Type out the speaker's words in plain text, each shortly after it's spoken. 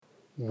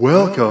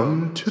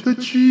Welcome to the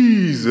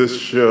Jesus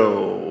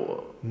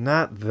Show.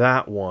 Not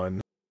that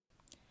one.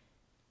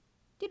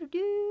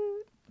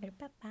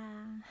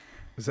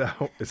 Is that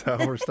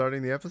how we're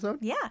starting the episode?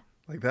 Yeah.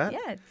 Like that?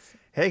 Yeah.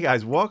 Hey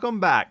guys, welcome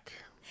back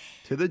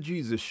to the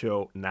Jesus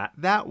Show, Not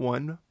That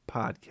One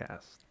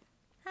podcast.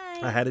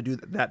 Hi. I had to do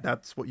that.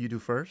 That's what you do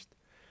first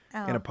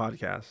Oh. in a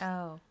podcast.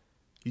 Oh.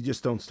 You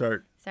just don't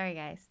start. Sorry,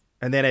 guys.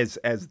 And then as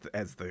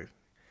the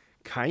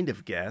kind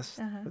of guest,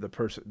 or the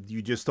person,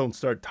 you just don't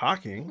start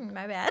talking.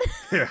 My bad.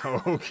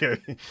 Yeah, okay.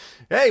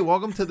 Hey,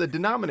 welcome to the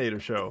Denominator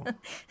Show.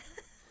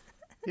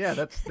 Yeah,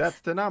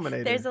 that's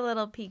Denominator. There's a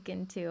little peek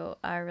into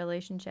our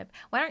relationship.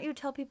 Why don't you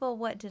tell people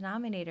what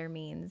denominator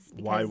means?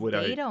 Because Why would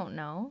they I? don't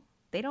know.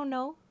 They don't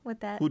know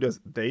what that. Who does?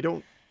 They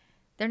don't.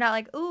 They're not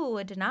like, ooh,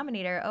 a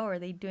denominator. Oh, are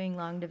they doing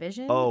long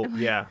division? Oh,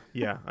 yeah,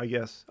 I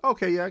guess.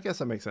 Okay, yeah, I guess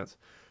that makes sense.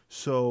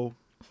 So,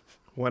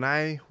 when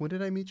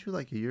did I meet you?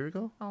 Like a year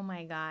ago? Oh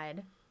my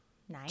God.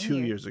 2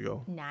 years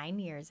ago. 9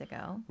 years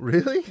ago.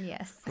 Really?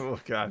 Yes. Oh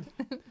God.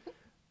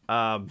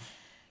 Can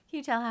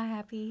you tell how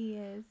happy he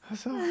is?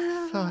 So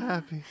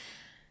happy.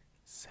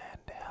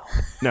 Sandel.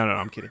 No,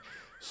 I'm kidding.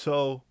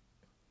 So,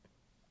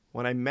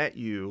 when I met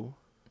you,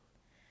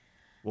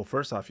 well,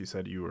 first off, you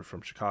said you were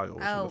from Chicago,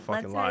 which is a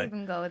fucking let's lie. not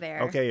even go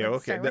there. Okay, yeah,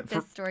 Let's okay. start with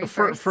this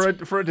story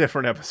For a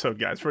different episode,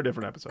 guys. For a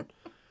different episode.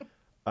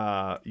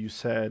 You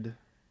said,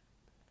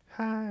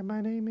 "Hi,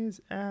 my name is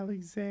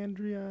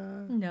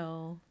Alexandria."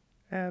 No.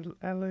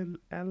 Alexander.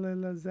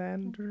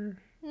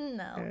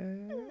 No.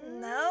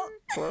 No.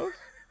 Close.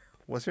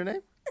 What's your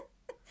name?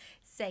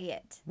 Say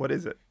it. What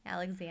is it?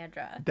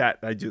 Alexandra. That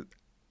I just.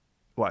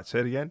 What? Say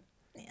it again.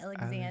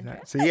 Alexandra.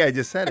 See, I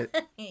just said it.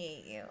 I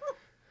hate you.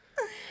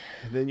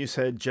 And then you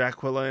said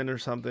Jacqueline or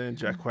something.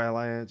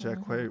 Jacqueline,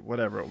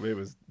 whatever. It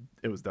was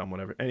dumb,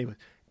 whatever. Anyway,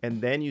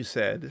 and then you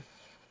said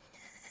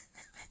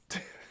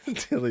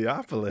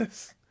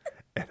Teleopolis,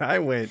 and I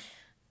went,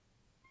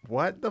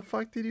 "What the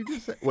fuck did you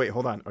just say?" Wait,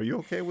 hold on. Are you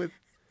okay with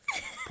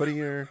putting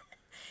your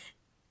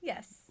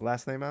Yes.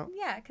 last name out?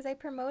 Yeah, because I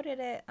promoted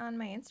it on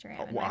my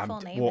Instagram. And Well, my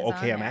full name well, is on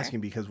okay. I'm there.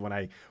 asking because when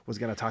I was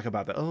gonna talk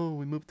about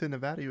we moved to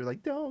Nevada, you were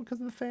like, "No, because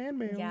of the fan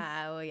mail."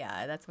 Yeah, well,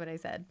 yeah, that's what I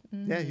said.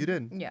 Yeah, you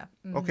did. Yeah.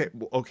 Okay.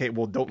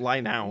 Well, don't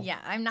lie now. Yeah,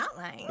 I'm not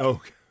lying.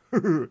 Oh.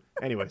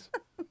 Anyways.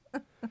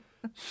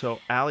 So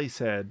Allie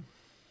said,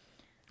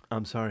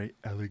 "I'm sorry,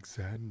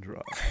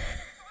 Alexandra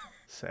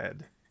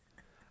said,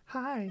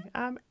 hi,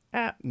 I'm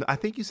no, I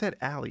think you said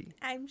Allie.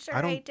 I'm sure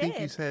I don't did. think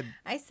you said.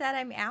 I said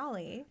I'm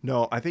Allie.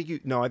 No, I think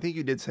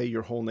you did say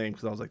your whole name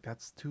because I was like,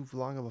 that's too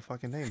long of a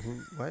fucking name.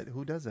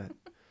 Who does that?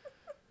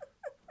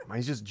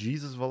 Mine's just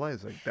Jesus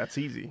Velez. Like, that's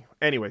easy.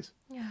 Anyways,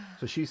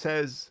 so she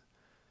says,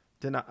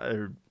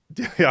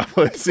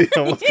 Deliopolis. See, I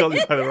almost called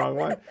you by the wrong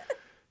one.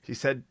 She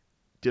said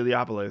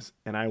Deliopolis,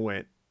 and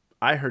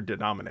I heard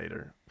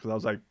denominator because I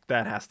was like,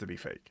 that has to be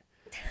fake.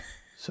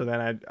 So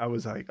then I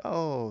was like,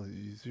 oh,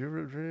 is your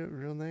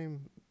real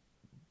name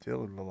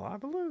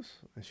Deliopolis?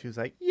 And she was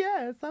like,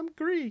 yes, I'm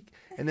Greek.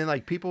 And then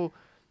like people,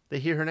 they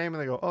hear her name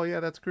and they go, oh yeah,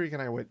 that's Greek. And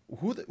I went,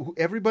 who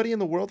everybody in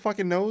the world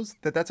fucking knows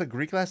that that's a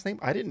Greek last name?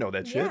 I didn't know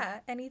that shit.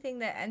 Yeah, anything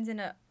that ends in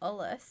a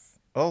ulus.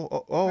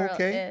 Oh,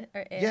 okay.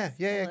 Or Yeah,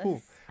 cool.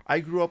 ulus. I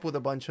grew up with a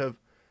bunch of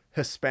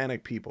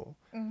Hispanic people.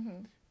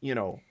 Mm-hmm. You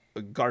know,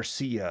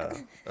 Garcia,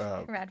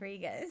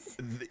 Rodriguez.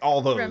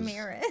 all those.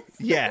 Ramirez.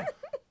 Yeah,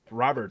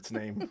 Robert's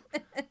name.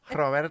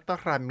 Roberto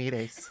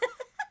Ramirez.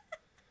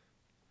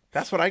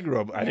 That's what I grew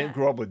up. I didn't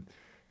grow up with.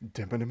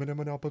 Did you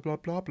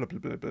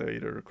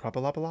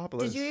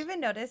even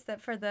notice that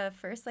for the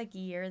first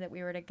year that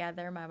we were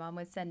together, my mom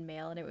would send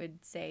mail and it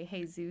would say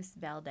Jesus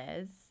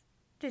Valdez?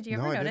 Did you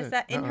ever notice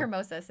that in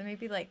Hermosa? So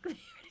maybe we were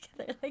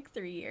together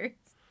 3 years.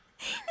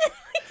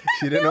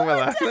 She didn't know my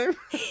last name?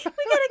 We got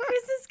a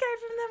Christmas card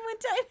from them one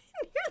time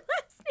and your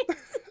last name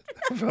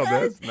is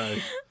Valdez.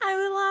 Nice. I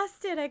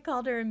lost it. I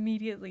called her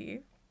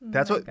immediately.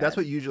 That's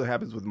what usually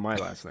happens with my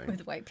last name.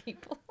 With white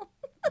people.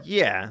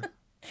 Yeah.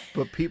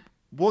 But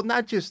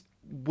not just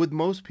with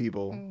most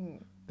people.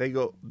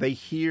 They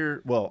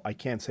hear, well, I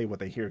can't say what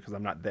they hear because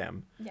I'm not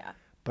them. Yeah.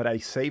 But I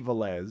say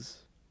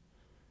Velez,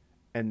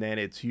 and then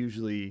it's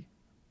usually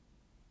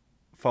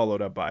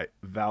followed up by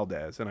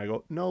Valdez. And I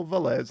go, no,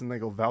 Velez. And they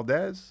go,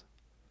 Valdez?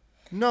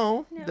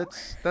 No.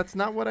 That's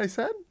not what I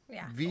said.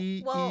 Yeah.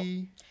 V-E... Well,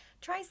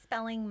 try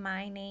spelling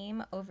my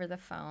name over the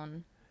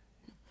phone.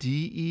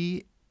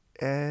 D-E-N-I...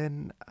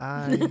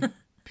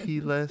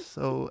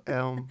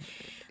 P-L-S-O-M-N.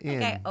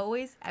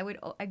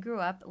 I grew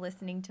up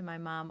listening to my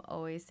mom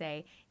always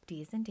say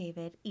D as in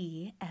David,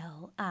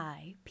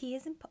 E-L-I, P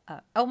as in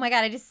oh my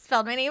God, I just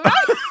spelled my name wrong.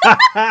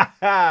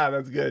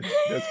 That's good.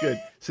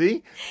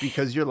 See?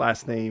 Because your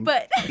last name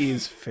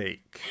is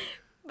fake.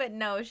 But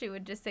no, she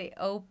would just say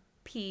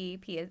O-P,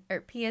 P as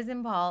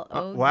in Paul,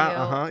 O-U-L.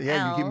 Wow,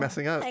 yeah, you keep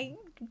messing up. I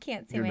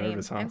can't say You're my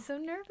nervous, name. huh? I'm so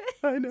nervous.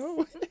 I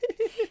know.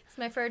 It's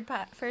my first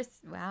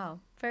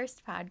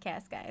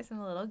podcast, guys. I'm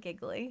a little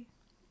giggly.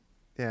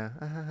 Yeah.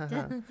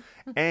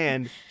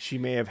 And she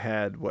may have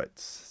had,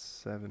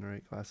 7 or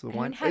 8 glasses of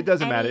wine? I didn't have It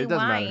doesn't matter. any It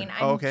doesn't wine.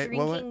 matter. I'm Okay.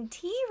 drinking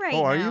tea right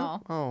now. Are you?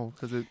 Oh,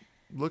 because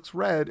looks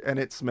red and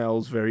it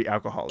smells very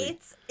alcoholic.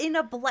 It's in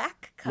a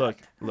black cup.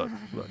 Look.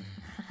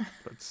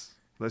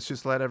 Let's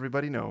just let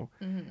everybody know.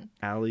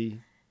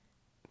 Allie,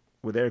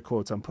 with air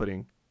quotes I'm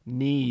putting,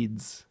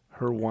 needs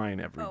her wine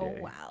every day.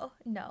 Oh, wow.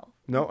 No.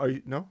 No? Are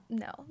you? No?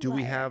 No. Do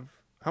we have...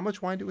 How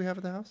much wine do we have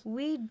at the house?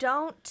 We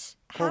don't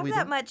have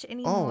that much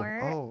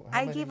anymore.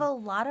 I gave a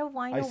lot of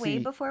wine away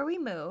before we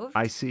moved.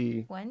 I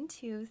see. 1,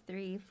 2,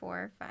 3,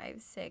 4,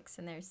 5, 6,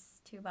 and there's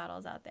 2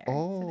 bottles out there.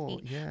 Oh,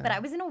 so yeah. But I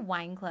was in a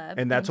wine club.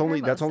 And that's only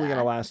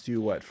gonna last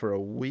you what, for a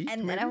week?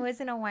 And then I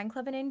was in a wine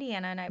club in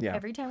Indiana, and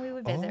every time we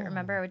would visit,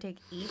 remember, I would take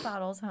 8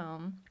 bottles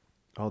home.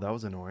 Oh, that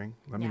was annoying.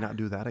 Let me not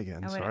do that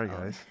again. Sorry,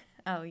 guys.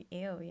 Oh, ew,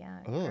 yeah.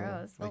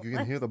 Gross. Like you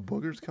can hear the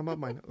boogers come up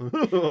my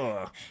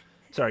nose.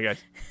 Sorry,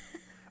 guys.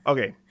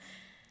 Okay.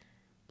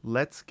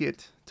 Let's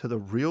get to the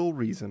real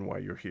reason why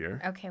you're here.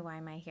 Okay, why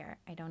am I here?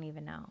 I don't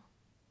even know.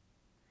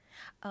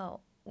 Oh,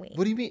 wait.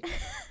 What do you mean?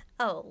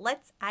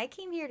 I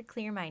came here to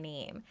clear my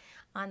name.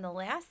 On the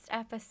last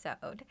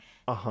episode,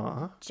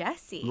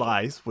 Jesse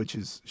lies, which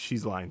is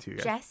she's lying to you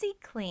guys. Jesse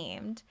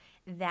claimed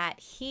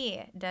that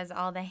he does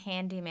all the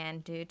handyman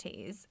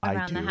duties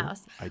around the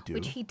house. I do.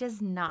 Which he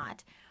does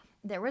not.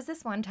 There was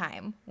this one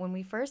time when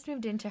we first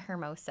moved into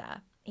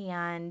Hermosa,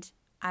 and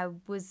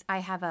I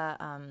have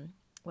a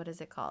what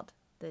is it called?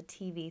 The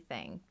TV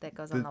thing that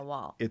goes on the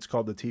wall. It's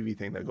called the TV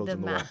thing that goes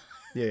on the wall.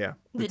 Yeah.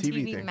 The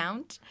TV thing.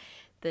 Mount.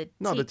 The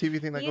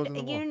TV thing that goes on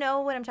the wall. You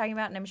know what I'm talking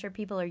about, and I'm sure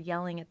people are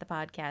yelling at the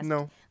podcast.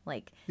 No.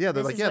 Like, yeah,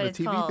 they're like, yeah, the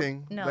TV TV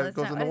thing that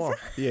goes on the wall.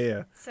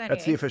 Yeah. So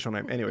that's the official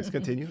name. Anyways,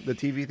 continue. The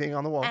TV thing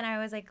on the wall. And I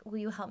was like, will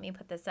you help me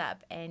put this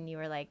up? And you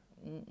were like,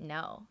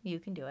 no, you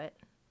can do it.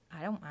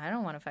 I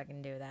don't want to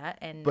fucking do that.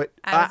 And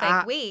I was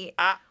like, wait.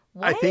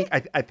 What?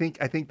 I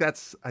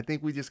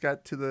think we just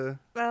got to the...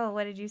 Oh,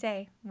 what did you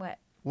say? What?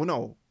 Well,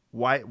 no.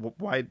 Why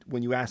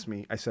when you asked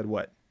me, I said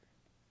what?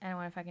 I don't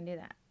want to fucking do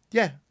that.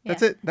 Yeah,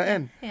 that's it. The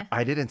end. Yeah.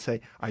 I didn't say,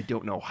 I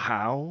don't know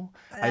how.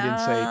 I didn't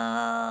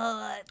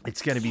say,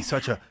 it's going to be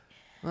such a...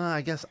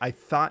 I guess I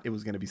thought it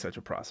was going to be such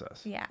a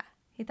process. Yeah.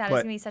 He thought it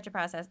was going to be such a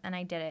process, and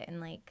I did it in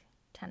like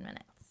 10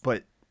 minutes.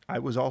 But I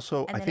was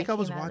also... And I think I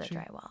was watching...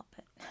 Of the drywall,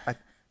 but...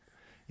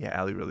 Yeah,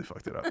 Allie really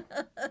fucked it up.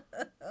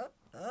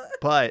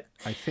 But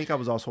I think I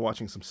was also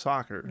watching some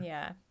soccer.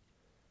 Yeah.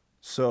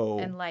 So...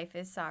 And life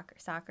is soccer.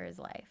 Soccer is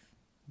life.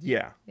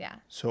 Yeah. Yeah.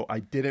 So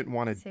I didn't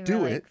want to do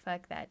like, it.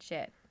 Fuck that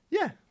shit.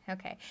 Yeah.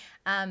 Okay.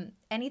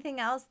 Anything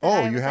else that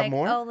I was you have like,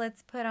 more? oh,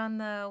 let's put on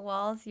the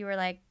walls? You were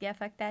like, yeah,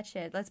 fuck that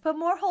shit. Let's put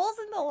more holes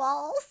in the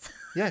walls.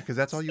 Yeah, because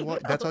that's all you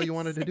want. That's all you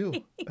wanted to do.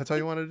 That's all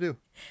you wanted to do.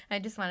 I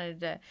just wanted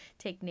to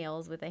take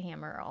nails with a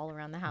hammer all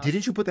around the house.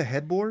 Didn't you put the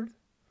headboard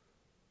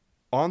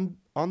on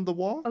the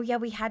wall? Oh yeah,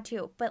 we had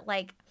to. But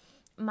like,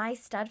 my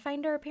stud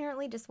finder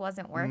apparently just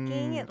wasn't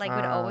working. It like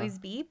would always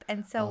beep.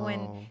 And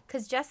so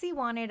because Jesse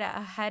wanted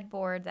a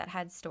headboard that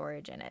had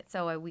storage in it,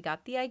 so we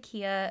got the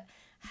IKEA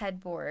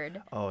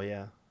headboard. Oh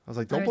yeah. I was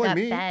like, don't blame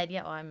me. Bed.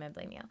 Yeah, well, I'm gonna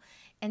blame you.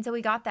 And so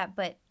we got that,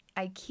 but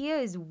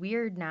IKEA is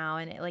weird now,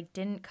 and it like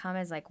didn't come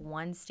as like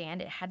one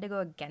stand. It had to go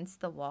against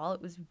the wall.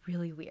 It was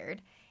really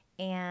weird,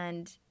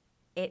 and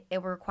it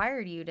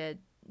required you to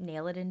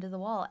nail it into the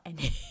wall, and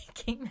it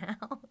came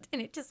out,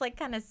 and it just like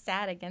kind of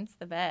sat against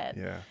the bed.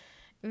 Yeah.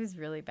 It was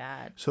really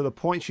bad. So the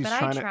point she's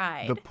trying to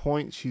I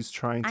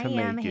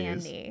am make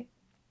handy. is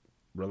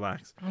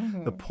relax.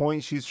 Mm-hmm. The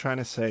point she's trying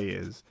to say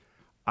is,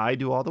 I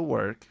do all the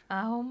work.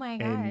 Oh my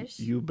gosh. And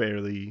you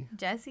barely.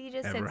 Jesse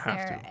just sits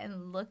there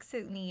and looks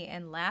at me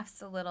and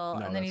laughs a little,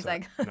 and then he's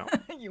like, no.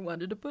 You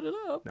wanted to put it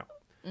up. No.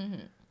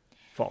 Mm-hmm.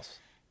 False.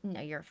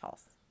 No, you're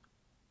false.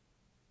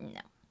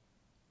 No.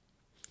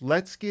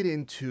 Let's get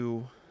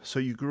into, so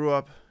you grew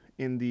up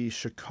in the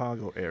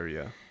Chicago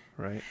area,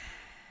 right?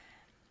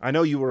 I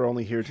know you were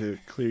only here to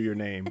clear your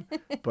name,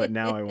 but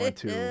now I want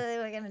to.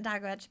 We're going to talk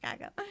about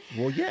Chicago.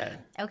 Well, yeah.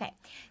 Okay.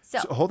 So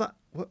hold on.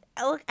 What?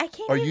 Oh, I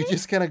can't. Are you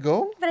just going to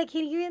go? But I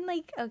can't even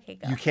okay,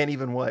 go. You can't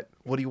even what?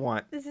 What do you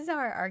want? This is how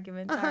our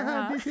arguments are,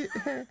 huh?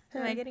 Am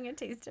I getting a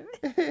taste of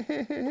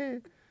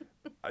it?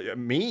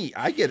 Me?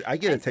 I get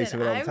a taste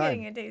of it all the time. I'm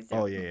getting a taste of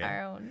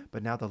our own.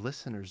 But now the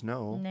listeners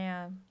know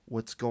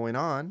what's going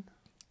on.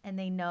 And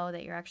they know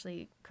that you're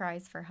actually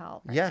cries for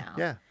help right now.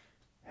 Yeah.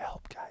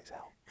 Help, guys,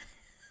 help.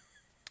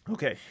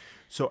 Okay,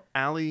 so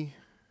Allie,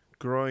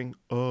 growing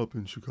up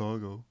in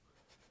Chicago,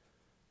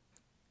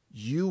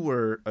 you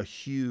were a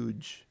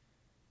huge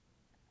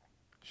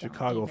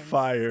Chicago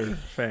Fire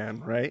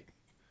fan, right?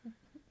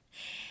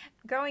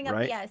 Growing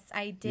up, yes,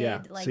 I did.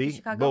 Yeah. Like See? the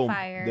Chicago Boom.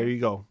 Fire. There you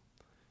go.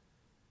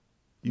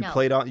 You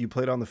played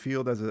on the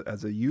field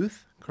as a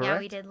youth, correct? Yeah,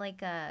 we did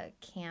like a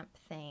camp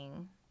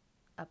thing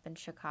up in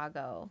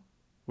Chicago.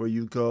 Where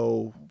you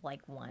go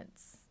like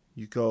once.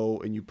 You go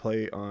and you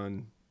play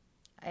on.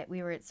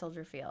 We were at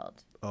Soldier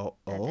Field. At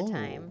the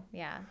time,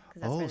 yeah.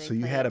 So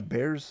you had a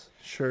Bears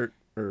shirt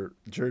or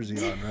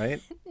jersey on,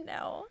 right?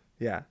 No.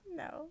 Yeah.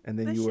 No. And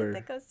then you were.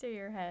 That goes through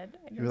your head.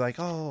 You were like,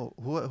 who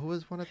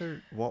was one of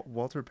their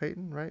Walter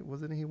Payton, right?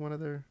 Wasn't he one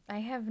of their? I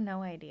have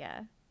no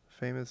idea.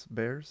 famous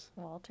Bears?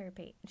 Walter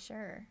Payton.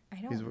 Sure. I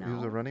don't know. He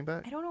was a running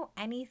back? I don't know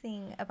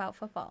anything about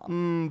football.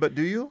 But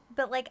do you?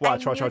 But like,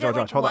 watch. Hold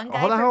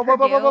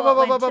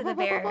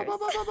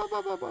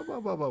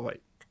on.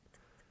 Wait.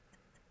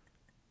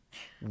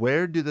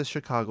 Where do the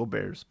Chicago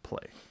Bears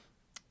play?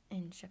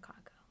 In Chicago.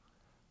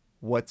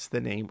 What's the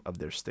name of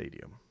their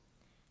stadium?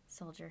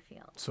 Soldier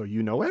Field. So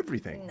you know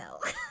everything. No.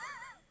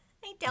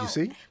 I don't. You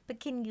see? But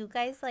can you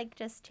guys like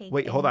just take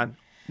Wait, hold on.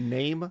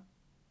 Name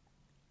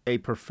a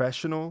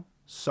professional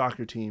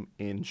soccer team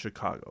in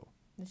Chicago.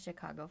 The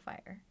Chicago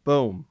Fire.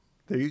 Boom.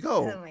 There you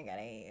go. Oh my god, I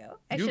hate you.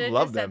 I You should have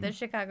love just said them. the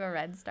Chicago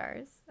Red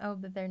Stars. Oh,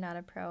 but they're not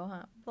a pro,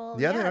 huh? Well,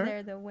 Yeah, they are.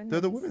 They're the women's.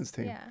 They're the women's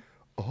team. Yeah.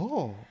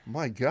 Oh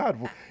my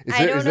God.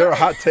 I don't Is there know. a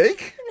hot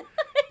take?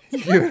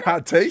 You giving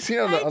hot takes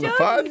here on the I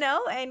pod? don't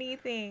know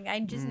anything. I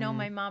just know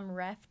my mom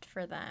refed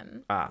for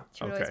them.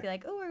 She would always be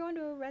like, "Oh, we're going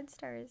to a Red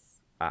Stars."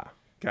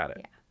 Got it.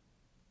 Yeah.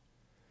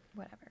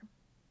 Whatever.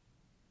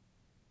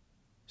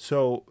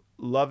 So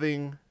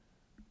loving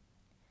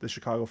the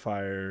Chicago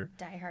Fire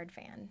Diehard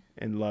fan.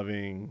 and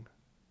loving.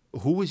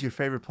 Who was your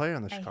favorite player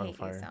on the I Chicago hate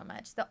Fire? you so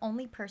much. The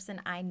only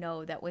person I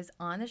know that was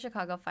on the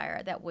Chicago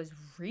Fire that was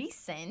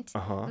recent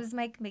was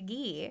Mike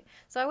McGee.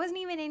 So I wasn't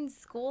even in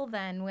school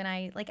then when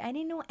I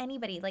didn't know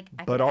anybody. Like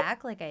I could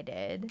act like I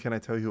did. Can I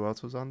tell you who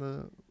else was on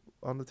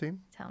the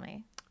team? Tell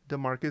me.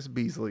 DeMarcus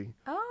Beasley.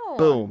 Oh.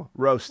 Boom.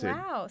 Roasted.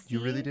 Wow. You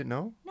really see? didn't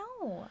know?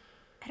 No.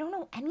 I don't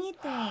know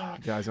anything.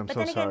 Guys, I'm But so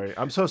then again- sorry.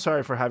 I'm so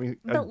sorry for having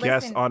a guest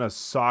listen- on a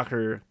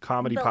soccer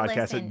comedy But podcast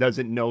listen. that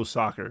doesn't know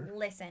soccer.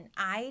 Listen,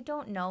 I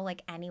don't know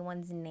like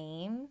anyone's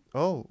name.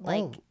 Oh,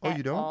 Like you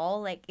at don't?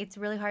 all. Like it's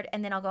really hard.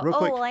 And then I'll go, Real oh,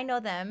 quick. well, I know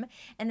them.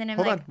 And then I'm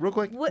Hold like, on, real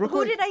quick.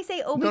 Who did I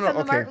say Obi No, from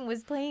the okay. Martin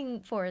was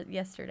playing for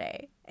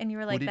yesterday? And you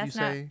were like, did that's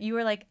you not. say? You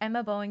were like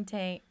Emma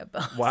Boateng.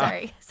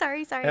 Wow.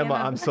 Sorry, Emma, Emma.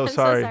 I'm so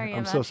sorry.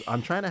 Emma.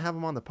 I'm trying to have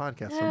him on the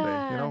podcast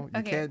someday. You know, you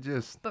Okay. can't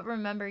just But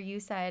remember, you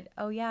said,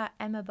 oh yeah,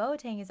 Emma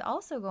Boateng is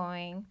also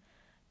going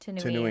to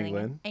New New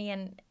England.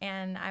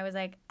 And I was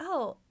like,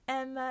 oh,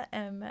 Emma.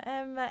 And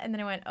then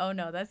I went, oh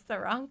no, that's the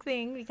wrong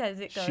thing because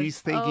it goes. she's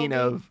thinking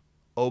Obi, of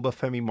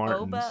Obafemi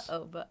Martins.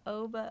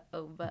 Oba.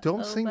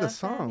 Don't sing the Obafemi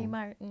song.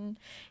 Martin.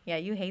 Yeah,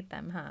 you hate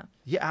them, huh?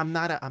 Yeah, I'm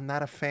not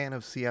a fan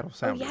of Seattle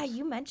Sounders. Oh yeah,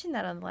 you mentioned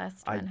that on the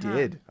last I one.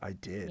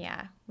 did.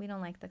 Yeah, we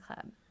don't like the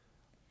club,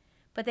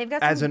 but they've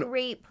got As some an-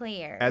 great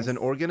players. As an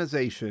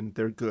organization,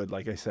 they're good,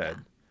 like I said.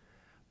 Yeah.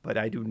 But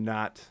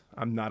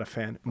I'm not a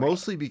fan.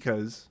 Mostly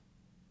because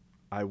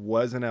I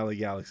was an LA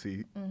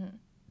Galaxy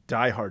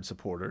diehard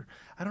supporter.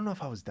 I don't know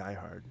if I was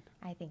diehard.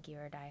 I think you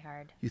were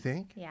diehard. You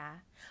think? Yeah,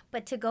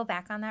 but to go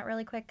back on that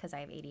really quick because I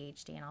have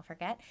ADHD and I'll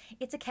forget.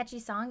 It's a catchy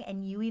song,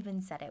 and you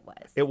even said it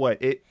was. It was.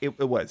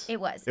 It was. It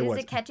was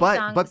a catchy But-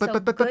 song. but- So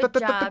but- good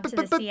job to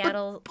the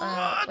Seattle.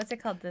 What's it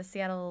called? The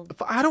Seattle.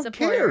 I don't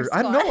care. supporter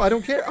squad. I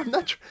don't care. I'm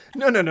not.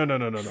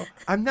 No.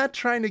 I'm not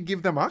trying to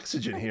give them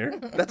oxygen here.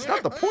 That's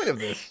not the point of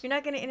this. You're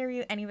not going to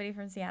interview anybody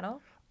from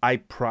Seattle, I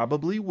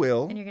probably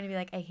will. and you're going to be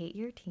like, "I hate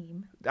your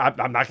team."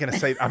 I'm not gonna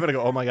say. I'm gonna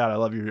go. Oh my god, I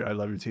love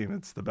your team.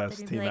 It's the They're best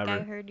gonna team be like,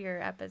 ever. "I heard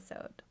your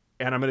episode."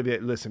 And I'm gonna be.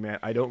 Listen, man.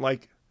 I don't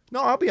like.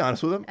 No, I'll be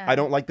honest with them. I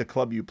don't like the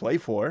club you play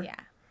for. Yeah.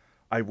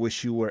 I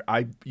wish you were.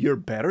 You're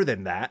better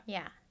than that.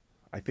 Yeah.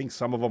 I think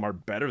some of them are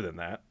better than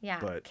that. Yeah.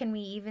 But Can we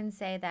even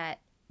say that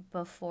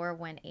before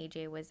when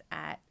AJ was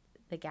at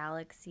the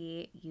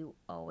Galaxy, you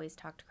always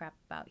talked crap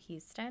about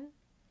Houston?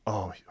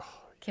 oh,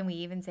 Can we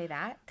even say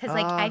that? Because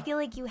I feel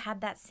like you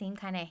had that same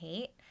kind of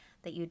hate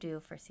that you do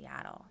for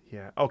Seattle.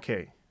 yeah.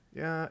 Okay.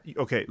 Yeah.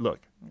 Okay. Look.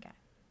 Okay.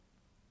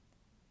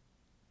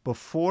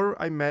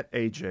 Before I met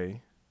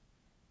AJ,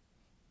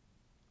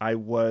 I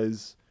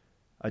was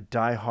a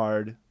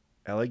diehard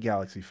LA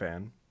Galaxy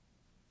fan.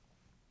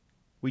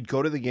 We'd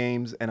go to the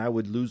games and I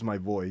would lose my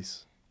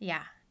voice.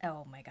 Yeah.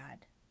 Oh my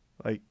God.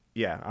 Like,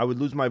 yeah, I would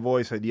lose my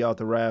voice. I'd yell at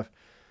the ref.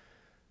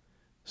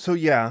 So,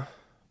 yeah,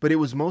 but it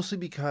was mostly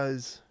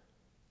because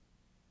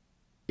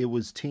it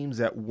was teams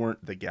that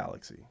weren't the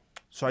Galaxy.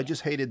 So I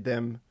just hated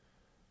them,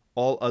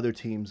 all other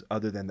teams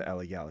other than the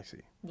LA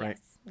Galaxy, right?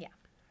 Yes. Yeah.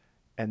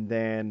 And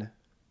then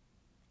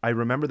I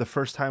remember the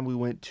first time we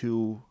went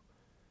to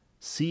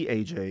see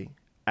AJ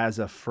as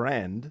a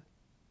friend.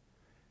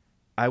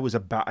 I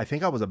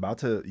think I was about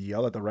to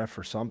yell at the ref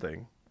for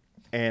something.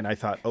 And I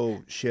thought,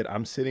 oh, shit,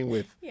 I'm sitting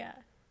with Yeah.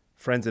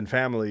 friends and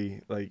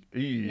family. Like,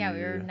 Yeah, we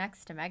were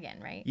next to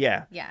Megan, right?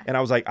 Yeah. Yeah. And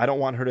I was like, I don't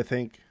want her to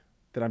think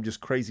that I'm just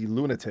crazy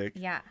lunatic.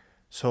 Yeah.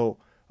 So,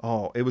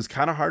 it was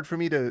kind of hard for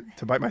me to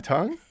bite my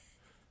tongue,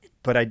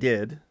 but I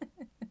did.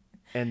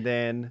 And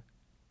then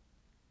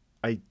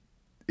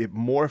it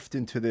morphed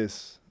into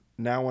this.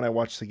 Now when I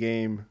watch the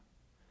game,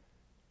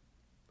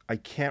 I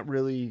can't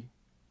really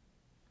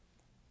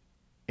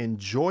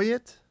enjoy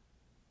it.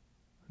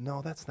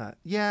 No, that's not.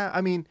 Yeah,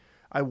 I mean,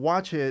 I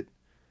watch it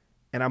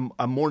and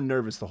I'm more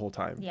nervous the whole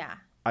time. Yeah.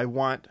 I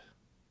want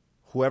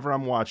whoever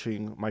I'm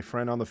watching, my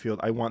friend on the field,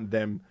 I want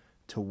them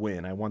to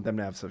win. I want them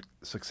to have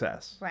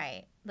success.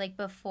 Right. Like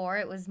before,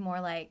 it was more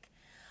like,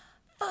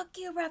 "Fuck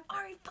you, ref!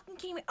 Ari fucking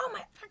came in. Oh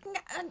my fucking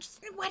God!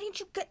 Why didn't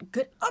you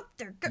get up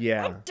there? Get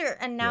Yeah. up there!"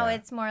 And now Yeah.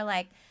 it's more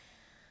like,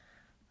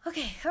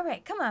 Okay, all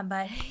right, come on,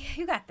 bud.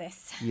 You got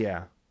this.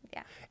 Yeah.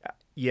 Yeah.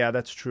 Yeah,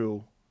 that's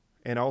true.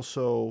 And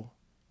also,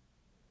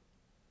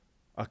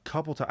 a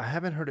couple times, I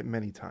haven't heard it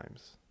many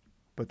times,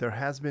 but there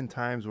has been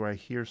times where I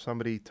hear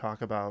somebody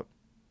talk about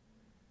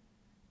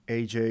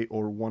AJ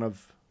or one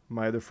of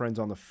my other friends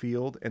on the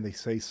field, and they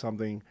say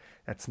something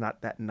that's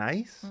not that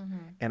nice.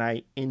 And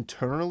I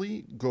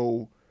internally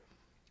go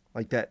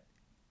like that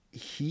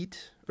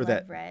heat or Blood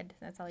that red.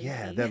 That's all you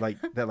yeah, see.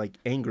 that like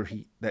anger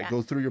heat that Yeah.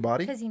 goes through your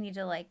body. Because you need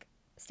to like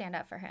stand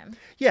up for him.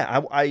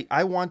 Yeah,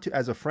 I want to,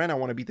 as a friend, I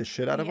want to beat the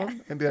shit out of Yeah.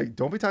 him and be like,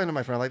 don't be talking to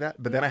my friend like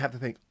that. But then I have to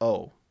think,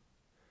 oh,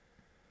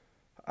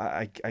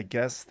 I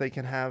guess they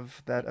can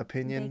have that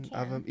opinion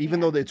of him, even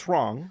though it's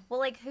wrong. Well,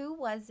 like, who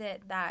was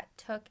it that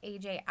took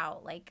AJ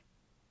out? Like,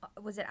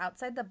 was it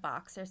outside the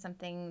box or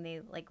something? They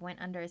like went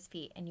under his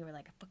feet, and you were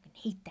like, I fucking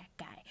hate that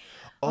guy.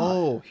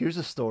 Oh, here's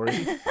a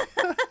story.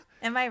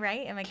 Am I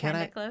right? Am I kind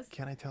of close?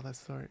 Can I tell that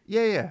story?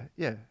 Yeah.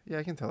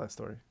 I can tell that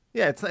story.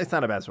 Yeah, it's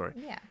not a bad story.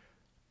 Yeah.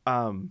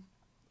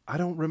 I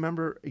don't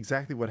remember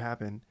exactly what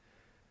happened.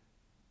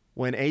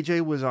 When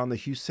AJ was on the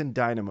Houston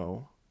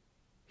Dynamo,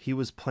 he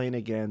was playing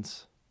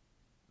against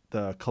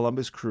the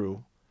Columbus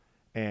Crew,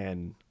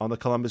 and on the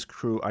Columbus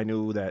Crew, I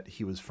knew that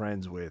he was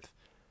friends with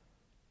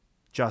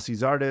Jossie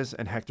Zardes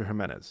and Hector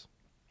Jimenez.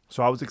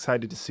 So I was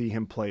excited to see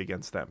him play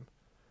against them.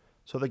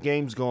 So the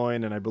game's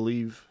going, and I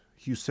believe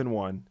Houston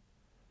won.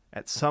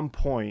 At some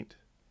point,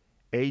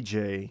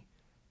 AJ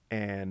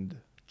and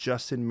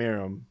Justin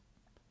Merrim,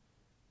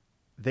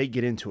 they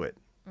get into it.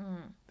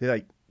 They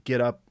like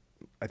get up.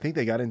 I think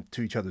they got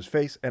into each other's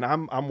face, and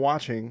I'm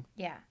watching.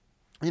 Yeah.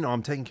 You know,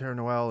 I'm taking care of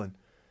Noelle and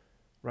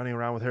running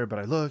around with her, but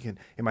I look, and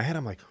in my head,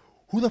 I'm like,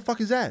 who the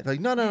fuck is that? Like,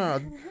 no.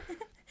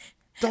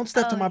 Don't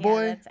step to my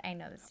boy. I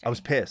know this story. I was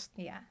pissed.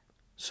 Yeah.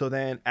 So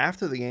then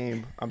after the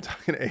game, I'm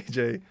talking to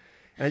AJ,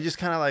 and I just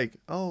kind of like,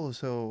 oh,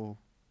 so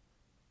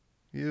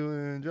you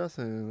and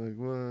Justin, like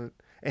what?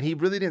 And he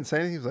really didn't say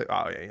anything. He was like,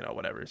 oh, yeah, you know,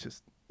 whatever. It's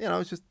just, you know,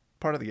 it's just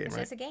part of the game, It's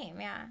right? just a game,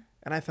 yeah.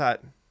 And I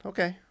thought,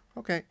 okay.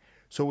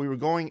 So we were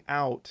going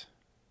out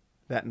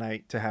that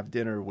night to have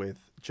dinner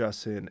with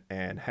Justin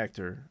and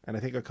Hector, and I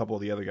think a couple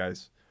of the other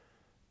guys,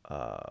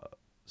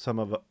 some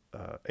of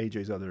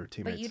AJ's other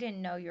teammates. But you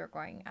didn't know you were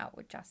going out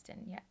with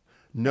Justin yet.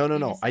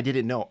 No. I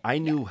didn't know. I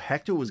knew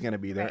Hector was going to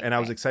be there, Right, and I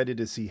was excited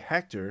to see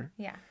Hector.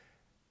 Yeah.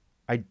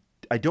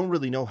 I don't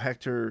really know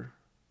Hector.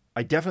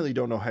 I definitely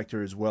don't know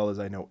Hector as well as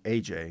I know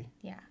AJ.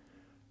 Yeah.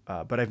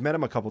 But I've met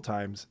him a couple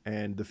times,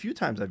 and the few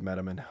times I've met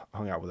him and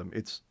hung out with him,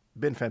 it's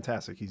been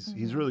fantastic.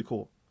 He's really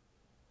cool.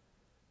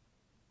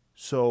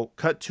 So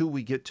cut to,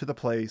 we get to the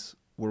place,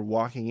 we're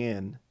walking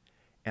in,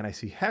 and I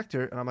see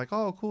Hector, and I'm like,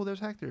 oh, cool, there's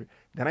Hector.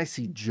 Then I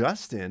see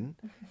Justin,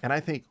 and I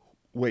think,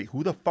 wait,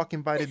 who the fuck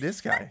invited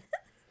this guy?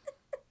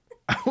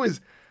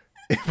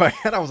 In my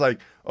head, I was like,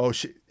 oh,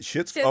 shit's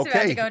Just about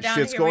okay. to go down.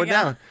 Shit's Here we going go.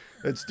 down.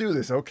 Let's do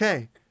this,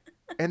 okay.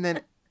 And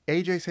then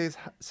AJ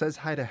says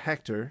hi to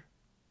Hector.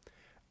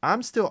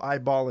 I'm still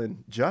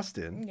eyeballing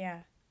Justin. Yeah.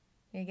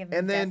 You give him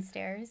And then death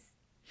stares.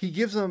 he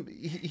gives him,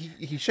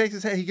 he shakes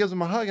his head, he gives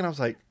him a hug, and I was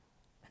like,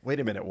 wait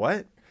a minute,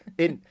 what?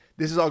 And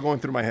this is all going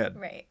through my head.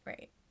 Right.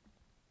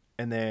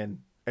 And then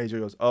AJ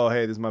goes, oh,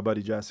 hey, this is my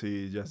buddy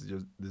Jesse. This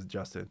is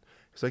Justin.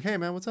 He's like, hey,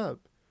 man, what's up?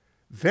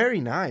 Very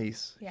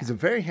nice. Yeah. He's a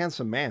very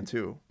handsome man,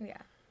 too. Yeah.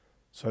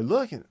 So I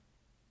look, and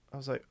I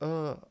was like,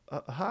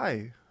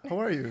 hi, how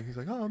are you? He's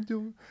like, oh, I'm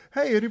doing,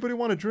 hey, anybody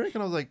want a drink?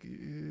 And I was like,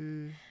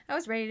 I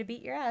was ready to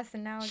beat your ass,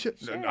 and now shit.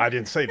 sure. I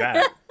didn't say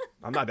that.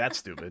 I'm not that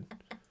stupid.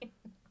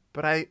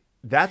 But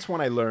that's when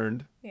I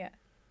learned, Yeah.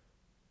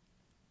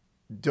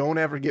 don't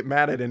ever get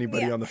mad at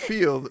anybody on the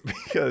field,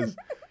 because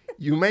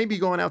you may be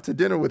going out to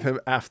dinner with him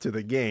after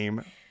the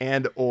game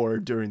and or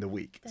during the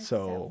week. That's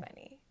so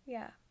funny.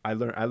 Yeah. I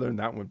learned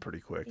that one pretty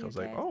quick. I was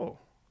like, did. oh,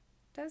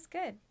 That was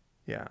good.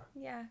 yeah.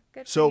 Yeah.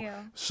 Good So for you.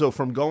 so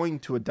from going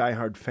to a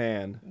diehard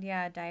fan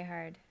Yeah. Die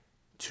Hard.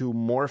 to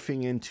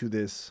morphing into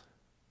this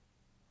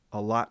a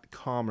lot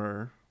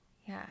calmer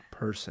Yeah.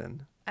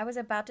 person. I was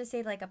about to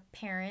say like a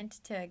parent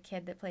to a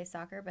kid that plays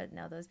soccer, but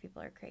no, those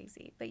people are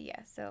crazy. But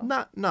yeah, so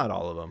Not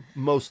all of them.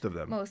 Most of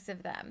them. most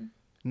of them.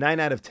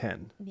 9 out of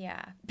 10.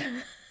 Yeah.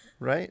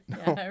 Right? Yeah,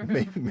 No, I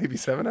remember. maybe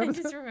 7 out I of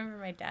 10. just remember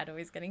my dad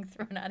always getting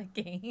thrown out of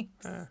games.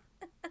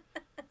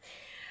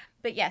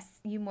 But yes,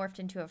 you morphed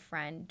into a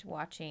friend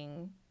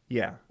watching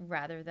Yeah.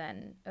 rather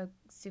than a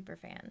super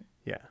fan.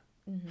 Yeah.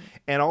 Mm-hmm.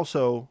 And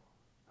also,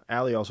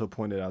 Allie also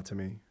pointed out to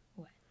me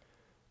What?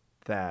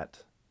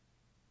 that,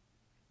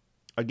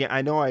 again,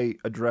 I know I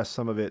addressed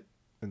some of it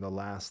in the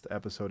last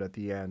episode at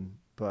the end,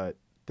 but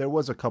there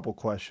was a couple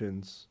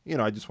questions. You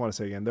know, I just want to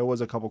say again, there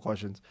was a couple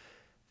questions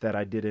that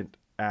I didn't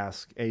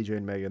ask AJ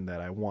and Megan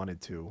that I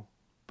wanted to.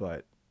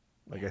 But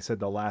like I said,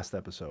 the last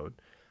episode,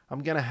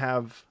 I'm going to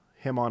have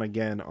him on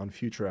again on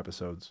future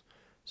episodes.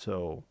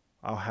 So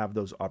I'll have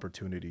those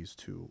opportunities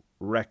to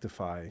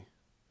rectify.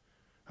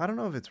 I don't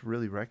know if it's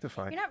really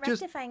rectifying. You're not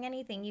rectifying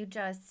anything. You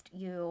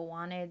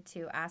wanted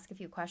to ask a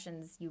few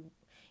questions.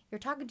 You're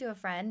talking to a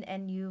friend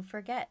and you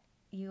forget.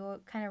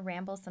 You kind of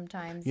ramble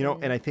sometimes. You know,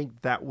 and I think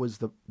that's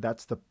the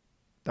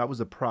That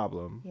was a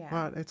problem. Yeah.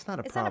 Well, it's not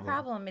a It's problem. not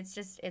a problem.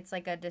 It's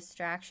like a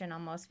distraction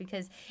almost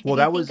because if Well, you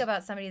that think was-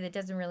 about somebody that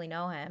doesn't really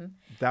know him,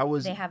 That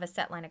was they have a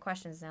set line of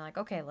questions and they're like,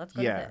 okay, let's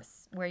go Yeah. to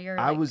this. Where you're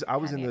I like, was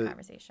having in a the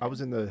conversation. I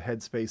was in the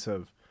headspace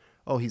of,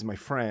 oh, he's my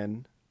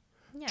friend,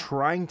 Yeah.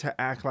 trying to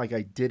act like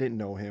I didn't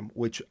know him,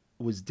 which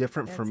was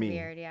different for That's me.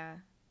 weird, yeah.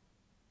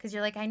 Because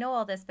you're like, I know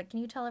all this, but can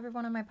you tell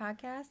everyone on my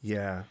podcast?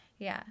 Yeah.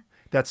 Yeah.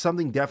 That's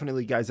something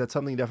definitely, guys, that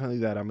I'm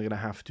going to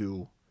have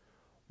to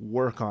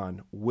work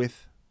on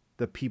with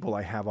the people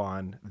I have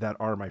on that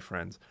are my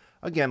friends.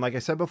 Again, like I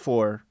said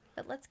before,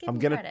 But let's give I'm him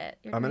gonna credit.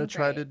 You're I'm doing going to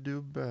try great. to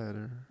do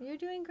better. You're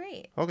doing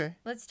great. Okay.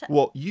 Let's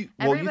You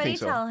everybody think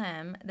so? tell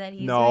him that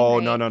he's No,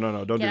 doing great.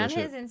 no. Don't Get do on that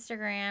his shit.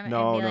 Instagram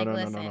No, and be like, no,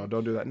 listen.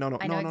 don't do that. No,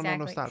 I know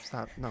exactly.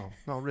 stop. No,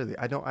 really.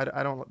 I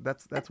don't,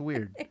 that's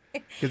weird.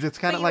 Because it's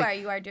kind of like.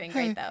 You are doing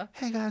great though.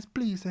 Hey guys,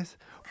 please,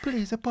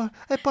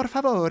 por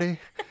favor,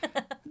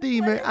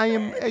 dime, I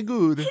am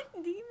good.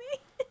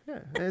 Yeah,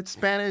 it's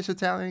Spanish,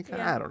 Italian,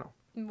 Yeah. I don't know.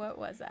 What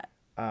was that?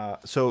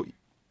 So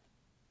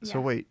Yeah.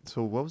 wait,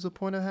 so what was the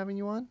point of having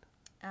you on?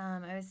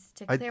 I was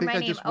to I clear think my I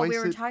name. just Oh, we were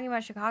wasted- talking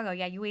about Chicago.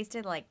 Yeah, you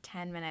wasted like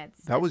 10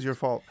 minutes. That was your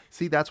fault.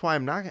 See, that's why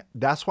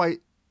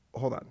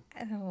hold on.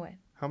 What?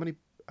 How many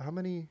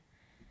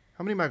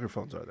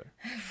microphones are there?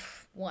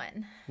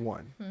 One.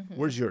 One. Mm-hmm.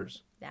 Where's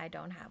yours? I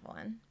don't have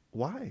one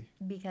Why?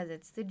 because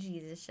it's the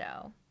Jesus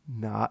show.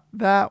 Not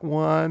that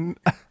one.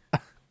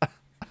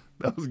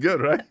 That was good,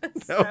 right?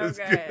 That was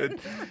so good. good.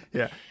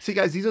 Yeah. See,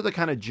 guys, these are the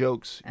kind of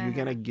jokes you're Uh-huh.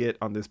 going to get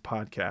on this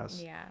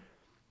podcast. Yeah.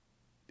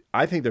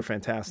 I think they're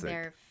fantastic.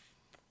 They're.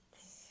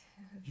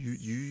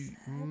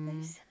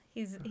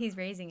 He's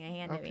raising a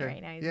hand at me Okay,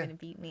 right now. He's yeah. gonna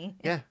beat me.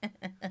 Yeah.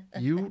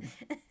 You,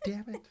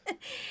 damn it.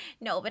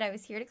 No, but I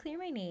was here to clear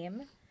my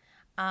name.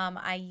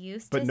 I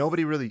used to. But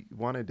nobody really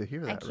wanted to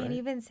hear I that, can't right?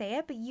 even say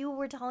it, but you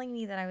were telling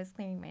me that I was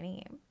clearing my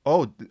name.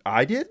 Oh,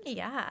 I did?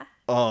 Yeah.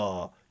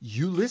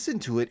 You listen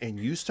to it and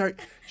you start.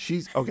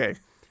 Okay.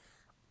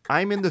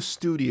 I'm in the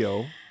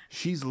studio.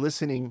 She's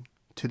listening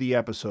to the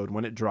episode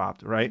when it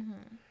dropped, right?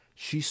 Mm-hmm.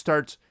 She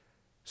starts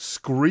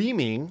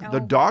screaming. The Oh.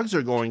 dogs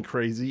are going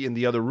crazy in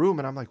the other room.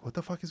 And I'm like, what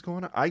the fuck is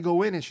going on? I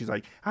go in and she's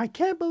like, I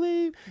can't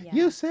believe Yeah.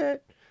 you said.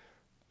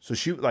 So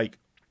she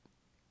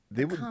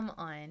they would. Come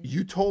on.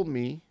 You told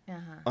me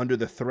Uh-huh. under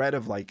the threat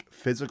of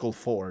physical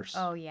force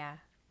Oh yeah.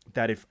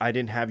 that if I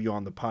didn't have you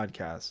on the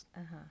podcast,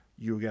 Uh-huh.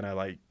 you were gonna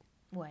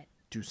What?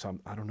 do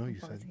something. I don't know. You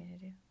What was said I gonna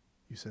do?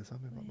 you said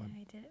something about What my.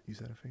 did I do? You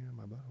said a finger in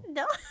my butthole.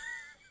 No.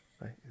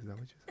 Right? Is that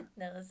what you said?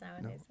 No, that's not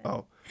what No. I said.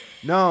 Oh,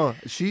 no.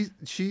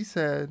 She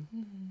said.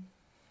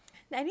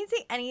 I didn't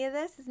say any of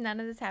this. None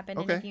of this happened.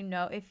 Okay. And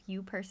if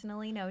you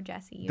personally know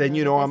Jesse, Then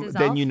you know that I'm- this is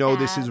then all you know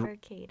this is-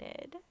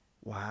 fabricated.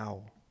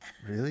 Wow,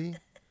 really?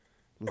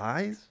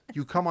 Lies?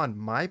 You come on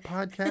my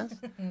podcast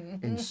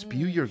and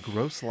spew your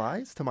gross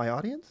lies to my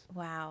audience?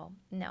 Wow.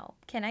 No.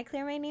 Can I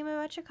clear my name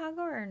about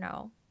Chicago or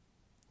no?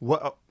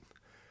 What? Oh,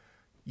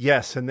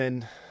 yes, and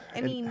then.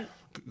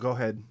 Go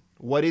ahead.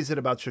 What is it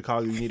about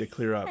Chicago you need to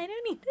clear up? I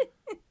don't need it.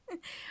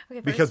 Okay,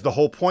 Because the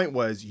whole point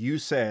was you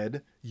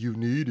said you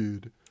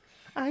needed.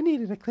 I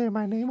needed to clear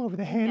my name over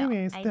the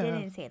handyman no, stuff. I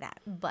didn't say that,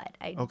 but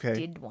I Okay.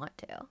 did want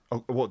to.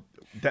 Oh, well,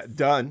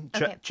 done.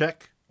 Okay.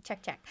 Check.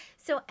 Check.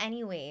 So,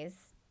 anyways,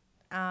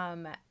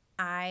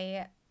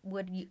 I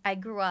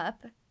grew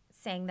up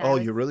saying that. Oh,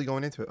 you're really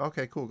going into it.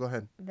 Okay, cool. Go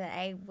ahead. that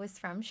I was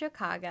from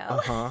Chicago.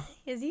 Uh-huh.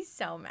 Is he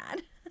so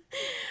mad?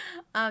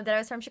 That I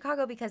was from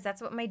Chicago because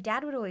that's what my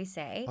dad would always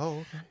say. Oh,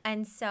 okay.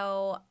 And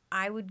so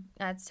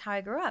that's how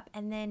I grew up.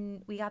 And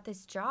then we got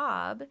this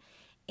job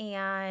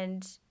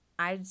and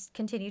I just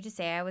continued to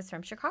say I was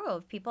from Chicago.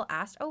 If people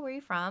asked, oh, where are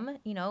you from?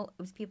 It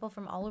was people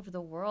from all over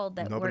the world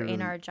that Nobody were in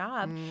really- our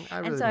job. I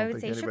And really so I don't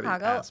would think say anybody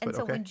Chicago. asked, And but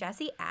so okay. when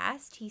Jesse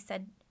asked, he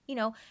said,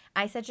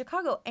 I said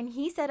Chicago. And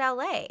he said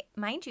LA.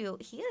 Mind you,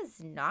 he is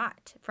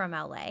not from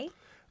LA.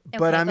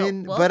 But Okay,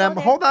 we'll go there.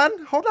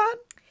 hold on.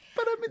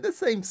 But I'm in the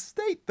same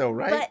state though,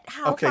 right? But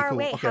how Okay, far cool.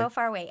 away? Okay. How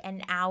far away?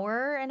 An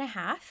hour and a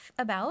half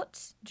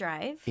about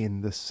drive.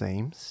 In the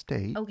same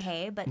state.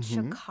 Okay, but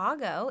Mm-hmm.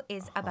 Chicago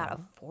is about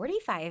a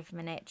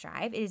 45-minute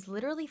drive. It is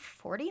literally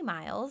 40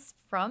 miles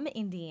from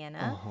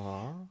Indiana.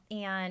 Uh-huh.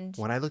 And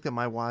When I looked at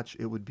my watch,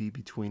 it would be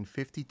between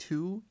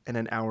 52 and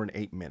an hour and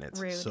 8 minutes.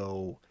 Rude.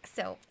 So,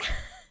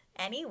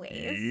 anyways,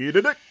 eat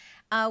it.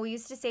 we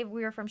used to say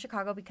we were from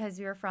Chicago because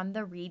we were from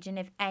the region.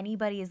 If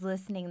anybody is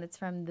listening that's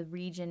from the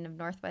region of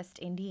Northwest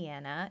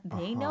Indiana,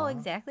 they know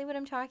exactly what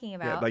I'm talking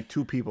about. Yeah, like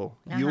two people,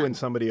 you Uh-huh. and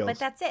somebody else. But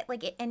that's it.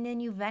 And then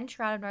you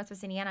venture out of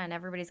Northwest Indiana, and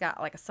everybody's got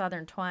like a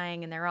Southern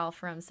twang, and they're all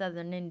from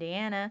Southern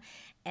Indiana,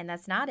 and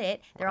that's not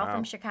it. They're all Wow.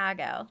 from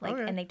Chicago,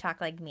 Okay. and they talk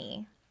like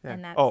me. Yeah.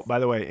 And that's Oh, by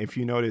the way, if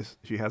you notice,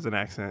 she has an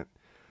accent.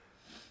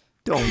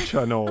 Don't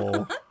you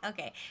know?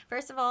 okay.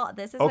 First of all,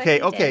 this is Okay,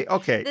 what he did.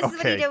 okay. This is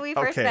what he did when we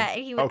first okay, met.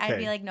 And I'd okay.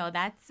 be like, no,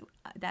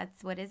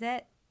 that's what is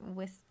it?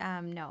 With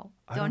no,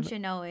 I don't don't you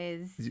know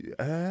is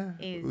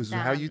is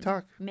how you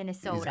talk.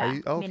 Minnesota. Is how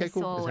you, okay,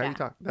 Minnesota. cool. Is how you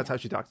talk. That's how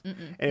she talks.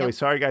 Mm-mm. Anyway, Nope.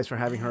 sorry guys for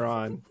having her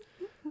on.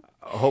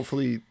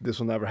 Hopefully this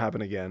will never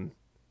happen again.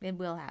 It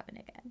will happen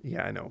again.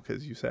 Yeah, I know,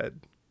 because you said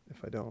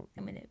if I don't.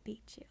 I'm going to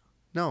beat you.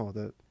 No,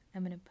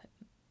 I'm going to put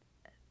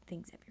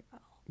things up your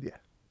butthole. Yeah.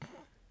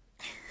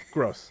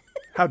 Gross.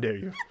 How dare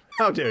you?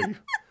 How dare you?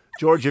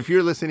 George, if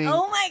you're listening,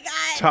 oh my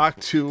God, talk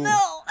to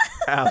no.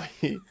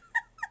 Allie,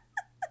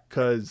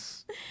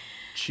 because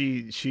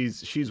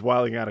she's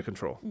wilding out of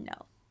control. No.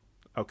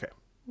 Okay.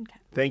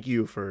 Thank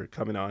you for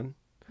coming on.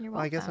 You're welcome.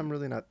 Well, I guess I'm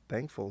really not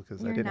thankful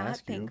because I didn't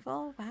ask you. You're not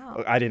thankful?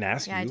 Wow. I didn't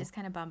ask you. Yeah, I just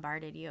kind of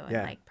bombarded you and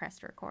like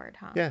pressed record,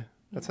 huh? Yeah,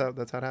 that's how it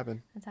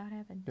happened. That's how it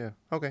happened. Yeah.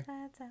 Okay.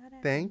 That's how it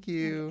happened. Thank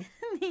you.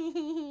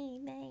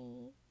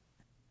 Bye.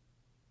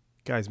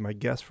 Guys, my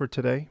guest for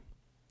today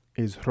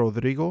is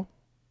Rodrigo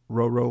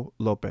RoRo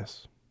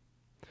Lopez.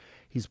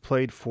 He's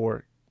played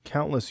for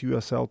countless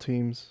USL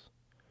teams,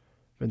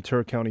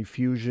 Ventura County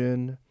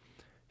Fusion.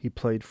 He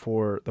played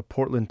for the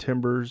Portland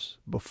Timbers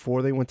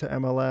before they went to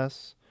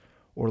MLS,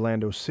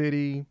 Orlando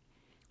City,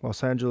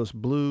 Los Angeles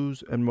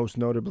Blues, and most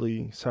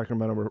notably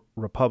Sacramento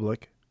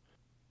Republic.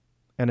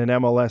 And in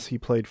MLS, he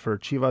played for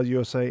Chivas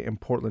USA and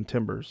Portland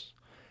Timbers.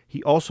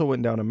 He also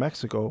went down to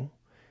Mexico,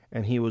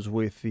 and he was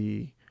with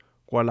the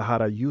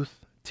Guadalajara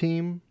youth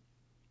team.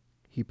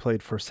 He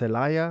played for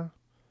Celaya.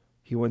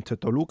 He went to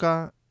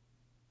Toluca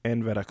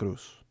and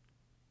Veracruz.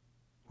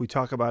 We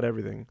talk about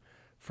everything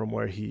from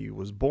where he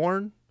was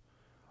born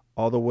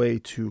all the way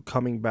to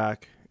coming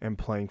back and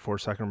playing for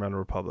Sacramento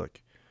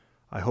Republic.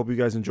 I hope you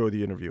guys enjoy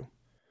the interview.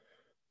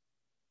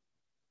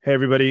 Hey,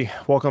 everybody.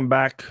 Welcome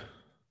back.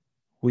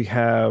 We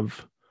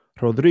have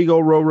Rodrigo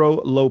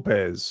RoRo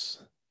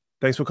Lopez.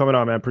 Thanks for coming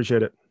on, man.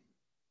 Appreciate it.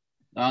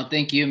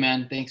 Thank you,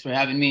 man. Thanks for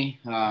having me.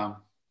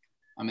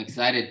 I'm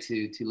excited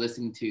to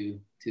listen to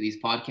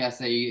these podcasts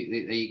that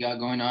you got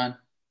going on.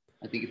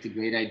 I think it's a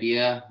great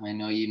idea. I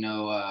know you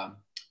know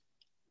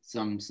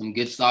some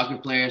good soccer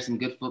players, some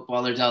good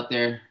footballers out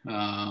there.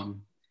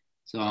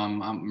 So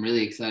I'm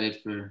really excited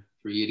for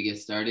you to get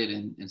started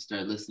and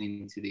start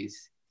listening to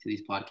these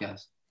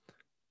podcasts.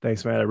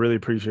 Thanks, man. I really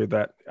appreciate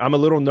that. I'm a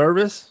little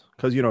nervous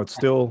because it's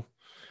still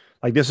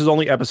like this is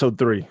only episode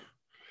 3.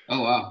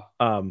 Oh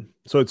wow.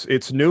 So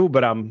it's new,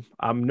 but I'm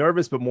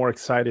nervous but more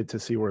excited to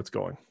see where it's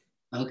going.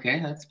 Okay,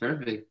 that's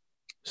perfect.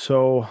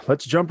 So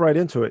let's jump right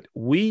into it.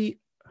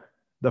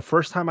 The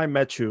first time I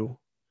met you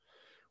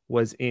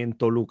was in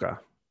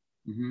Toluca.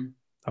 Mm-hmm.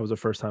 That was the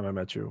first time I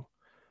met you.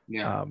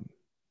 Yeah.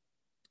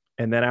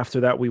 And then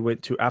after that, we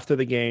went to after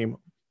the game,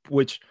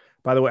 which,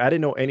 by the way, I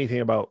didn't know anything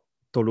about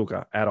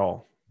Toluca at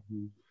all.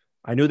 Mm-hmm.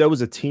 I knew there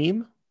was a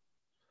team,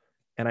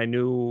 and I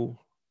knew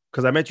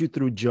because I met you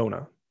through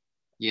Jonah.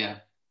 Yeah.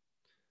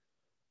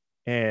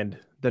 And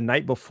the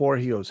night before,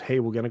 he goes,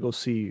 "Hey, we're gonna go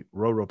see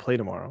RoRo play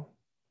tomorrow."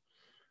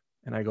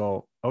 And I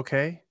go,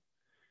 "Okay."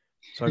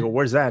 So I go,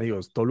 "Where's that?" He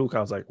goes, "Toluca."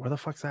 I was like, "Where the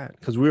fuck's that?"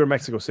 Because we were in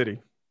Mexico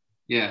City.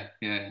 Yeah.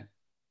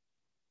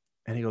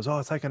 And he goes, "Oh,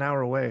 it's like an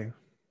hour away."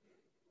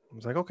 I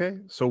was like, "Okay."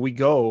 So we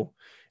go,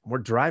 and we're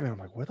driving. I'm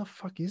like, "Where the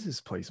fuck is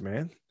this place,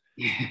 man?"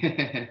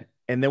 Yeah.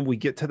 And then we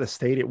get to the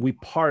stadium. We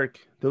park.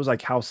 There was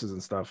like houses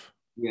and stuff.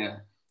 Yeah.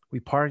 We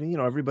park, and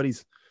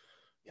everybody's,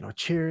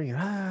 cheering and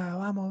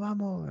vamos,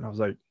 vamos. And I was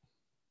like,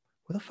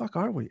 "Where the fuck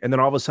are we?" And then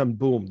all of a sudden,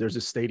 boom! There's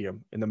a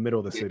stadium in the middle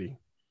of the city.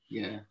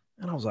 Yeah.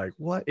 And I was like,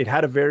 "What?" It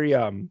had a very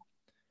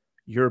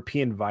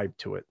European vibe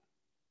to it.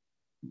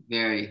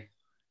 Very.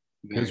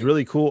 It was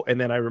really cool. And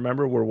then I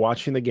remember we're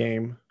watching the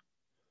game,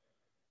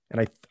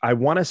 and I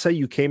want to say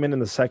you came in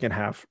the second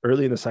half,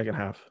 early in the second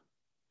half.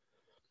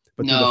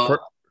 But no,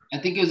 I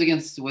think it was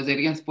it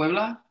against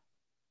Puebla?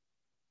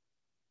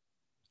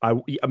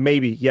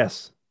 Maybe,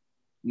 yes.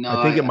 No,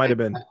 I think it might have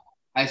been.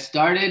 I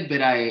started,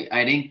 but I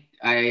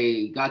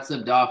got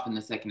subbed off in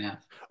the second half.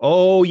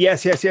 Oh,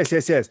 yes.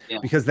 Yeah.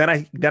 Because then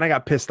I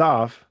got pissed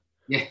off.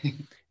 Yeah.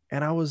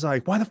 And I was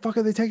like, "Why the fuck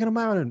are they taking him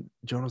out?" And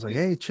Jonah was like,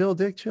 "Hey, chill,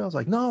 Dick, chill." I was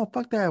like, "No,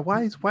 fuck that.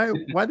 Why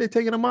are they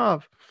taking him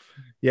off?"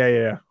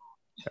 Yeah.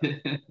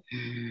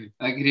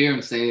 I could hear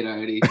him say it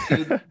already.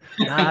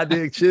 Nah,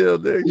 Dick, chill,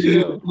 Dick,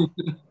 chill.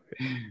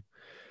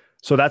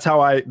 So that's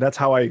how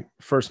I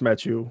first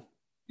met you.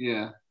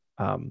 Yeah.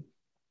 And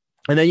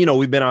then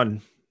we've been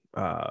on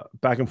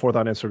back and forth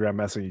on Instagram,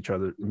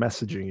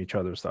 messaging each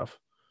other stuff.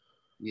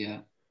 Yeah.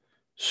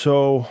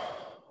 So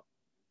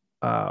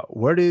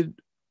where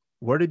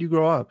did you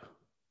grow up?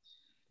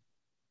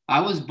 I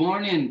was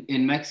born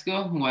in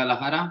Mexico, in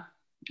Guadalajara.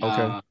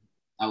 Okay.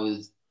 I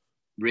was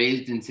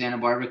raised in Santa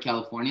Barbara,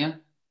 California.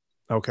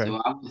 Okay.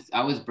 So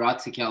I was brought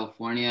to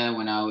California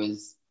when I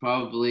was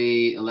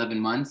probably 11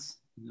 months.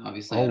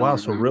 Obviously. Oh, wow.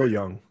 So real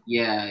young.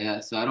 Yeah.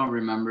 So I don't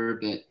remember,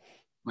 but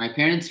my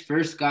parents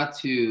first got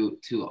to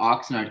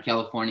Oxnard,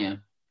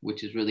 California,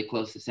 which is really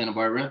close to Santa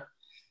Barbara.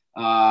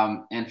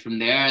 And from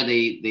there,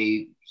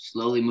 they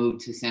slowly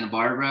moved to Santa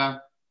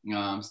Barbara,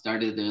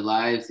 started their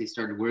lives. They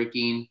started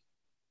working.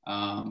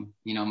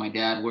 My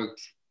dad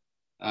worked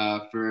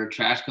for a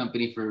trash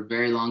company for a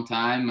very long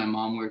time. My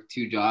mom worked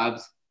 2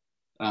 jobs.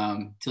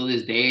 Till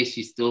this day,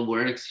 she still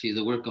works. She's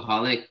a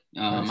workaholic.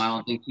 Nice. I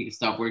don't think she could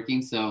stop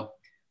working. So,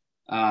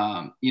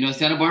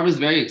 Santa Barbara is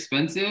very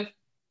expensive,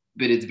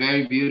 but it's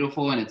very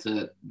beautiful, and it's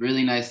a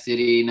really nice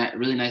city,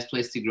 really nice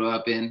place to grow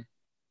up in.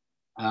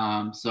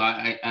 So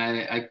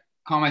I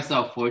call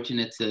myself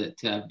fortunate to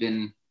have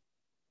been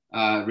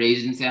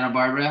raised in Santa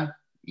Barbara.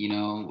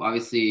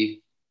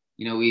 Obviously,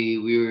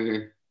 we were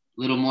a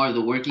little more of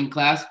the working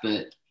class,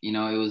 but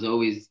it was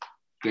always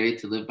great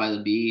to live by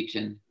the beach,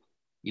 and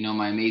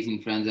my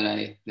amazing friends that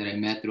I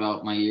met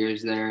throughout my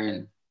years there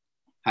and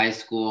high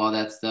school, all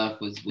that stuff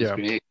was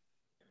great.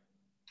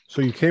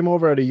 So you came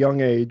over at a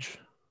young age.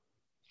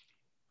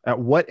 At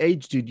what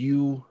age did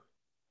you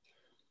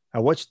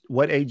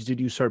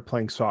start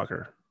playing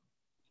soccer?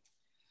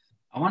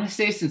 I want to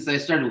say since I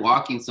started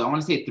walking, so I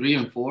want to say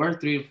 3 to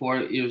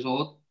 4 years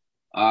old.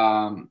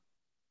 Um,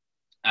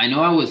 I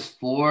know I was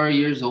 4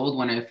 years old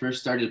when I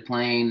first started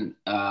playing,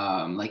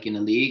 like in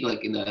a league,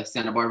 like in the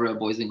Santa Barbara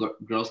Boys and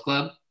Girls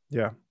Club.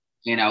 Yeah.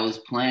 And I was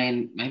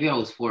playing, maybe I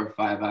was 4 or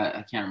 5,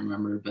 I can't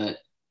remember, but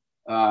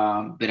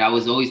I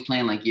was always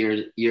playing like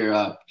year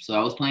up. So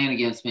I was playing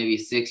against maybe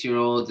 6 year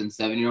olds and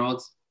 7 year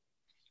olds.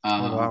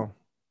 Oh wow.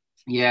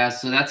 Yeah,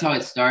 so that's how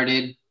it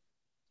started,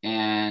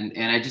 and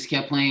I just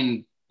kept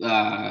playing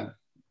Santa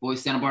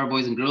Barbara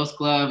Boys and Girls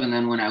Club, and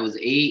then when I was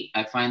 8,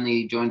 I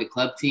finally joined a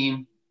club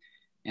team,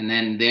 and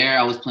then there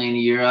I was playing a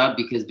year up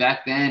because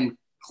back then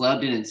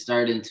club didn't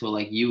start until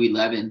like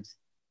U11,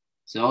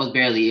 so I was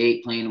barely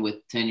 8 playing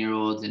with 10 year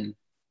olds, and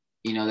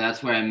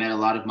that's where I met a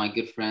lot of my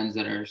good friends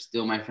that are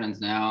still my friends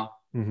now,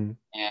 Mm-hmm.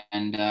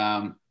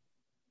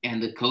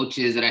 and the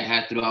coaches that I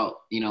had throughout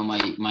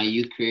my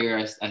youth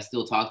career, I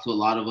still talk to a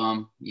lot of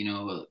them.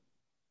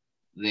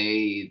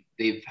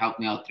 They've helped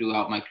me out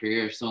throughout my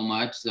career so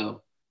much.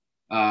 So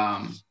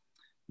um,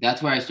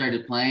 that's where I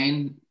started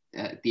playing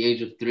at the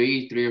age of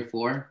 3 or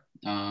 4.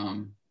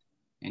 And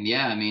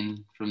yeah, I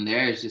mean, from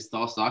there it's just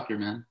all soccer,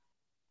 man.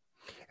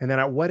 And then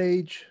at what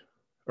age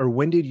or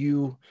when did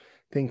you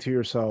think to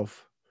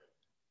yourself,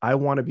 I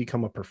want to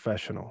become a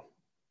professional?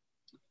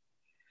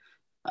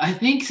 I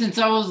think since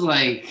I was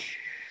like,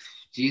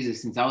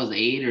 Jesus, since I was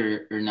 8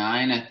 or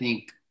 9, I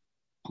think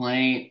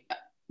playing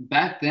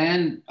back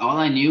then, all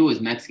I knew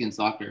was Mexican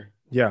soccer.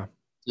 Yeah.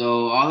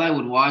 So all I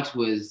would watch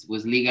was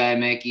Liga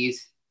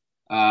MX.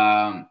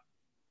 Yeah,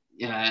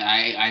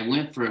 I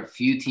went for a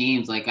few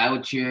teams. Like I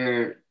would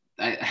cheer.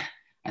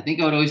 I think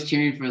I would always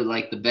cheering for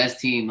like the best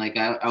team. Like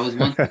I was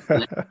once a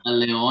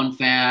León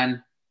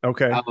fan.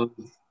 Okay.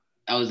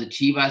 I was a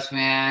Chivas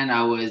fan.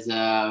 I was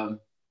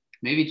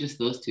maybe just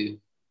those two.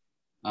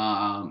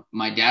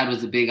 My dad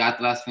was a big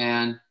Atlas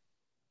fan,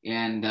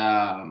 and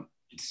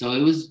so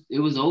it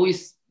was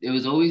always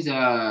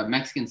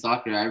Mexican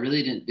soccer. I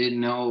really didn't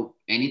know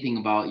anything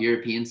about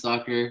European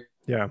soccer.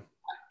 Yeah.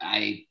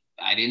 I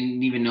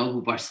didn't even know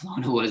who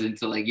Barcelona was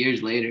until like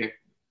years later.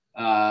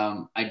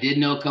 I did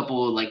know a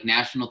couple like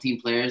national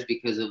team players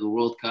because of the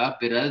World Cup,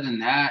 but other than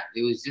that,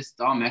 it was just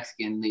all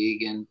Mexican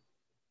league.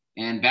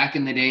 And back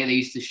in the day, they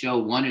used to show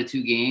 1 or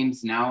 2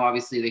 games. Now,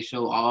 obviously, they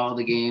show all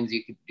the games.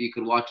 You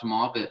could watch them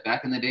all, but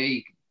back in the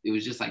day, it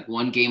was just like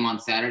one game on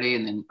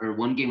Saturday or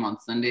one game on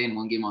Sunday and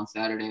one game on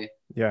Saturday.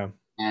 Yeah.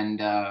 And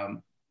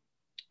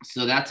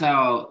so that's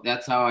how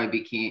I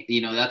became,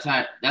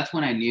 that's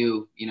when I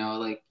knew,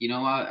 like,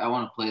 what, I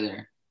want to play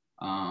there.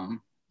 I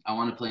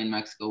want to play in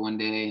Mexico one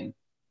day.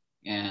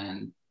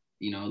 And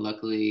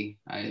luckily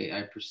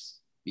I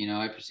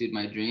pursued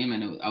my dream,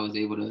 and I was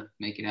able to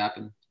make it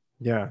happen.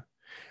 Yeah.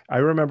 I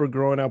remember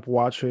growing up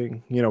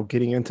watching,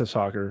 getting into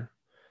soccer.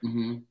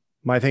 Mm-hmm.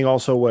 My thing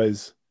also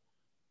was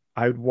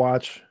I would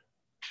watch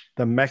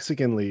the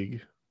Mexican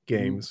League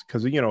games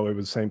because, it was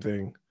the same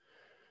thing.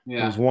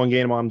 Yeah. It was one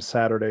game on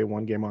Saturday,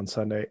 one game on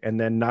Sunday. And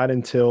then not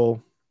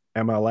until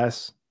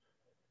MLS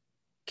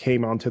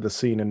came onto the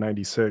scene in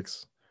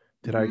 96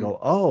 did I go,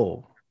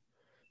 oh,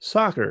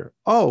 soccer.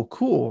 Oh,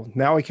 cool.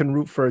 Now I can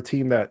root for a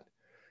team that,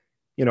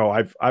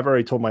 I've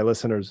already told my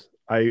listeners,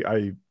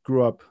 I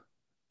grew up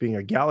being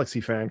a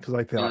Galaxy fan because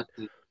I thought,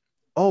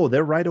 oh,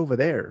 they're right over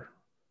there.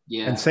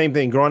 Yeah. And same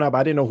thing growing up,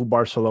 I didn't know who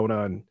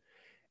Barcelona and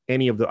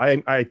any of the,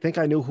 I think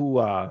I knew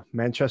who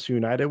Manchester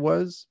United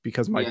was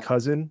because my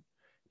cousin,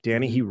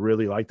 Danny, he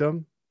really liked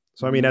them.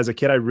 So, I mean, as a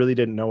kid, I really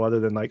didn't know other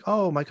than like,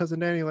 oh, my cousin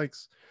Danny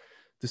likes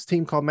this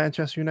team called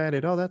Manchester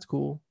United. Oh, that's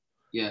cool.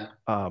 Yeah.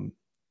 And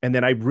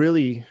then I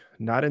really,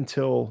 not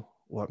until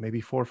maybe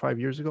 4 or 5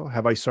 years ago,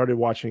 have I started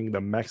watching the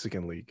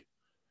Mexican League.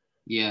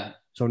 Yeah.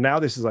 So now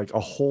this is like a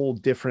whole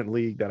different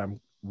league that I'm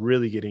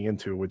really getting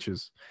into, which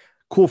is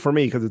cool for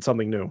me because it's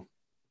something new.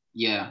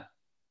 Yeah.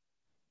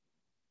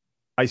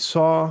 I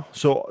saw,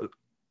 so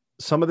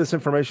some of this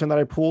information that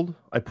I pulled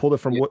it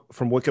from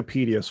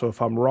Wikipedia. So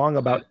if I'm wrong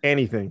about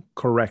anything,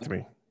 correct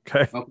me.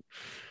 Okay.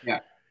 Yeah.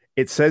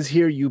 It says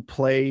here you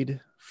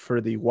played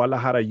for the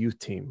Guadalajara youth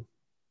team.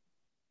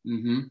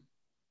 Mm-hmm.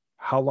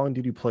 How long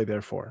did you play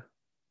there for?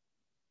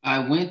 I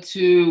went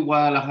to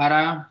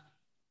Guadalajara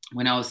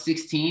when I was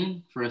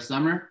 16 for a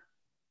summer.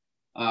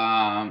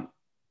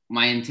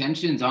 My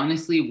intentions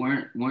honestly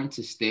weren't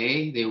to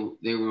stay.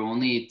 They were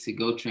only to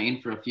go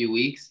train for a few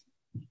weeks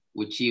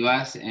with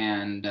Chivas,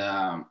 and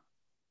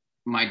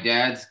my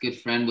dad's good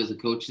friend was a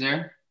coach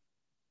there.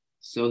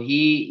 So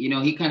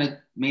he kind of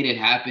made it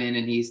happen,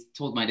 and he's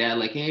told my dad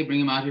like, hey, bring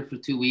him out here for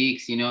 2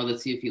 weeks,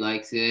 let's see if he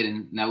likes it,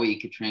 and that way he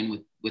could train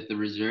with the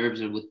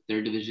reserves or with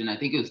third division. I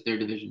think it was third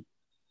division.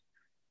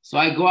 So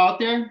I go out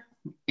there,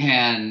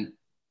 and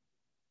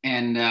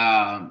and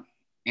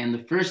and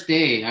the first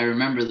day, I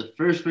remember the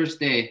first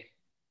day,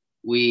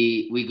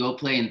 we go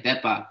play in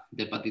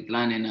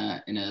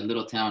Tepatitlan, in a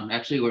little town,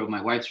 actually where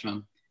my wife's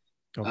from.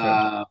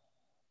 Okay.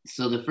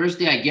 So the first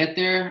day I get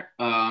there,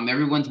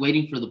 everyone's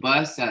waiting for the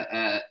bus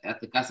at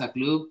the Casa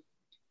Club.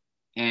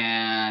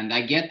 And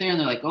I get there and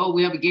they're like, oh,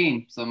 we have a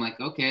game. So I'm like,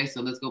 okay,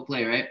 so let's go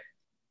play, right?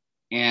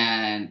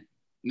 And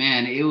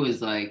man, it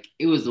was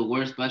the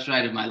worst bus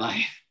ride of my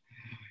life.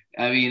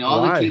 I mean,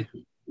 all the Why? kids,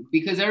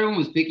 because everyone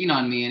was picking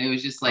on me, and it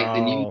was just like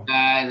the new Oh.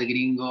 guy, the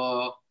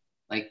gringo,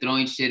 like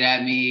throwing shit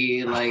at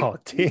me. Oh,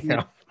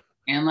 damn.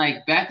 And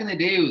like back in the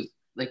day, it was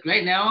like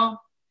right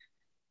now,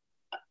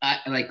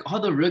 like all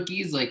the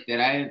rookies like that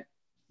I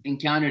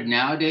encountered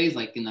nowadays,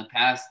 like in the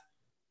past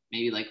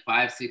maybe like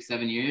 5, 6,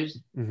 7 years,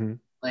 Mm-hmm.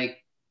 like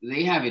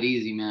they have it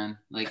easy, man.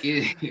 Like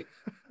it,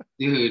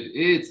 dude,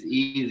 it's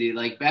easy.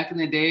 Like back in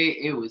the day,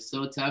 it was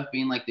so tough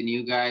being like the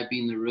new guy,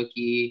 being the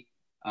rookie.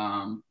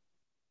 Um,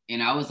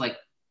 and I was like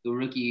the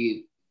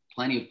rookie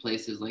plenty of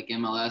places like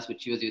MLS,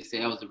 which you would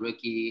say I was a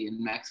rookie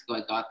in Mexico.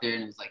 I got there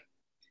and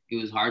it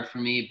was hard for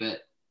me,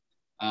 but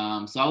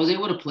so I was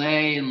able to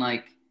play, and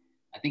like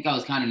I think I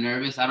was kind of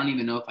nervous. I don't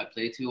even know if I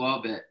played too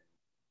well,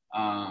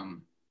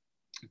 um,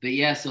 but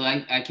yeah, so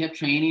I kept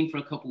training for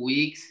a couple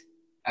weeks.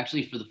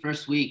 Actually, for the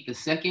first week, the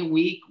second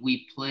week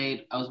we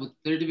played. I was with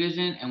third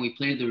division, and we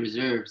played the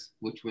reserves,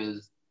 which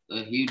was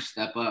a huge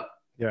step up.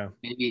 Yeah.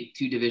 Maybe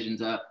 2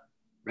 divisions up,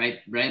 right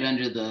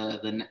under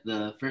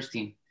the first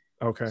team.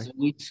 Okay. So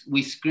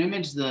we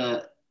scrimmaged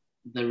the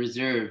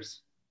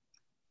reserves,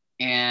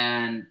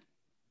 and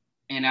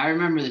I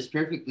remember this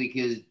perfectly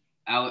because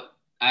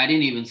I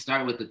didn't even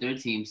start with the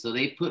third team, so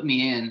they put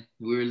me in.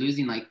 We were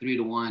losing like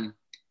 3-1.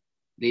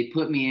 They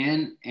put me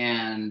in,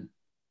 and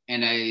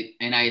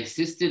I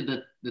assisted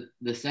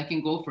the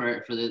second goal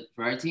for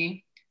our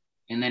team,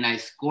 and then I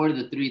scored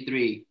the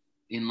 3-3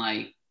 in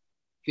like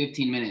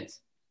 15 minutes.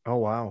 Oh,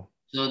 wow.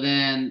 So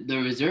then the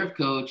reserve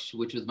coach,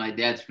 which was my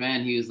dad's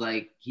friend, he was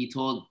like, he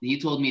told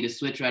me to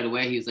switch right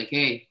away. He was like,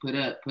 hey, put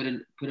a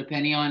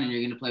penny on, and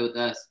you're gonna play with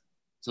us.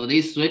 So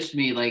they switched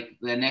me like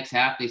the next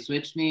half. They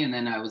switched me, and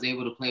then I was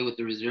able to play with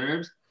the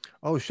reserves.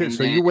 Oh, shit. And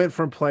So then you went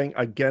from playing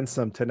against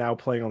them to now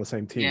playing on the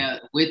same team. yeah,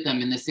 with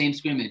them in the same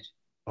scrimmage.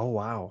 Oh,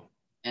 wow.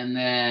 And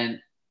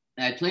then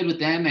I played with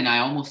them, and I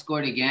almost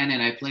scored again,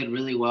 and I played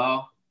really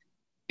well.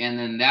 And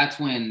then that's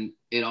when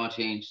it all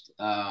changed.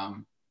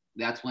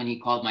 That's when he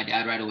called my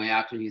dad right away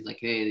after. He's like,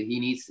 hey, he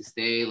needs to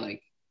stay.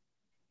 Like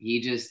he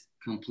just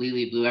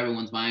completely blew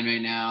everyone's mind right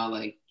now.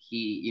 Like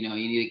you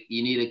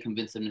need to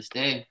convince him to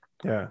stay.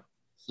 Yeah.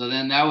 So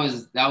then that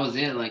was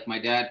it. Like my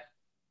dad,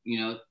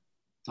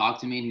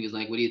 talked to me, and he was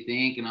like, what do you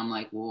think? And I'm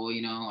like, well,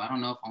 I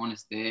don't know if I want to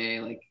stay.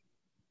 Like,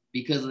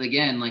 because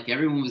again, like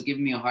everyone was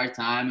giving me a hard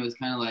time. It was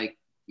kind of like,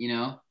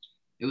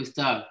 it was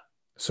tough.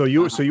 So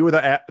you were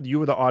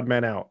the odd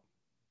man out.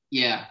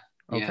 Yeah.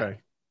 Yeah. Okay.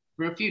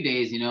 For a few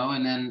days,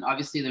 and then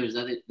obviously there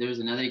was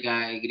another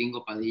guy,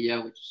 Gringo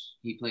Padilla, which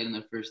he played in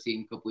the first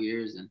team a couple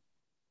years, and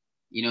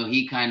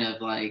he kind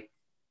of like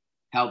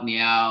helped me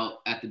out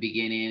at the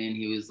beginning, and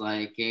he was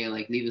like, hey,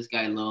 like leave this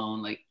guy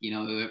alone, like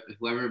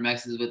whoever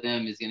messes with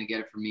him is gonna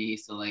get it from me,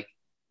 so like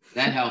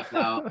that helped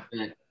out.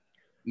 But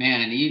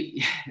man,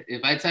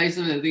 if I tell you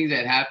some of the things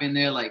that happened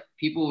there, like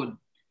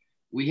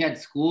we had a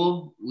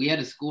school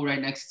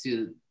right next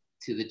to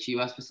the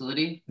Chivas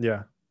facility.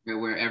 Yeah.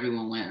 Where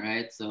everyone went,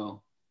 right?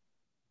 So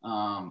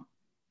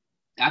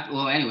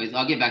anyways,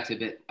 I'll get back to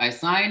it. I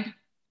signed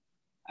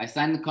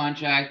the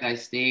contract. I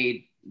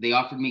stayed. They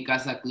offered me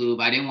Casa Club.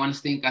 I didn't want to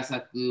stay in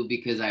Casa Club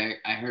because I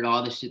heard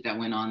all the shit that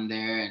went on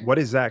there. And what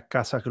is that,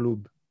 Casa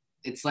Club?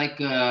 It's like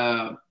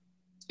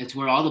it's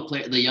where all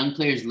the young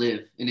players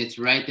live, and it's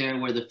right there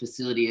where the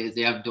facility is.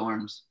 They have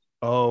dorms.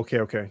 Oh,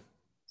 okay.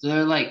 So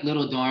they're like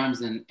little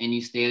dorms, and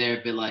you stay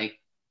there. But like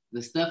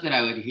the stuff that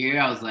I would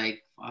hear, I was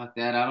like, fuck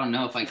that. I don't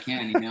know if I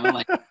can,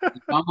 like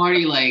if I'm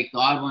already like the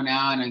odd one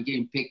out and I'm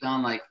getting picked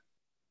on, like,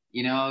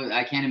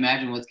 I can't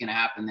imagine what's going to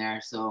happen there.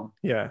 So,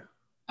 yeah.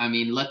 I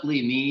mean,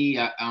 luckily me,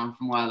 I'm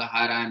from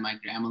Guadalajara, and my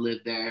grandma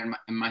lived there,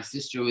 and my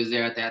sister was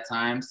there at that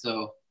time.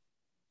 So,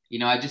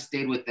 I just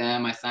stayed with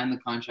them. I signed the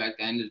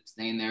contract. I ended up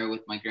staying there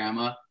with my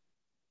grandma.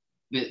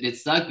 But it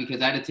sucked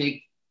because I had to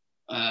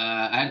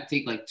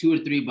take like 2 or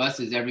 3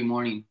 buses every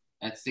morning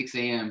at 6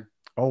 a.m.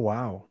 Oh,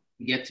 wow.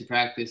 to get to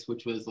practice,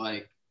 which was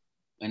like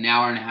an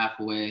hour and a half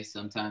away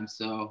sometimes.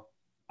 So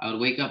I would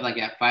wake up like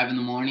at 5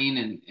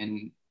 a.m.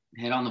 and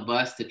head on the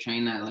bus to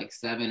train at like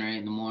 7 or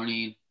 8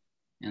 a.m.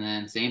 And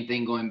then same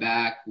thing going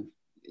back.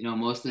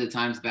 Most of the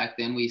times back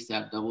then we used to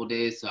have double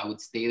days. So I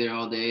would stay there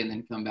all day and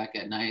then come back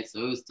at night.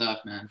 So it was tough,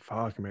 man.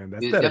 Fuck, man.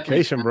 That's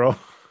dedication, bro.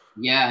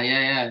 Yeah.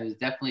 It was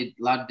definitely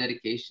a lot of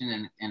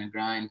dedication and a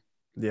grind.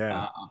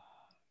 Yeah.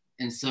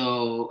 And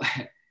so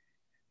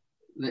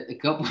a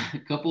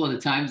couple of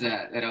the times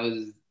that I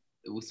was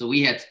so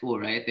we had school,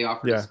 right? They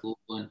offered us school,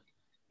 and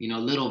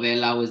Little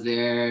Vela was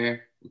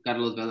there,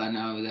 Carlos Vela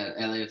now was at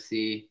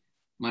LAFC,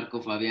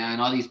 Marco Fabian,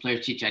 all these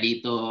players,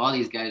 Chicharito, all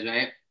these guys,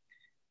 right?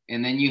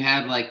 And then you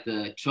had like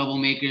the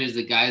troublemakers,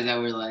 the guys that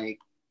were like,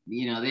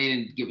 they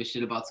didn't give a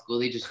shit about school.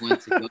 They just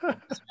went to go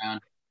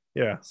around.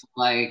 Yeah. So,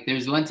 like,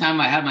 there's one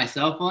time I had my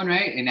cell phone,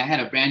 right? And I had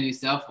a brand new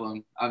cell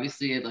phone.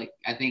 Obviously,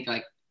 I think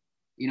I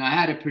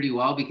had it pretty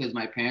well because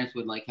my parents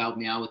would like help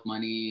me out with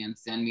money and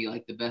send me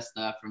like the best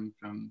stuff from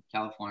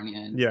California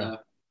and stuff.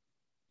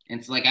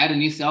 And so like I had a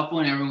new cell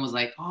phone. And everyone was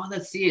like, "Oh,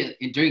 let's see it."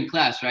 And during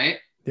class, right?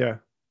 Yeah.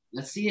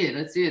 Let's see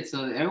it.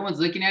 So everyone's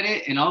looking at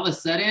it, and all of a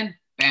sudden,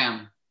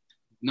 bam,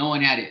 no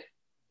one had it.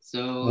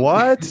 So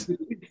what?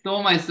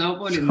 Stole my cell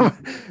phone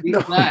in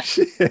class.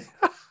 Shit.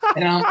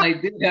 And I'm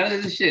like, dude, how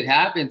does this shit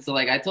happen? So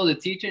like I told the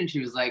teacher, and she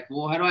was like,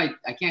 "Well, how do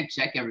I can't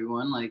check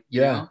everyone, like,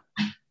 you know?"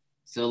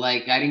 So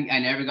like I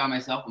never got my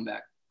cell phone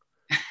back.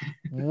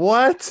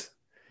 What?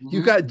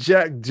 You got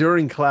jacked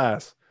during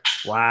class?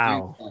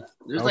 Wow.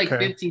 There's like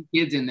 15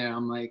 kids in there.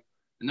 I'm like,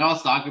 and they're all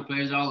soccer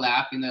players. They're all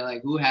laughing. They're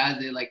like, "Who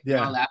has it?" Like,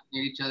 they're all laughing at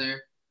each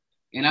other.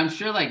 And I'm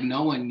sure like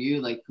no one knew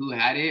like who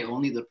had it.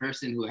 Only the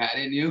person who had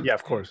it knew. Yeah,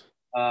 of course.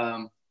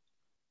 And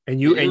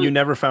you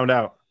never found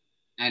out.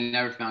 I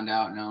never found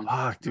out. No.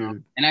 Fuck,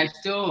 dude. And I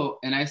still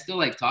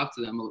like talk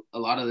to them. A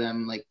lot of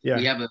them, like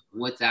we have a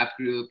WhatsApp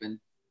group, and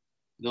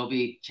they'll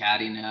be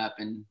chatting up.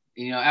 And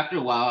after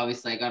a while,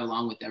 obviously, I got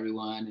along with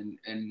everyone,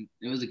 and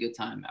it was a good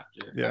time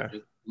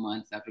after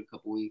months, after a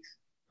couple weeks.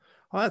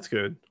 Oh, that's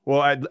good.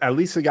 Well, at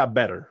least it got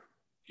better.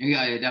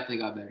 Yeah, it definitely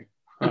got better.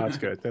 Oh, that's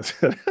good. That's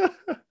good.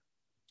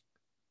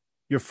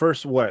 Your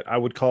first, what I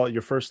would call it,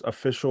 your first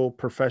official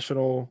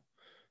professional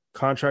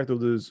contract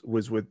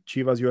was with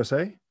Chivas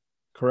USA,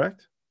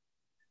 correct?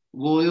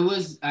 Well,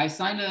 I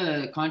signed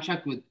a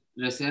contract with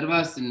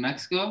Reservas in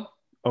Mexico.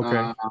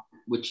 Okay.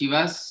 With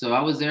Chivas. So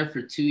I was there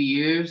for 2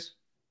 years.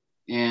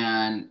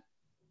 And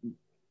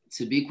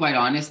to be quite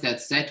honest,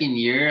 that second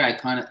year, I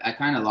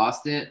kind of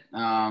lost it.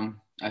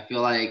 I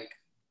feel like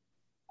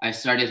I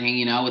started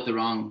hanging out with the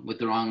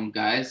wrong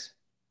guys,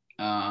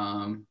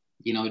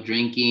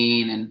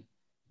 drinking and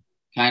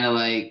kind of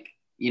like,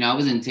 I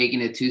wasn't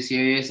taking it too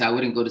serious. I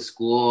wouldn't go to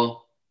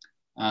school.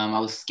 I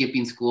was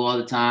skipping school all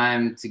the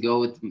time to go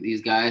with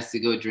these guys to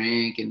go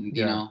drink and,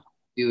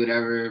 do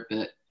whatever.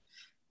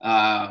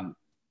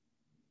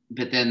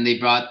 But then they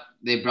brought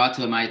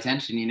to my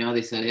attention,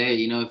 they said, "Hey,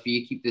 if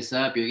you keep this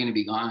up, you're going to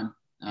be gone."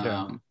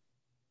 And,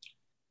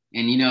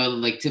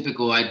 like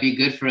typical, I'd be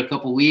good for a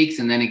couple weeks.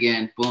 And then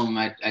again, boom,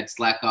 I'd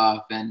slack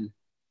off. And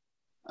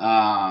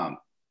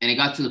it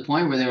got to the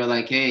point where they were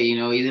like, "Hey,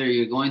 either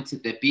you're going to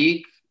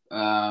Tepic."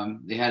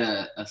 They had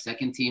a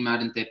second team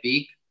out in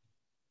Tepic,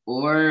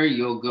 or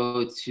you'll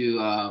go to,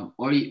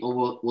 or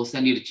we'll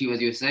send you to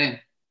Chivas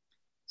USA.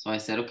 So I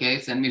said, "Okay,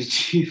 send me to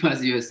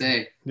Chivas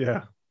USA."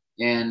 Yeah.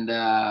 And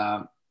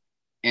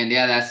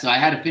yeah, so I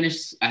had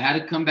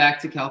to come back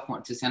to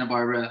California, to Santa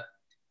Barbara.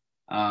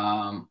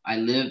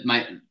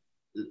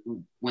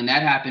 When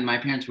that happened, my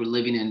parents were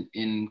living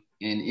in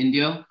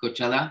Indio,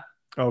 Coachella.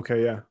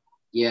 Okay. Yeah.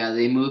 Yeah.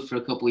 They moved for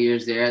a couple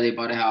years there. They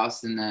bought a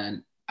house, and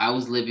then I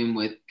was living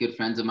with good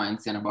friends of mine in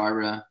Santa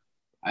Barbara.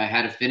 I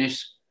had to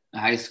finish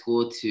high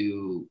school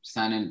to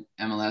sign an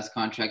MLS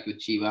contract with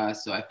Chivas.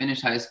 So I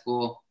finished high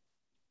school.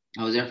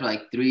 I was there for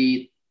like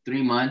three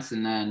months,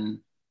 and then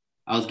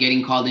I was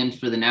getting called in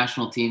for the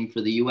national team,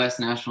 for the U.S.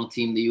 national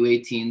team, the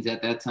U18s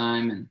at that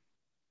time.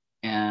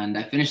 And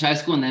I finished high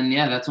school, and then,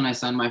 that's when I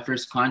signed my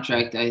first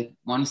contract. I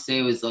want to say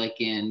it was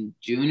like in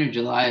June or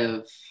July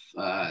of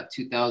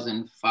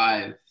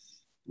 2005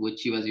 with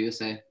Chivas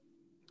USA.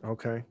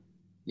 Okay.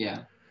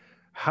 Yeah.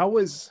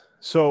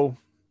 So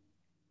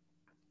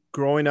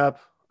growing up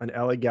an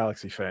LA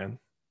Galaxy fan,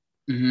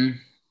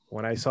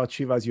 when I saw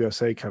Chivas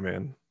USA come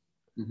in,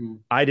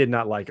 I did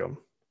not like them.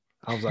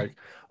 I was like,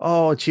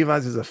 "Oh,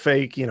 Chivas is a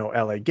fake,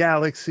 LA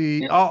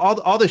Galaxy."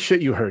 All the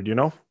shit you heard,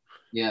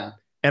 Yeah.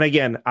 And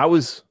again, I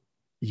was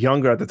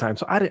younger at the time,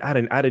 so I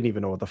didn't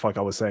even know what the fuck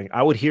I was saying.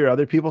 I would hear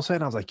other people say it,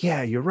 and I was like,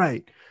 "Yeah, you're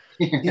right.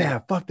 Yeah,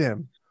 fuck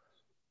them."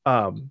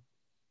 How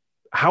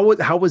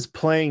was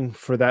playing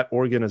for that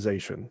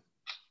organization?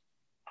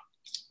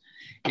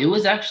 It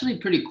was actually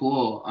pretty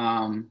cool.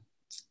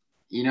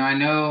 I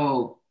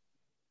know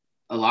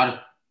a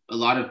lot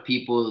of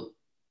people.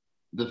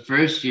 The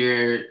first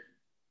year,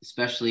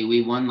 especially,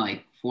 we won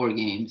like 4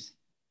 games.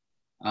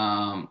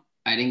 I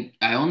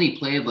only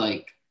played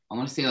I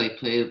want to say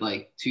played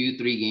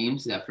 2-3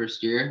 games that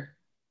first year.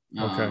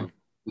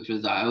 Which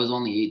was, I was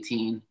only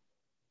 18.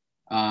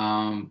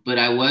 But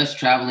I was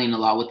traveling a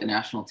lot with the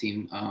national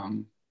team.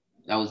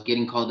 I was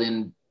getting called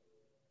in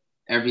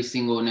every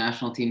single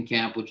national team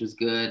camp, which was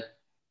good.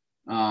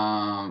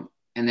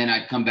 And then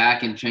I'd come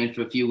back and train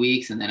for a few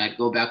weeks, and then I'd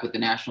go back with the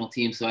national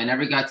team. So I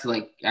never got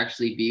to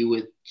actually be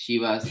with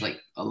Chivas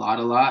a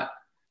lot.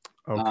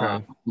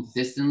 Okay.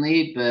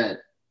 Consistently,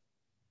 but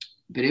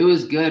it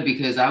was good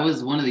because I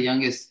was one of the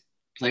youngest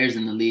players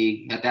in the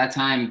league at that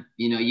time.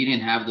 You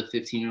didn't have the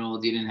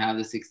 15-year-olds, you didn't have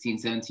the 16,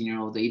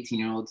 17-year-olds,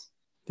 18-year-olds.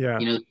 Yeah.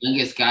 The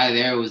youngest guy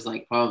there was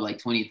like probably like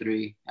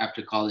 23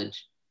 after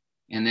college.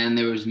 And then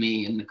there was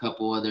me and a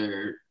couple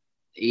other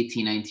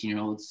 18,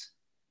 19-year-olds.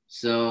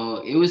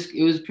 So it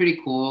was pretty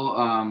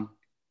cool.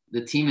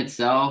 The team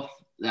itself,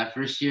 that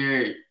first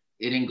year,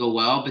 it didn't go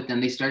well, but then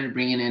they started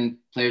bringing in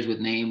players with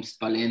names: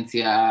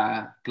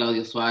 Valencia,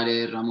 Claudio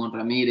Suarez, Ramon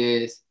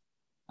Ramirez,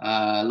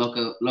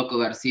 Loco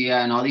Garcia,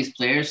 and all these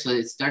players. So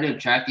it started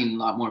attracting a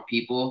lot more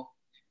people.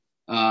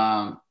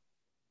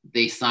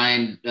 They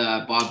signed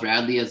Bob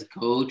Bradley as a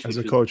coach. As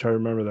a coach, I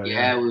remember that.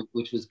 Yeah,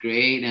 which was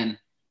great. And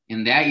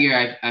in that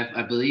year,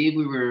 I believe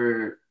we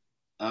were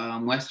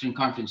Western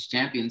Conference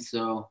champions.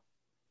 So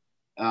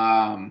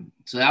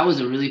so that was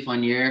a really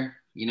fun year.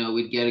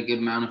 We'd get a good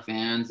amount of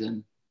fans.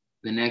 And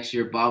the next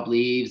year, Bob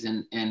leaves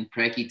and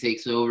Preki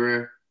takes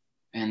over,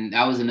 and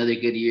that was another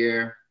good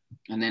year.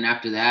 And then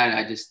after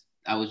that,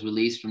 I was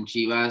released from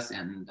Chivas,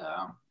 and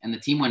the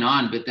team went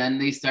on. But then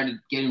they started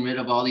getting rid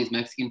of all these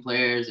Mexican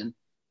players, and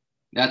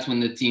that's when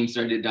the team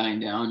started dying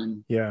down.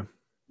 And yeah,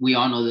 we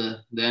all know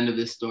the end of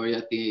this story.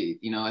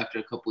 After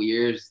a couple of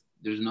years,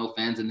 there's no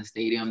fans in the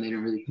stadium. They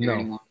didn't really care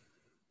anymore.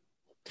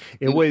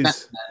 It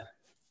was,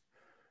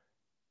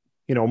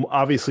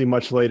 obviously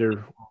much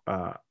later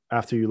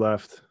after you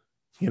left.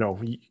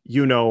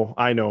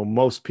 I know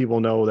most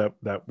people know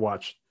that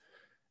watch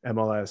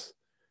MLS.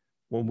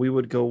 When we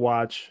would go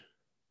watch,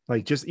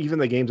 like just even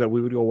the games that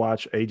we would go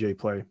watch AJ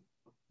play.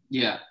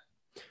 Yeah.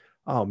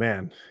 Oh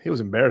man, it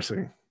was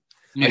embarrassing.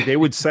 Like they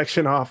would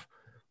section off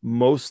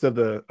most of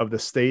the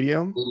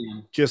stadium,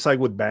 just like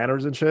with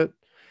banners and shit.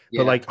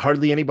 But like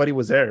hardly anybody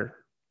was there.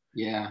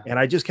 Yeah. And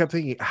I just kept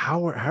thinking,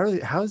 how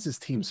is this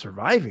team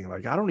surviving?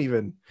 Like I don't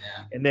even.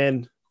 Yeah. And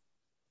then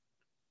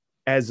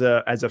as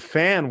a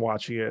fan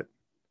watching it,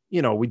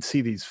 we'd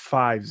see these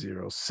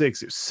 5-0,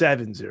 6-0,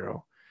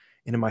 7-0.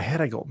 And in my head,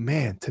 I go,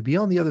 man, to be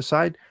on the other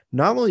side,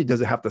 not only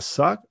does it have to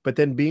suck, but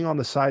then being on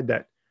the side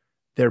that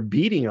they're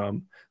beating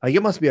them, like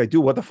it must be like,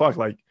 dude, what the fuck?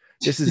 Like,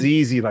 this is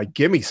easy. Like,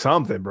 give me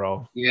something,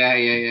 bro.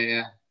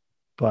 Yeah.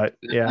 But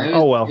yeah, it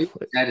was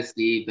sad to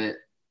see, but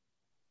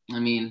I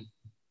mean,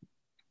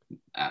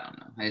 I don't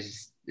know.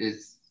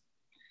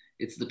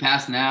 It's the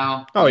past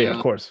now. Oh yeah,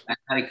 of course. I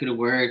thought it could have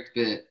worked,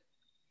 but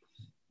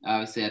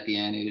obviously at the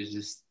end, it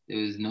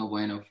was no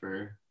bueno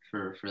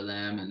for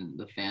them, and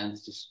the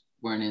fans just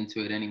weren't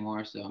into it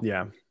anymore. So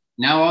yeah.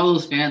 Now all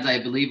those fans,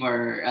 I believe,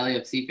 are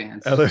LAFC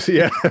fans.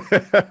 Yeah.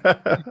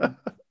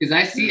 Because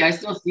I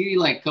still see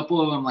like a couple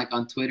of them like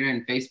on Twitter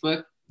and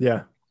Facebook.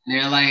 Yeah. And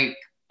they're like,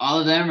 all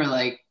of them are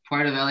like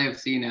part of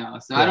LAFC now.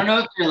 So I don't know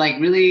if they're like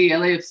really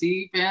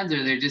LAFC fans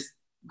or they're just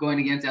going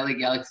against LA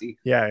Galaxy.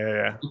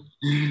 Yeah.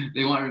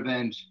 They want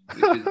revenge.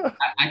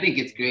 I think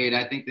it's great.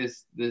 I think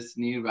this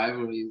new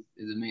rivalry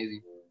is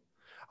amazing.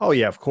 Oh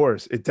yeah, of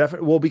course. It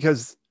definitely, well,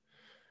 because,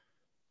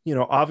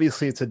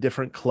 obviously it's a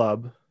different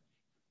club.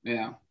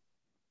 Yeah.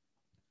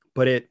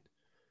 But it,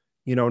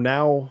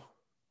 now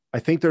I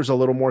think there's a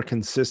little more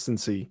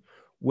consistency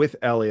with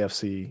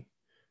LAFC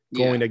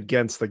going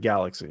against the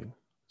Galaxy.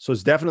 So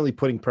it's definitely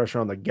putting pressure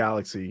on the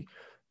Galaxy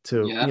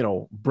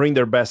to, bring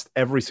their best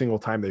every single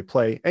time they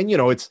play. And,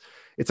 it's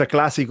a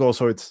Clásico.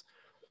 So it's,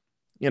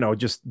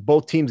 just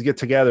both teams get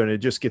together and it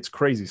just gets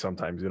crazy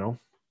sometimes,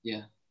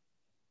 Yeah.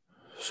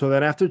 So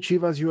then after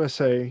Chivas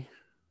USA,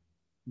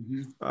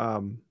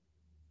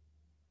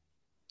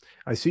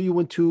 I see you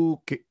went to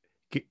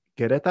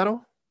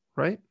Querétaro,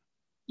 right?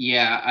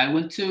 Yeah, I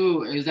went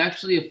to, it was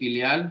actually a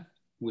filial,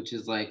 which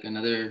is like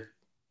another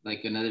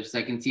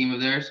second team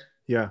of theirs.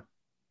 Yeah.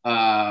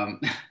 That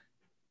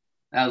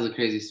was a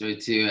crazy story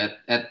too.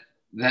 At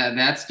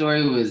that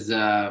story was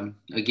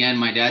again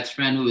my dad's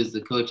friend who was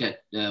the coach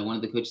at one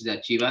of the coaches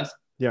at Chivas.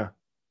 Yeah.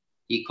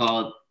 He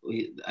called.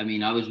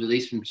 I was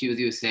released from Chivas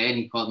USA, and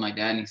he called my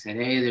dad and he said,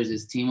 "Hey, there's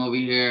this team over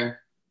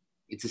here.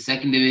 It's a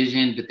second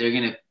division, but they're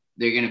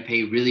gonna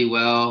pay really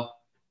well,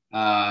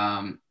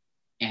 and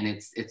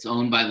it's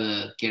owned by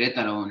the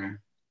Querétaro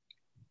owner."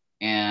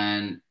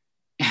 And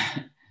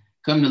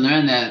come to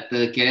learn that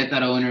the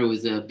Querétaro owner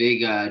was a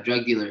big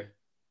drug dealer.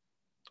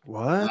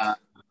 What?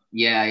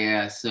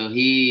 Yeah. So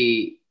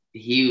he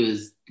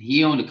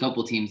owned a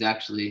couple teams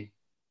actually,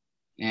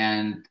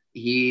 and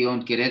he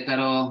owned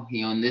Querétaro,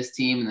 he owned this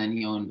team, and then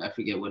he owned, I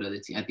forget what other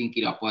team, I think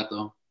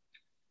Irapuato.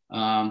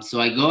 So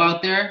I go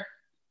out there,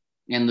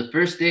 and the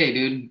first day,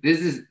 dude, this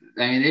shit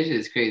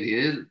is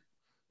crazy.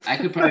 I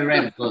could probably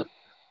write a book.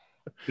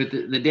 But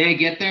the day I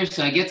get there,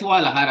 so I get to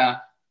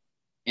Guadalajara,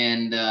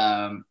 and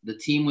the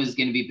team was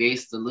going to be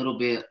based a little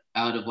bit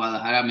out of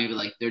Guadalajara, maybe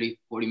like 30,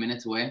 40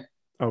 minutes away.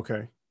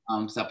 Okay.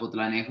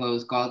 Zapotlanejo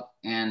was called.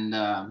 And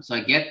so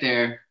I get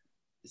there,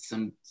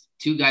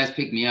 two guys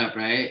pick me up,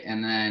 right?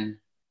 And then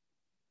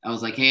I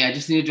was like, hey, I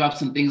just need to drop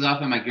some things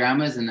off at my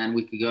grandma's and then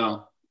we could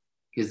go.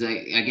 Because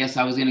I guess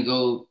I was going to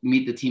go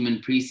meet the team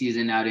in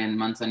preseason out in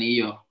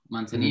Manzanillo.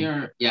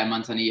 Yeah,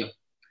 Manzanillo.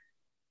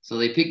 So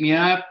they pick me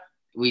up.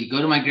 We go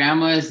to my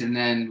grandma's and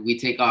then we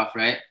take off,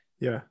 right?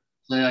 Yeah.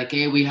 So they're like,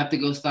 hey, we have to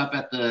go stop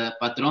at the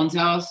patron's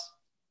house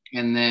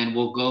and then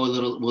we'll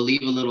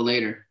leave a little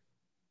later.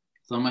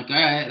 So I'm like, all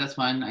right, that's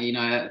fine.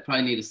 I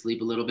probably need to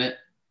sleep a little bit.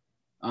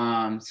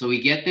 So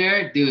we get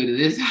there, dude.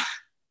 This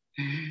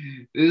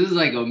is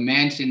like a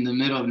mansion in the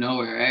middle of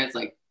nowhere, right? It's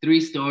like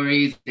 3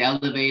 stories, the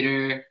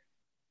elevator,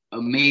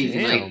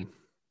 amazing. Damn. Like,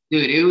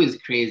 dude, it was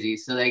crazy.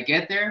 So they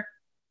get there,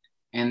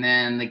 and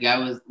then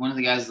one of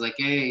the guys was like,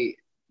 hey,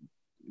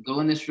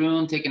 go in this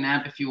room, take a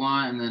nap if you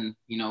want, and then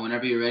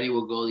whenever you're ready,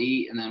 we'll go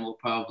eat, and then we'll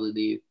probably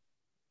leave.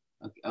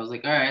 Okay. I was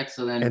like, all right.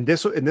 So then, and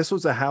this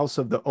was the house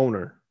of the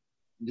owner.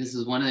 This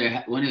is one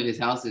of his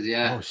houses.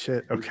 Yeah. Oh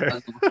shit. Okay.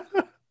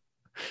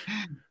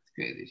 It's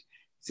crazy.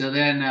 So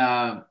then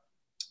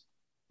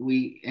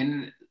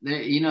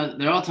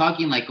they're all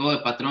talking like, oh,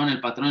 el patrón,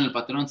 el patrón, el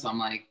patrón. So I'm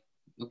like,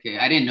 okay,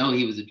 I didn't know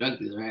he was a drug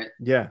dealer, right?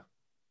 Yeah.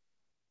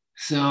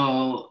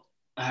 So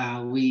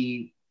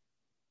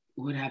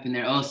what happened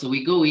there? Oh, so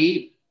we go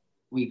eat,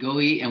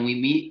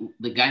 and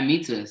the guy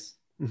meets us.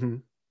 Mm-hmm.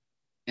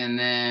 And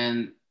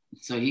then,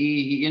 so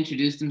he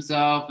introduced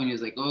himself, and he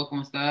was like, oh,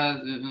 ¿cómo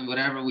estás?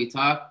 Whatever, we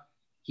talk.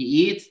 He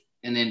eats,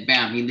 and then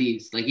bam, he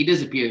leaves. Like, he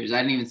disappears. I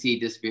didn't even see he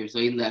disappear. So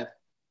he left.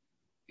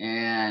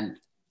 And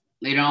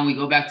later on, we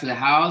go back to the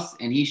house,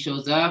 and he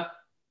shows up,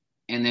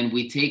 and then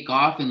we take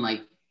off in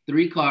like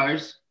 3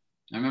 cars.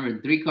 I remember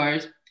in 3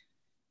 cars.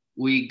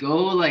 We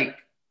go like,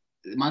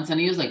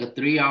 Manzanillo is like a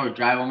 3-hour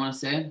drive, I want to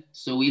say.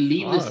 So we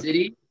leave the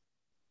city.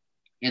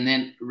 And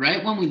then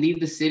right when we leave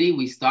the city,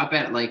 we stop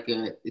at like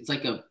it's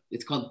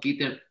called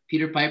Peter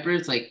Piper.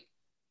 It's like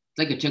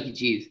a Chuck E.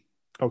 Cheese.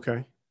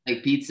 Okay.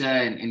 Like pizza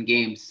and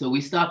games. So we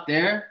stop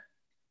there,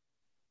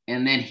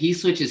 and then he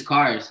switches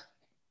cars.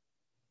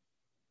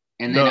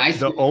 And then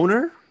the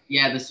owner?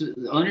 Yeah,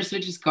 the owner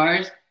switches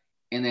cars,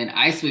 and then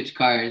I switch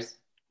cars.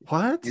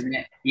 What?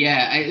 Then,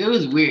 it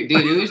was weird,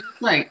 dude. It was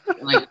just like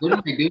what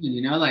am I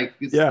doing? Like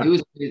it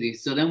was crazy.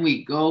 So then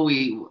all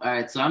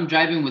right. So I'm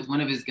driving with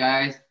one of his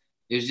guys.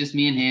 It was just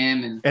me and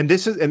him, and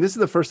this is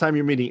the first time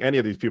you're meeting any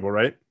of these people,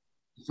 right?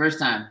 First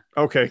time.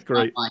 Okay,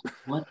 great. I'm like,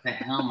 what the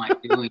hell am I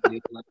doing,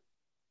 dude?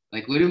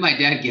 Like, what did my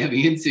dad get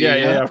me into?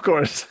 Yeah, of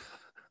course.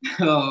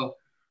 So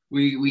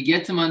we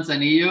get to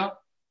Manzanillo,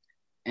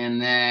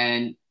 and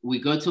then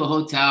we go to a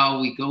hotel.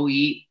 We go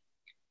eat,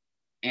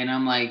 and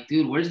I'm like,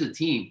 dude, where's the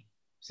team?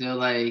 So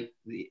like,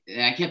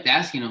 I kept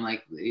asking him,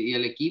 like,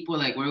 el equipo,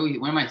 like, where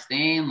am I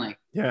staying? Like,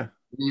 yeah.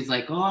 He's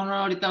like, oh, no,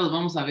 ahorita los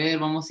vamos a ver.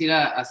 Vamos a ir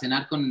a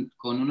cenar con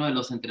uno de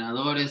los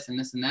entrenadores and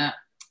this and that.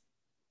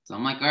 So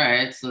I'm like, all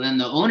right. So then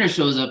the owner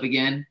shows up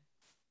again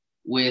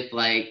with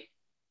like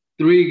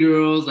 3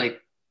 girls,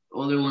 like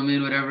older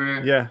women,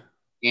 whatever. Yeah.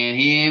 And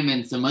him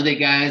and some other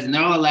guys. And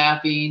they're all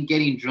laughing,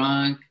 getting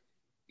drunk.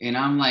 And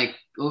I'm like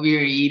over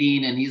here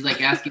eating. And he's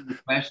like asking me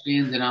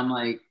questions. And I'm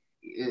like,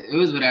 it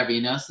was whatever,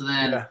 So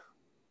then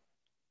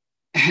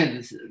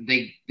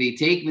they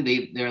take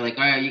me. They're like,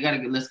 all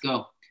right, let's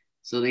go.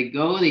 So they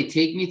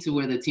take me to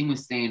where the team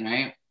was staying,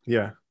 right?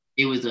 Yeah.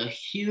 It was a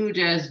huge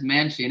ass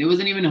mansion. It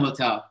wasn't even a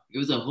hotel. It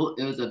was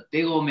a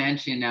big old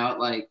mansion out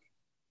like,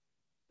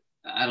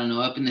 I don't know,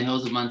 up in the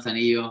hills of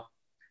Manzanillo.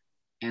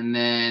 And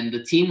then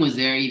the team was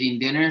there eating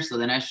dinner. So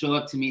then I show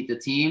up to meet the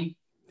team.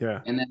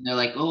 Yeah. And then they're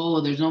like,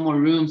 oh, there's no more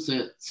room.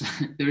 So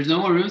there was no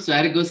more room. So I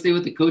had to go stay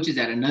with the coaches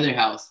at another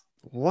house.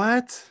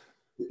 What?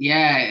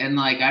 Yeah. And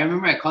like, I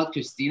remember I called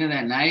Christina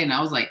that night, and I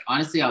was like,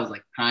 honestly, I was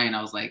like crying.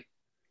 I was like,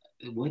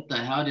 what the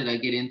hell did I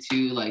get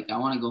into? Like, I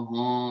want to go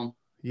home.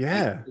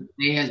 Yeah. Like, the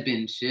day has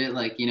been shit,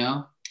 like,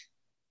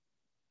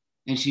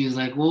 And she was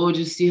like, well,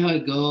 just see how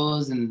it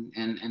goes, and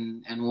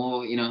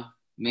we'll,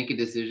 make a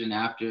decision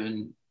after.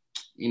 And,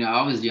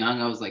 I was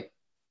young. I was like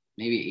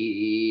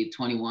maybe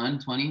 21,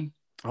 20.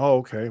 Oh,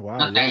 okay. Wow.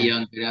 Not that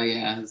young, but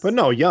yeah. But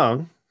no,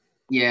 young.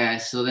 Yeah.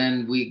 So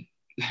then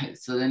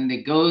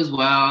it goes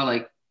well.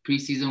 Like,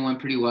 preseason went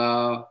pretty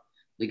well.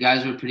 The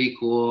guys were pretty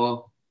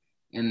cool.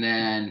 And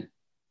then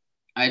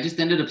I just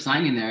ended up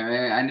signing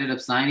there. I ended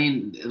up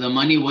signing. The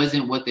money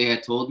wasn't what they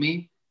had told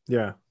me.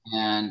 Yeah.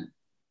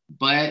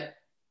 But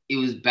it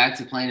was back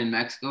to playing in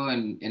Mexico,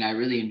 and I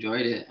really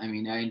enjoyed it. I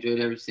mean, I enjoyed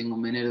every single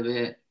minute of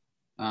it.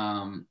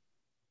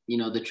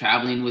 The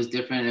traveling was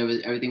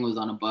different. Everything was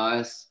on a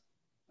bus.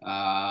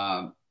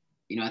 At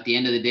the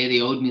end of the day,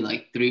 they owed me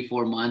like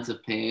 3-4 months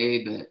of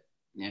pay, but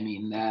I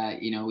mean that,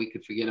 we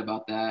could forget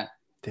about that.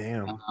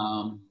 Damn.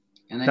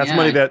 And then,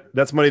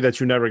 that's money that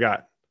you never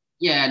got.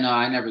 Yeah, no,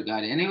 I never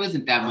got it, and it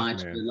wasn't that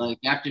much. Man. But like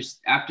after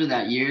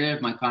that year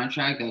of my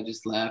contract, I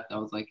just left. I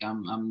was like,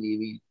 I'm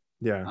leaving.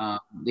 Yeah.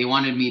 They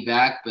wanted me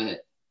back,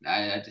 but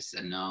I just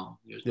said no.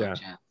 There's no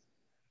chance.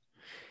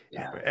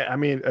 Yeah. I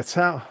mean, it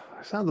sounds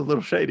a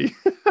little shady.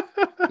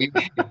 It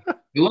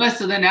was.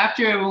 So then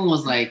after, everyone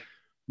was like,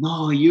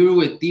 "No, you were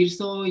with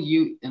Tirso."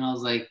 And I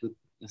was like,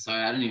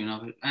 "Sorry, I don't even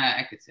know.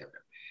 I could say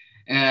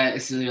whatever."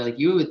 So they're like,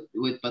 "You were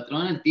with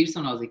Patron and Tirso,"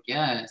 and I was like,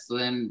 "Yeah." So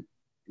then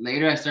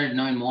later, I started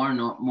knowing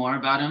more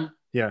about him.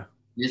 Yeah.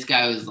 This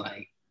guy was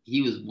like,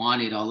 he was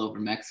wanted all over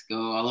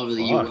Mexico, all over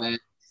the U.S.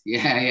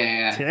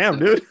 Yeah. Damn,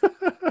 dude.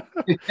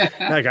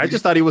 Like, I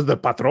just thought he was the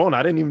patron.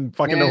 I didn't even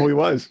fucking know who he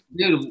was.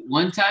 Dude,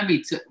 one time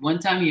he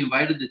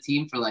invited the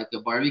team for like a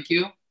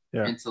barbecue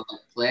and to like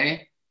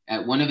play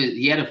at one of his.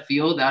 He had a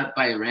field out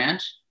by a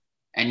ranch,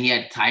 and he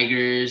had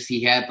tigers.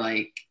 He had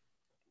like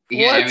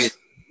What?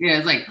 Yeah,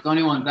 it's like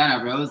 21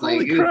 Dana, bro. It was Holy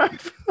like crap!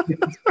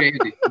 it was crazy.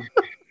 Dude,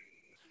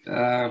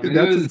 But that's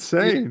it was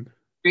insane.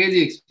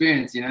 crazy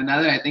experience. You know,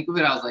 now that I think of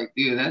it, I was like,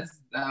 dude, that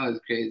was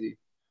crazy.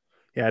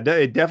 Yeah,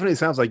 it definitely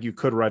sounds like you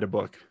could write a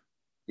book.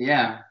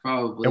 Yeah,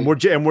 probably.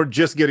 And we're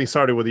just getting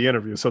started with the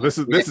interview, so this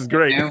is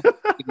great.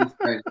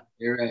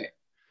 You're right.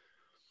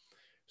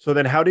 So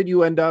then, how did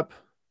you end up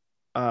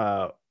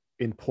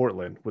in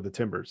Portland with the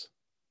Timbers?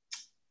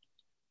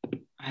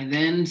 I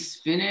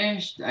finished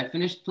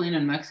playing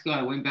in Mexico.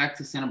 I went back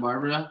to Santa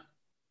Barbara.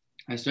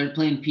 I started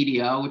playing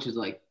PDL, which is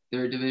like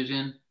third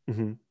division.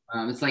 Mm-hmm.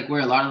 It's like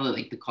where a lot of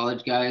the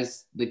college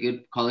guys, the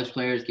good college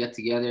players, get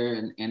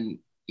together, and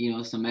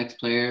some ex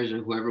players or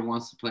whoever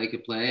wants to play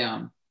could play.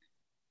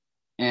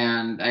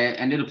 And I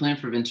ended up playing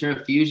for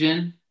Ventura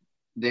Fusion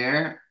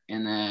there,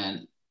 and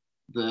then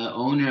the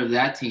owner of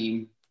that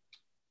team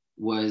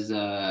was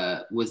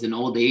an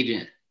old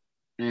agent,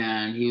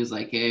 and he was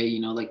like, hey,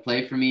 like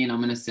play for me, and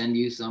I'm gonna send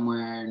you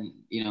somewhere, and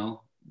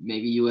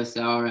maybe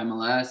USL or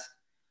MLS.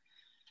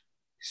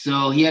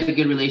 So he had a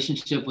good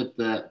relationship with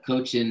the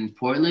coach in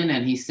Portland,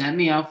 and he sent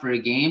me out for a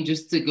game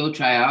just to go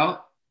try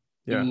out.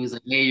 Yeah. And he was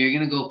like, hey, you're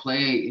going to go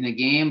play in a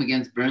game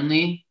against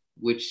Burnley,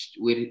 which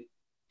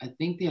I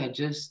think they had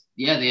just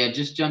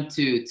jumped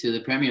to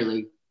the Premier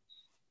League.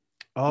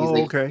 Oh,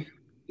 like, okay.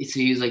 So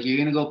he was like, you're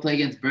going to go play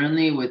against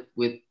Burnley with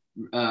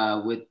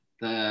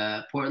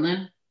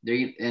Portland.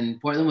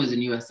 And Portland was in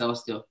USL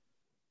still.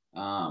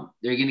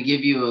 They're going to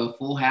give you a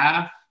full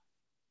half.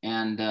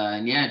 And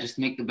yeah, just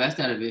make the best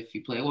out of it. If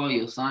you play well,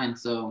 you'll sign.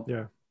 So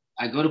yeah,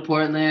 I go to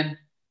Portland,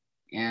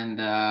 and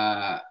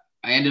I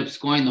end up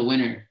scoring the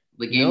winner,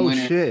 the game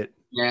winner. Shit.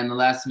 Yeah, in the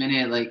last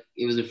minute, like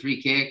it was a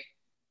free kick,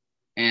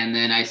 and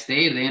then I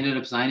stayed. They ended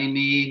up signing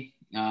me.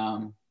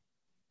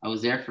 I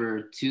was there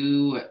for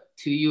two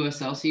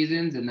USL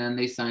seasons, and then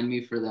they signed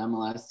me for the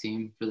MLS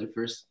team for their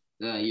first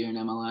year in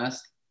MLS.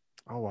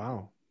 Oh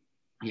wow.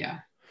 Yeah.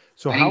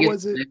 So how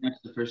was it?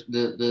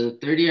 The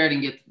third year I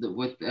didn't get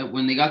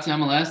when they got to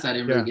MLS, I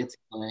didn't really get to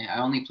play.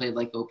 I only played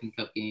like Open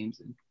Cup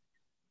games and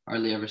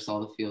hardly ever saw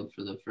the field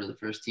for the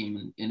first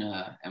team in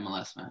a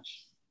MLS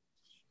match.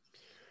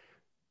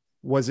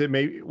 Was there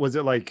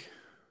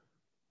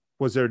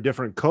a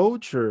different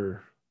coach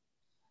or?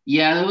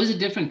 Yeah, there was a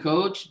different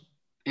coach,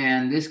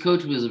 and this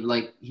coach was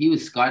like, he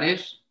was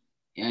Scottish,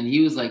 and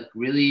he was like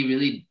really,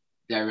 really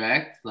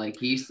direct. Like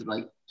he used to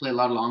like play a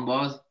lot of long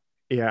balls.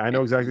 Yeah, I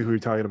know exactly who you're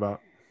talking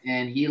about.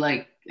 And he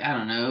like, I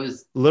don't know, it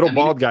was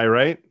bald guy,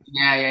 right?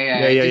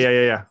 Yeah.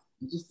 Yeah.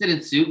 It just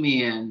didn't suit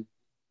me, and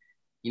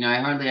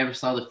I hardly ever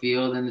saw the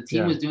field, and the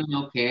team was doing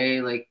okay.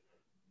 Like,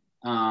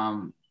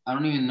 I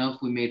don't even know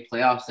if we made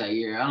playoffs that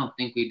year. I don't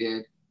think we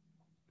did,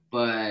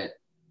 but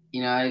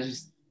I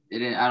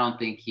don't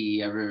think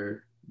he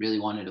ever really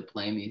wanted to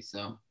play me.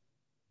 So,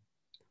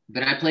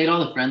 but I played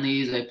all the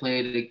friendlies. I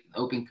played the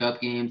Open Cup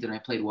games, and I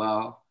played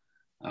well.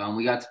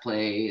 We got to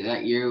play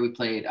that year. We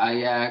played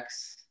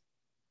Ajax.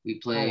 We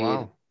played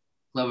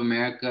Club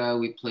America.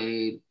 We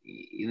played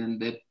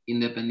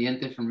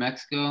Independiente from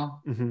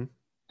Mexico. Mm-hmm.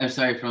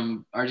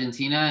 From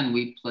Argentina, and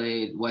we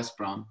played West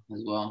Brom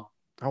as well.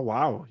 Oh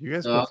wow, you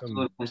guys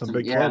played some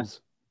big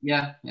clubs.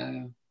 Yeah,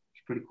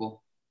 it's pretty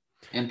cool.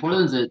 And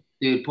Portland's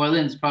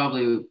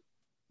probably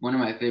one of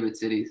my favorite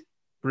cities.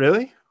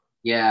 Really?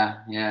 Yeah,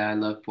 I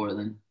love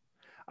Portland.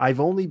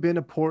 I've only been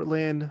to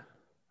Portland,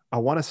 I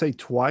want to say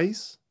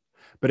twice,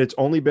 but it's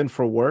only been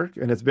for work,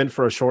 and it's been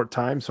for a short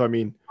time. So I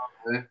mean,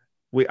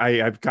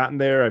 I've gotten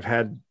there, I've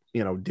had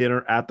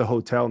dinner at the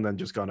hotel, and then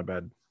just gone to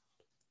bed.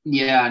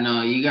 Yeah,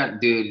 no, you gotta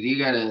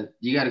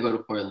go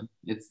to Portland.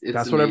 It's that's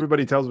amazing. what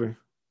everybody tells me.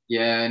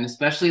 Yeah, and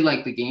especially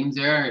like the games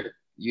there,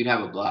 you'd have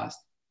a blast.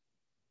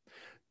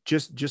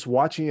 Just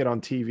watching it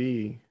on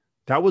TV,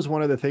 that was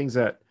one of the things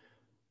that,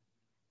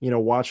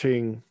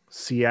 watching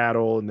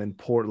Seattle and then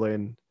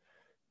Portland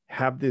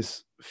have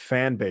this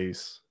fan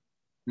base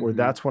where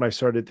that's when I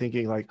started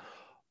thinking like,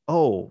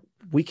 oh,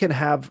 we can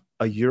have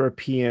a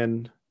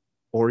European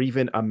or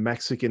even a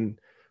Mexican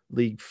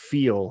league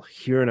feel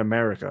here in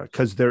America,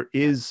 because there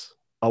is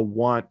a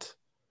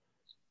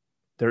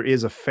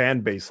fan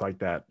base like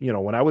that.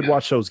 When I would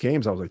watch those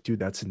games, I was like, dude,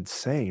 that's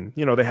insane.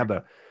 They have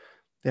the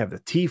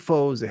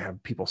tifos, they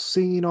have people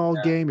singing all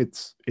game.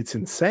 It's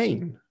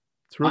insane.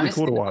 It's really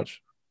cool to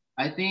watch.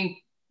 I think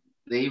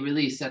they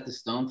really set the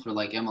stone for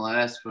like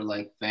MLS, for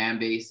like fan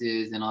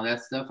bases and all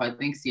that stuff. I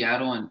think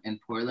Seattle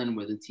and Portland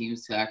were the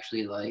teams to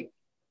actually like,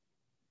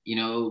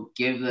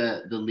 give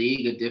the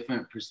league a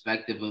different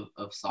perspective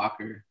of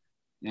soccer.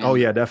 And oh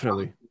yeah,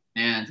 definitely.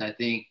 Fans, I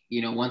think,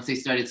 once they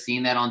started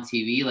seeing that on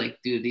TV, like,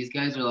 dude, these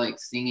guys are like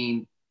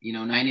singing,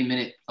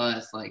 90-minute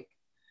plus, like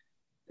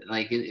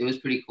it was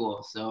pretty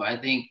cool. So I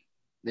think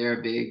they're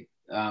a big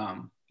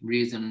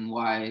reason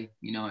why,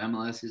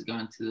 MLS has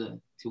gone to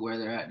where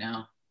they're at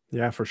now.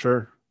 Yeah, for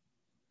sure.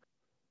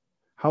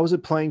 How is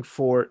it playing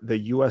for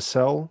the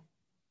USL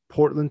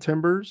Portland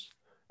Timbers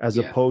as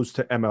opposed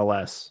to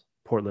MLS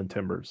Portland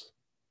Timbers?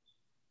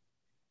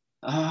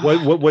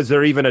 What was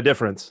there even a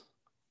difference?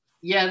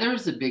 Yeah, there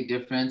was a big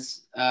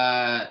difference.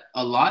 A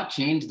lot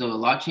changed though. A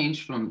lot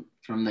changed from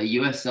the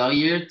USL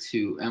year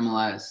to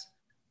MLS.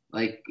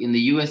 Like in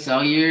the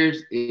USL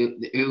years,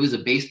 it was a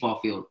baseball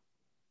field,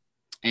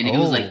 and it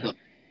was like the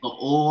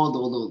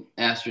old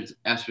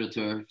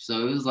AstroTurf.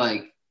 So it was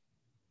like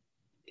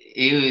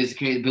it was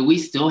crazy, but we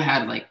still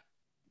had like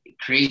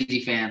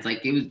crazy fans.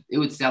 Like it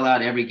would sell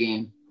out every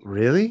game.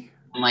 Really?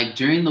 And like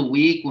during the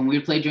week, when we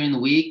would play during the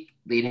week,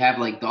 they'd have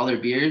like dollar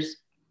beers,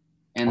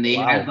 and they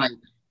had Wow. like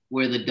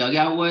where the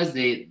dugout was.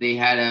 They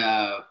had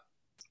a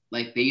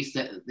like they used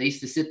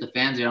to sit the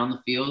fans there on the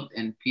field,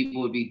 and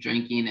people would be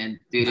drinking. And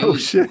dude, No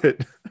shit.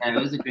 yeah,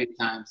 it was a great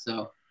time.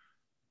 So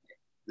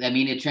I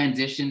mean, it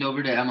transitioned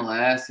over to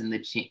MLS, and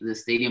the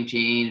stadium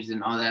changed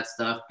and all that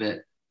stuff.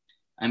 But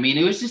I mean,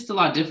 it was just a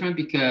lot different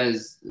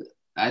because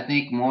I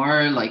think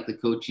more like the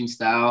coaching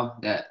style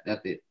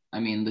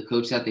the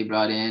coach that they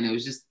brought in, it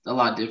was just a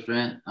lot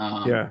different.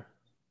 Yeah.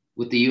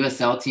 With the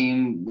USL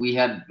team, we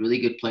had really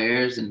good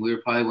players, and we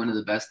were probably one of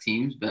the best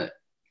teams. But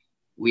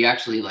we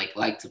actually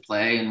liked to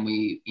play, and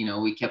we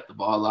kept the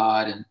ball a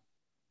lot,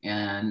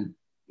 and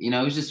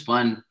it was just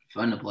fun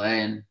to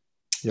play. And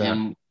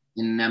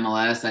in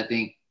MLS, I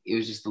think it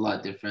was just a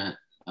lot different.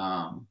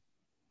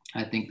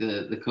 I think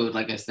the coach,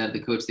 like I said,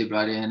 the coach they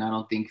brought in, I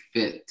don't think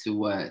fit to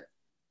what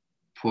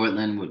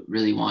Portland would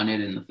really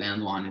wanted and the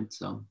fans wanted.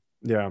 So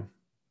Yeah.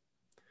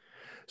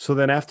 So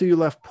then after you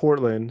left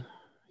Portland,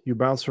 you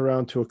bounced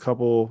around to a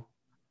couple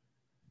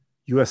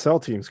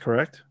USL teams,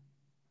 correct?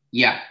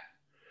 yeah.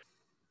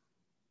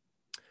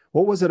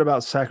 What was it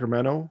about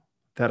Sacramento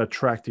that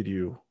attracted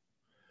you?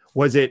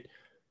 Was it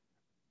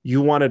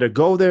you wanted to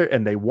go there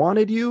and they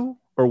wanted you,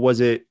 or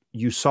was it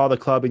you saw the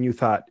club and you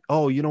thought,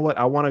 oh, you know what,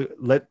 I want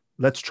to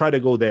let's try to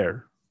go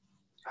there?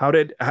 How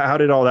did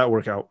all that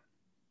work out?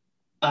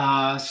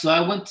 So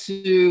I went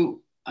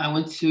to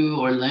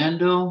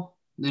Orlando,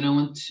 then I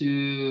went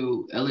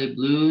to LA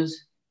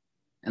Blues,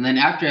 and then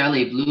after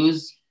LA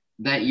Blues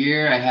that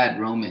year I had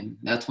Roman.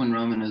 That's when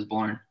Roman was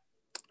born.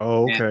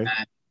 Oh, And, okay.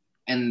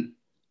 and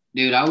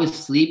dude, I was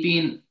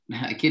sleeping.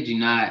 I kid you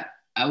not.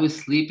 I was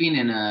sleeping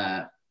in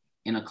a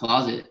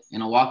closet,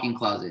 in a walk-in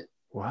closet,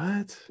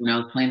 What? when I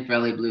was playing for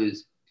LA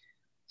Blues.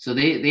 So I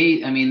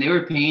mean, they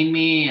were paying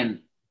me,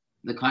 and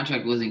the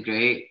contract wasn't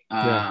great.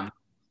 Yeah.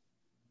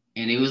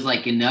 And it was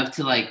like enough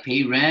to like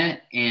pay rent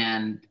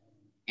and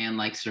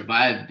like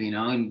survive,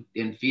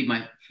 and feed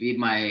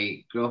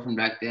my girlfriend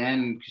back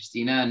then,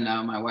 Christina, and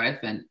now my wife,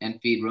 and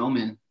feed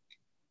Roman.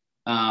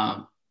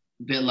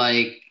 But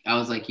like I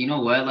was like, you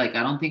know what? Like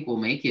I don't think we'll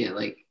make it.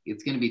 Like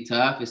it's gonna be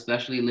tough,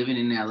 especially living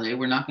in LA.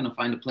 We're not gonna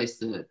find a place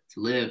to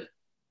live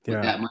with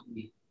Yeah. that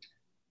money.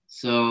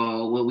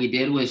 So what we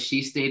did was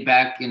she stayed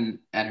back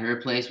at her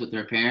place with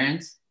her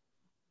parents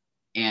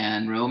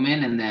and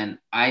Roman, and then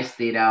I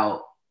stayed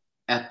out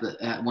at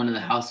one of the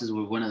houses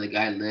where some of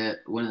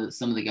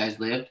the guys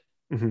lived,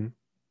 Mm-hmm.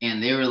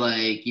 and they were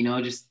like,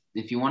 just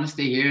if you want to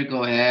stay here,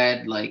 go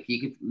ahead. Like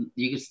you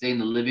could stay in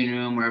the living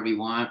room wherever you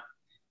want.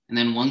 And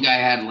then one guy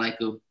had like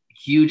a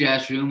huge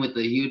ass room with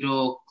a huge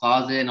old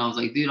closet, and I was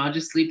like, dude, I'll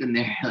just sleep in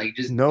there. Like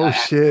just No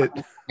shit.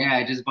 yeah,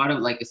 I just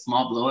bought like a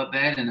small blow up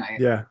bed, and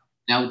Yeah.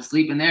 I would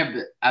sleep in there.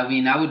 But I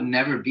mean, I would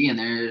never be in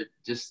there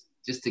just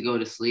to go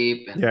to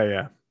sleep.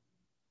 Yeah.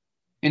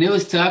 And it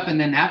was tough. And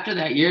then after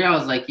that year, I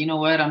was like, you know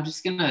what? I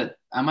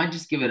might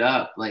just give it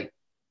up. Like,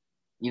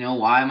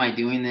 why am I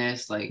doing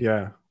this? Like,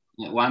 Yeah.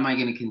 why am I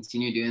going to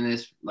continue doing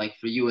this? Like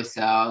for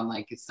USL, and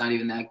like, it's not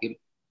even that good.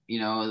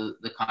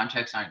 The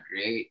contracts aren't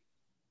great.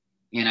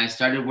 And I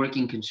started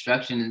working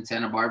construction in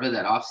Santa Barbara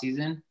that off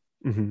season.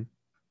 Mm-hmm.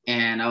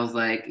 And I was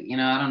like,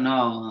 I don't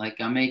know, like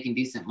I'm making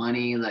decent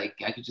money. Like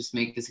I could just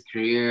make this a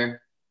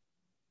career.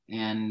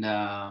 And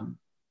then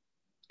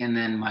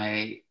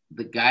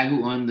the guy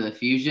who owned the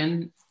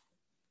Fusion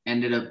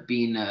ended up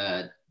being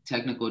a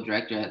technical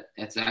director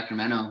at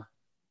Sacramento.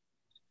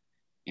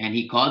 And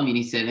he called me and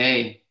he said,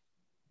 hey,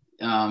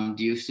 do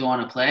you still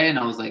want to play? And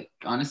I was like,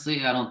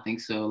 honestly, I don't think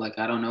so. Like,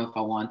 I don't know if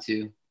I want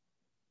to.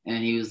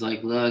 And he was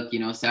like, look,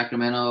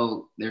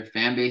 Sacramento, their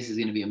fan base is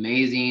going to be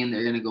amazing.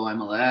 They're going to go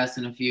MLS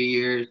in a few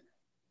years.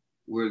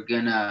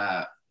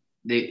 I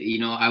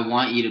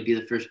want you to be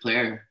the first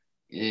player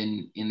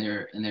in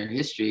their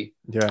history.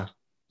 Yeah.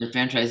 Their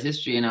franchise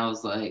history. And I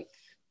was like,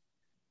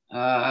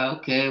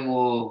 okay,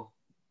 well,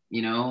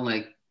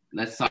 like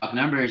let's talk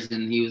numbers.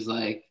 And he was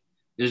like,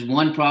 there's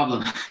one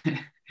problem.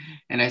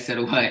 And I said,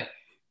 what?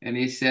 And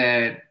he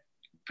said,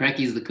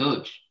 Precky's the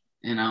coach.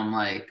 And I'm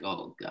like,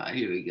 oh God,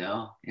 here we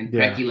go. And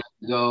Yeah. Precky let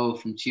me go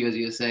from Chivas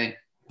USA.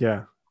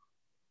 Yeah.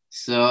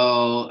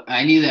 So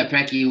I knew that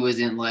Precky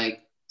wasn't like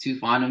too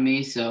fond of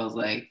me. So I was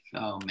like,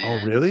 oh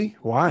man. Oh, really?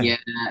 Why? Yeah.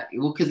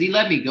 Well, because he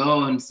let me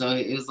go. And so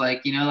it was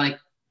like, like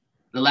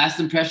the last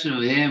impression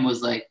of him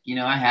was like,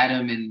 I had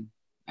him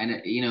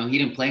and he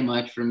didn't play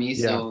much for me.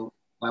 So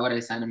why would I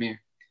sign him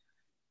here?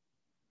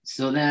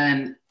 So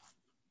then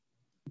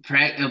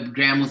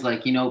Graham was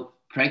like,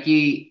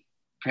 Precky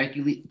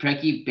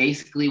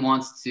basically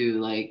wants to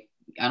like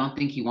I don't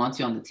think he wants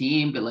you on the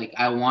team, but like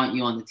I want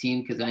you on the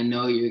team because I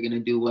know you're gonna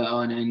do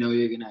well, and I know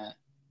you're gonna,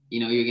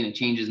 you're gonna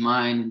change his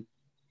mind.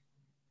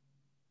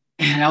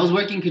 And I was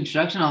working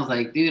construction. I was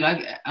like, dude,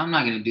 I'm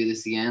not gonna do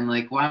this again.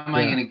 Like, why am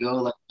I gonna go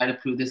like try to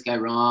prove this guy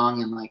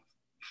wrong and like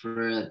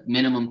for a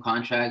minimum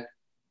contract?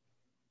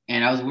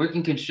 And I was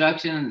working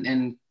construction,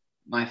 and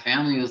my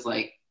family was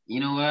like, you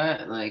know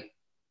what, like,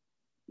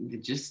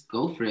 just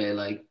go for it.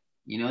 Like,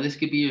 this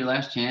could be your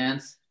last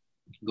chance.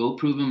 Go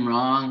prove him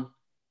wrong.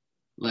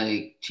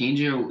 Like, change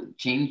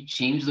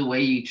the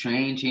way you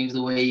train, change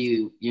the way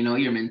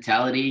your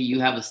mentality. You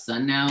have a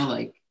son now.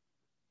 Like,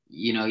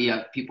 you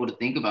have people to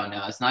think about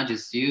now. It's not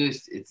just you,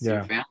 it's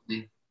your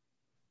family.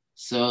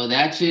 So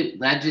that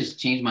just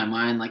changed my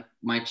mind. Like,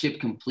 my chip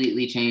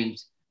completely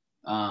changed.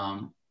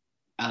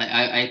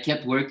 I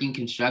kept working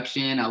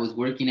construction. I was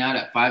working out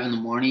at 5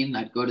 a.m.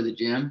 I'd go to the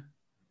gym.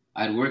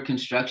 I'd work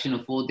construction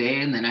a full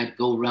day, and then I'd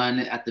go run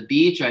at the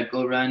beach. Or I'd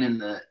go run in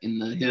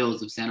the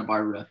hills of Santa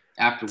Barbara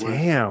after work.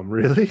 Damn,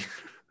 really?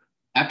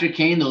 After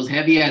carrying those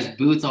heavy ass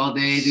boots all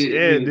day, dude.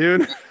 Shit,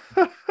 dude.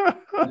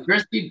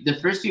 The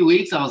first few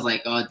weeks, I was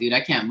like, oh, dude,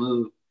 I can't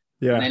move.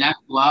 Yeah. And then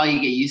after a while, you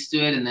get used to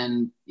it, and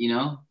then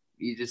you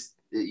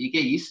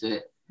get used to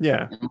it.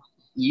 Yeah. And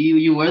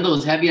you wear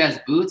those heavy ass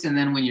boots, and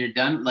then when you're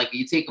done, like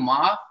you take them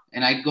off,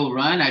 and I'd go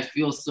run, I'd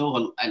feel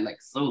so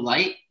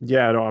light.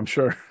 Yeah, no, I'm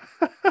sure.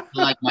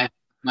 Like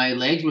my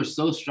legs were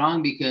so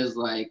strong because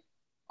like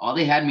all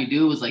they had me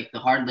do was like the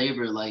hard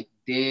labor, like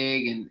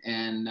dig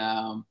and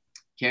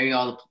carry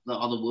all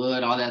the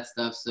wood, all that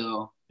stuff.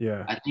 So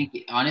yeah, I think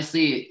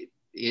honestly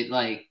it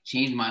like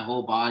changed my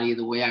whole body,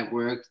 the way I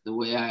worked, the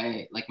way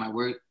I like my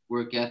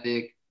work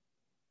ethic.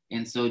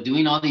 And so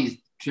doing all these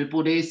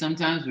triple days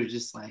sometimes was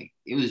just like,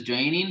 it was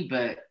draining.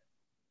 But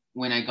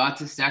when I got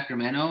to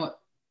Sacramento,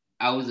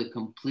 I was a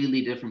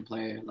completely different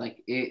player.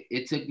 Like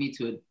it took me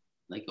to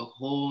a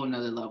whole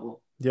nother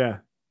level. Yeah.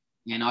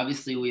 And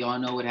obviously we all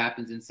know what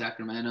happens in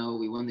Sacramento.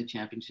 We won the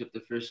championship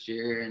the first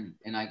year,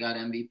 and I got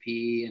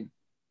MVP, and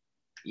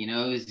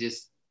it was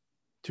just,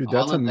 dude,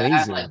 that's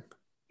amazing. Like,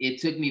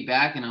 it took me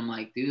back, and I'm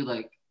like, dude,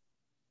 like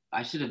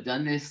I should have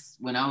done this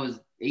when I was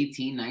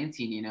 18,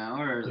 19,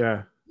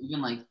 or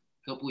even like a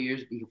couple of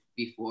years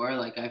before.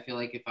 Like I feel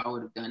like if I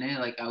would have done it,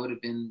 like I would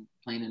have been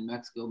playing in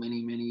Mexico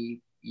many, many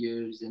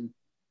years and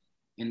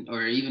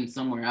or even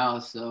somewhere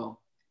else. So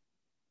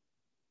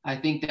I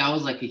think that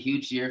was like a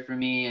huge year for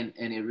me, and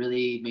it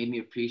really made me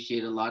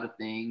appreciate a lot of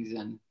things.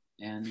 And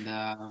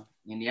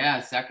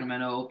yeah,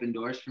 Sacramento opened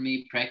doors for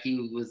me.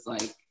 Preki was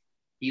like,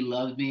 he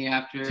loved me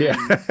after. Yeah.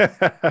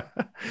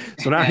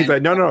 So now he's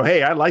like, no,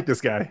 hey, I like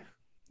this guy.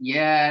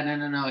 Yeah,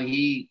 no.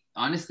 He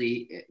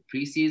honestly,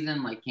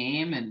 preseason like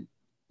came, and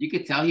you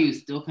could tell he was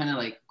still kind of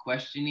like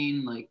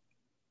questioning like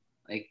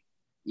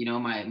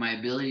my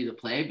ability to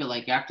play. But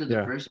like after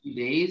the first few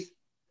days,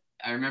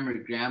 I remember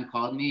Graham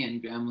called me,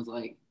 and Graham was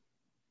like,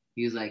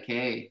 he was like,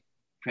 hey,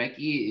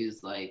 Preki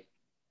is like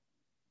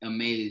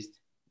amazed.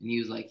 And he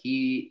was like,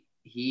 he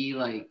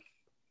like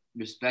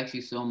respects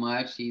you so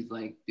much. He's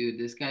like, dude,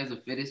 this guy's the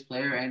fittest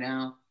player right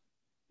now.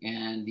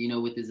 And,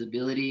 with his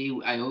ability,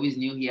 I always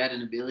knew he had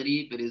an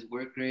ability, but his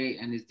work rate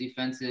and his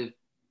defensive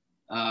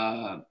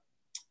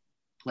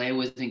play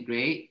wasn't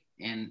great.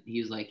 And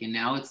he was like, and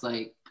now it's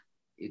like,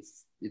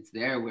 it's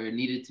there where it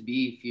needed to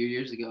be a few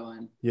years ago.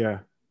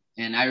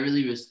 And I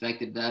really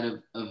respected that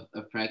of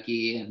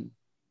Preki. And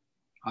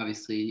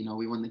obviously,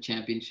 we won the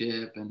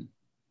championship, and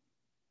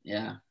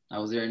yeah, I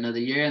was there another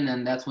year. And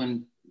then that's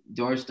when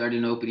doors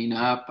started opening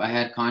up. I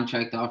had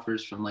contract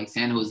offers from like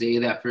San Jose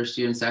that first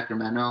year in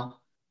Sacramento,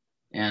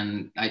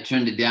 and I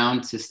turned it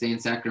down to stay in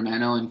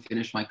Sacramento and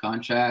finish my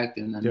contract.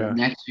 And then the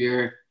next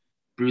year,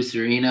 Bruce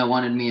Arena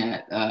wanted me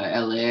at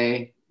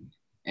LA,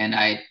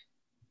 and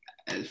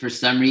for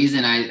some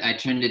reason, I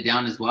turned it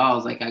down as well. I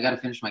was like, I got to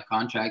finish my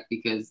contract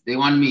because they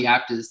wanted me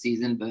after the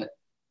season, but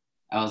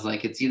I was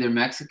like, it's either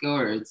Mexico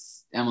or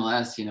it's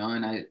MLS,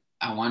 and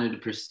I wanted to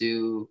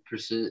pursue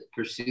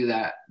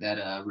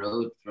that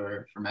road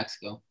for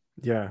Mexico.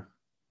 Yeah.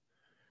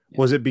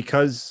 Was it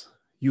because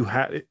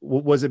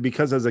was it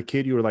because as a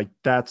kid you were like,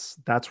 that's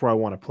where I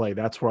want to play,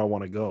 that's where I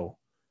want to go?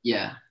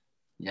 Yeah.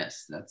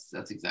 Yes,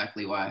 that's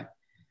exactly why.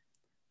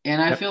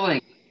 And I feel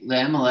like the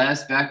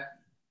MLS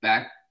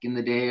back in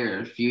the day,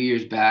 or a few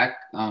years back,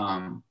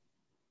 I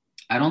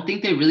don't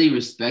think they really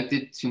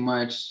respected too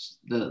much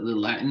the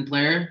Latin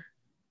player.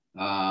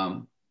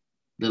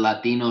 The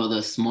Latino,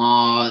 the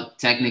small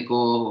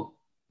technical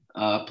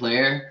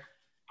player.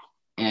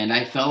 And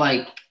I felt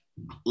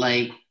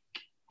like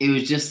it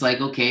was just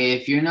like, okay,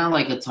 if you're not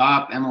like a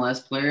top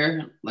MLS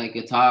player, like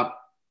a top,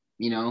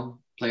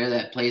 player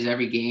that plays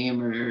every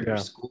game or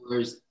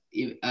scores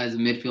as a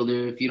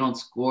midfielder, if you don't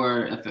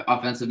score,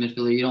 offensive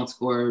midfielder, you don't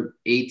score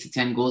 8 to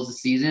 10 goals a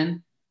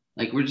season,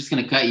 like we're just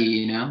going to cut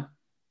you,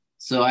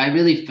 So I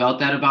really felt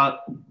that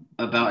about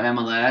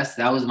MLS.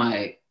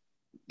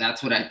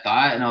 That's what I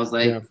thought. And I was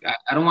like,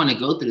 I don't want to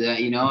go through that.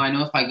 I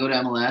know if I go to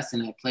MLS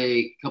and I play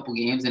a couple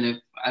games, and if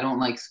I don't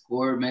like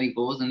score many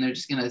goals, then they're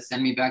just going to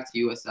send me back to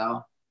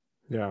USL.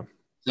 Yeah.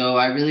 So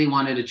I really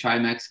wanted to try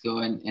Mexico,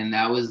 and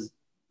that was,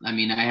 I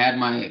mean, I had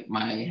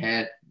my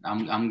head,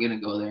 I'm gonna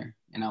go there,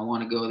 and I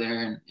want to go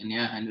there, and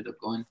yeah, I ended up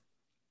going.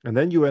 And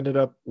then you ended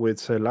up with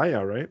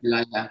Celaya, right?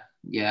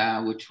 Yeah,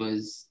 which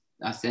was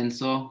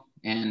Ascenso,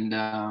 and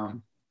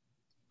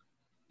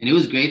it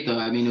was great though.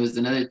 I mean, it was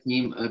another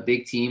team, a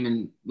big team,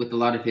 and with a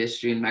lot of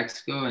history in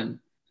Mexico, and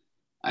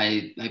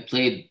I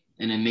played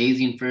an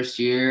amazing first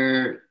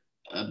year,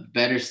 a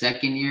better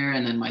second year,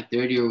 and then my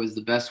third year was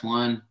the best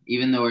one.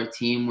 Even though our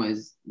team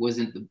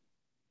wasn't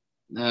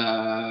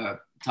the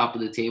top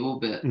of the table,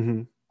 but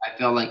I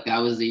felt like that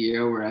was the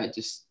year where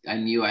I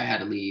knew I had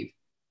to leave.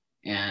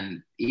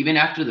 And even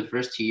after the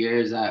first 2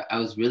 years, I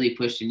was really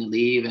pushing to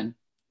leave, and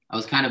I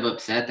was kind of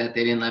upset that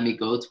they didn't let me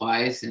go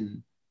twice.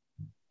 And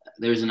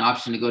there was an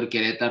option to go to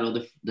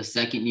Querétaro the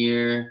second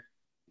year,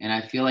 and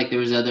I feel like there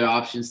was other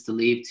options to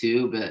leave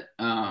too, but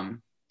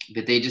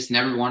they just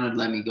never wanted to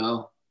let me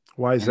go.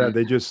 Why is that?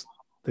 They just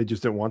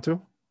didn't want to?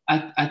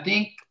 I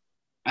think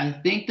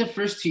the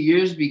first 2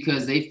 years,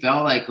 because they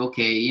felt like,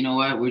 okay, you know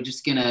what, we're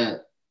just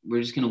gonna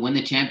win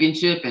the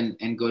championship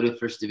and go to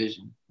first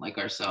division like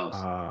ourselves.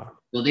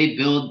 So they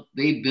build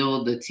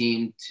the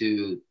team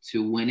to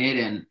win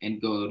it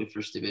and go to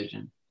first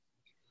division.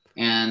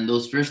 And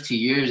those first 2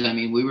 years, I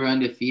mean, we were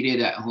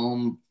undefeated at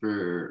home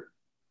for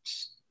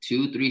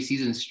 2-3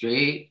 seasons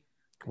straight.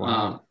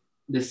 Wow.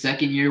 The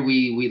second year,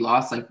 we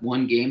lost like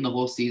one game the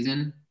whole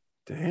season.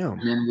 Damn.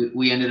 And then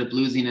we ended up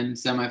losing in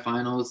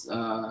semifinals.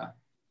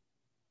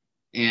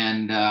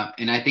 And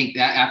I think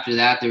that after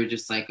that, they were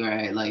just like, all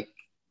right, like,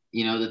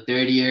 you know, the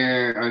third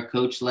year, our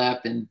coach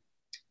left, and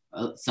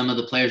some of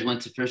the players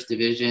went to first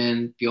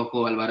division.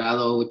 Piojo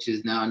Alvarado, which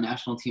is now a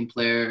national team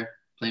player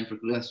playing for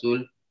Cruz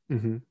Azul.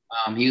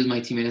 He was my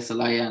teammate at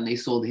Celaya, and they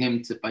sold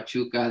him to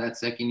Pachuca that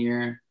second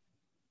year.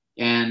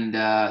 And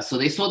so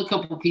they sold a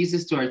couple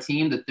pieces to our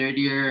team. The third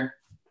year,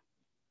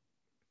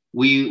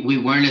 we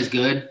weren't as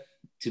good,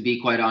 to be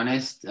quite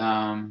honest.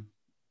 And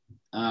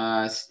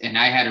I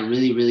had a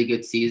really, really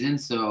good season.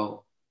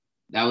 So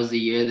that was the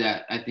year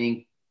that I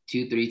think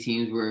 2-3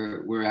 teams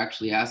were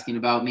actually asking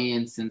about me.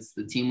 And since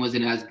the team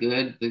wasn't as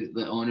good,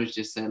 the owners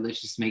just said,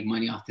 let's just make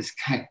money off this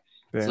guy.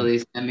 Damn. So they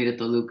sent me to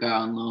Toluca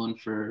on loan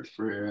for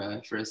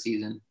a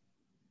season.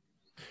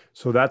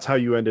 So that's how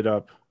you ended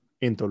up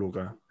in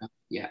Toluca.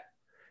 Yeah.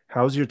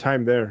 How's your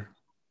time there?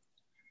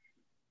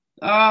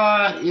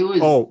 It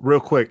was. Oh, real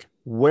quick.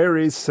 Where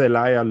is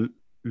Celaya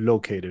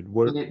located?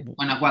 Where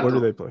do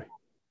they play?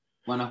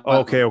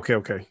 Guanajuato.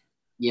 Okay.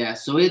 Yeah,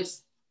 so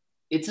it's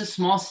a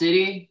small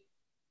city.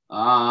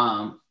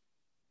 I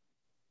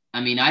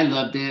mean, I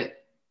loved it.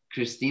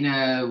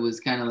 Christina was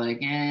kind of like,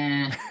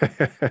 eh.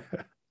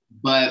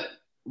 But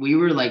we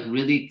were like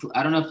really,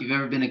 I don't know if you've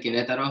ever been to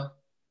Querétaro.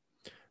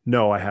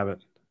 No, I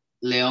haven't.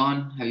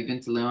 León, have you been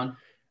to León?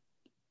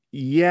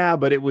 Yeah,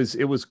 but it was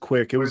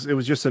quick. It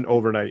was just an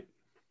overnight.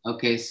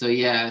 Okay, so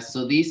yeah,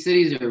 so these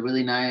cities are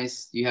really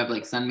nice. You have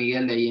like San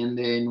Miguel de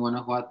Allende in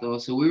Guanajuato.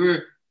 So we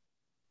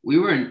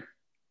were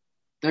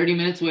 30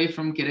 minutes away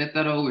from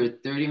Querétaro. We were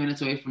 30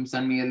 minutes away from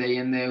San Miguel de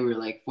Allende. We were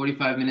like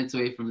 45 minutes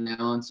away from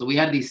León. So we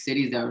had these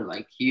cities that were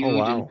like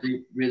huge and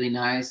really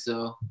nice.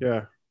 So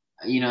yeah,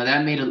 you know,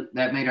 that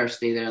made our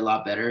stay there a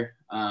lot better.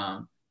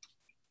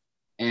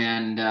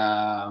 And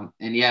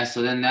yeah,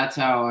 so then that's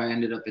how I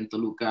ended up in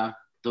Toluca.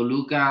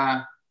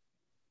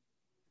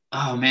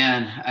 Oh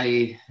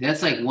man,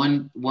 that's like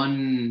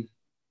one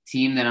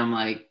team that I'm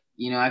like,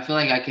 you know, I feel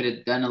like I could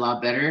have done a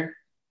lot better.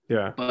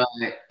 Yeah. But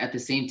at the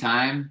same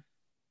time,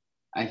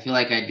 I feel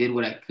like I did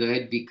what I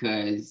could,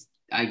 because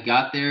I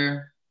got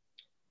there,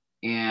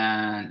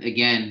 and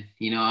again,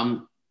 you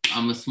know,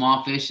 I'm a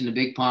small fish in a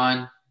big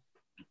pond,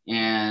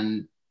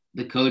 and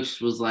the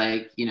coach was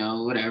like, you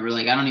know, whatever.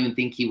 Like, I don't even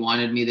think he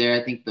wanted me there.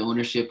 I think the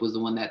ownership was the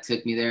one that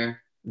took me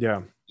there.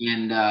 Yeah.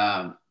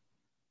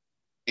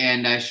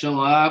 And I show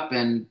up,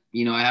 and,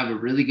 you know, I have a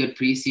really good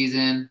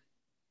preseason.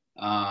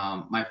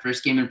 My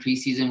first game in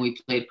preseason, we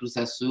played Cruz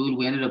Azul.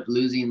 We ended up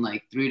losing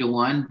like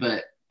 3-1,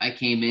 but I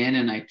came in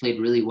and I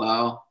played really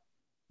well.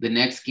 The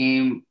next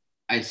game,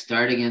 I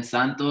started against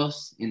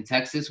Santos in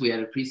Texas. We had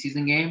a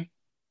preseason game,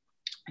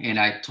 and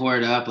I tore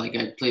it up. Like,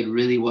 I played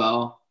really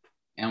well,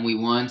 and we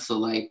won. So,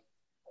 like,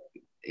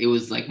 it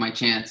was like my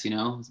chance, you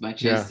know? It was my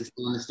chance to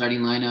still in the starting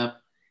lineup.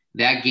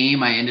 That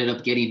game, I ended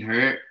up getting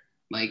hurt.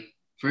 Like,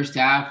 first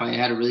half, I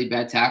had a really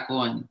bad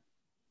tackle, and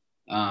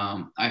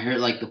I hurt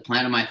like the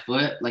plant of my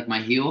foot, like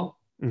my heel.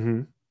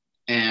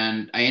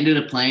 And I ended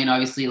up playing,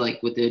 obviously,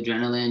 like with the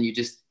adrenaline, you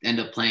just end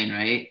up playing,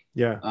 right?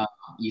 Yeah.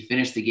 You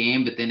finish the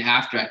game, but then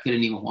after, I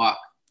couldn't even walk.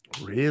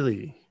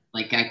 Really?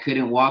 Like, I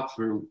couldn't walk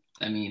for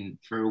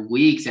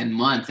weeks and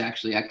months,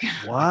 actually.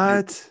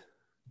 What?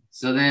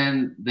 So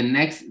then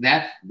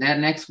that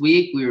next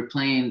week, we were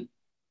playing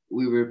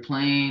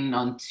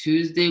on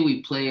Tuesday.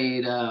 We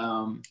played,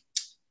 I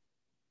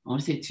want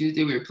to say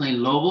Tuesday, we were playing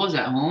Lobos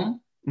at home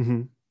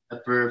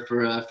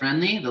for a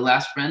friendly, the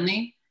last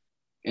friendly.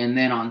 And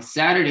then on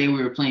Saturday,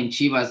 we were playing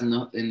Chivas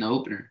in the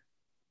opener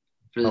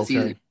for the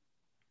season.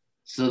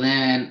 So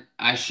then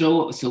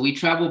so we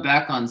travel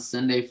back on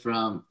Sunday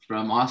from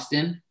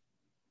Austin,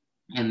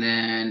 and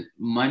then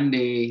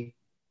Monday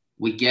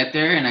we get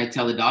there, and I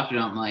tell the doctor,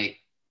 I'm like,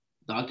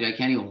 doctor, I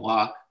can't even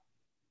walk.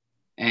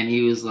 And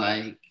he was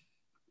like,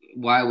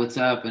 why, what's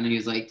up? And he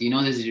was like, do you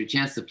know this is your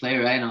chance to play,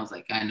 right? And I was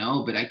like, I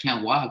know, but I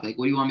can't walk. Like,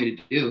 what do you want me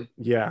to do?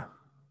 Yeah.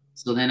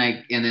 So then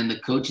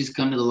the coaches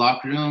come to the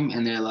locker room,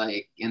 and they're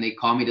like, and they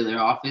call me to their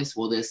office.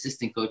 Well, the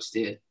assistant coach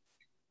did.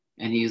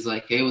 And he was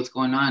like, hey, what's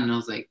going on? And I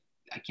was like,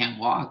 I can't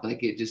walk.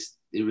 Like, it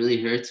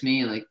really hurts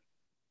me. Like,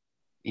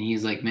 and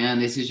he's like, man,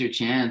 this is your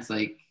chance.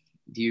 Like,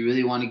 do you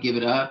really want to give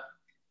it up?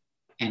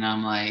 And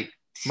I'm like,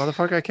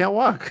 motherfucker, I can't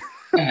walk.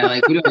 yeah,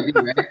 like, what do I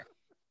do, right?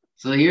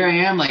 So here I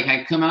am, like,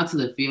 I come out to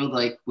the field,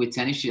 like, with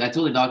tennis shoes. I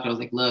told the doctor, I was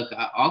like, look,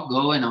 I'll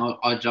go and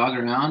I'll jog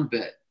around,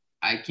 but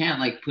I can't,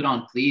 like, put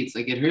on cleats.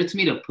 Like, it hurts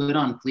me to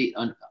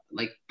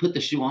put the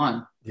shoe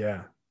on.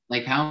 Yeah.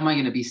 Like, how am I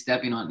going to be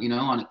stepping on,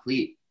 on a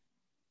cleat?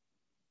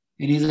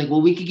 And he's like,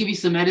 well, we could give you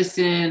some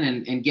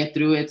medicine and get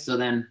through it. So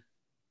then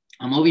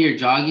I'm over here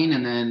jogging.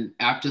 And then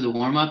after the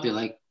warm up, they're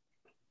like,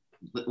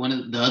 one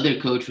of the other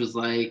coach was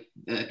like,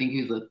 I think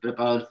he was like,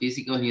 preparado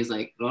físico. And he's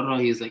like,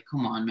 RoRo, he's like,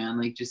 come on, man.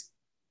 Like, just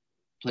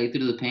play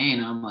through the pain.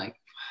 And I'm like,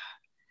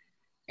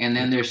 and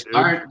then their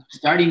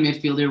starting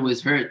midfielder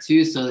was hurt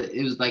too. So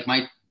it was like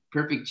my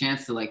perfect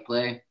chance to like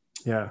play.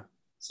 Yeah.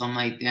 So I'm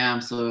like,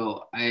 damn.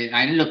 So I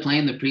ended up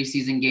playing the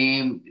preseason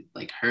game,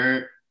 like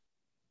hurt.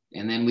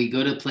 And then we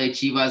go to play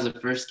Chivas the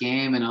first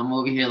game, and I'm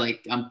over here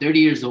like I'm 30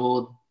 years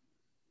old,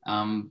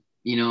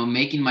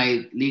 making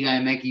my Liga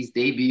MX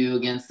debut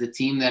against the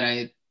team that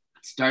I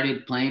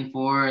started playing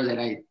for, that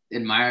I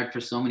admired for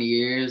so many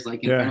years,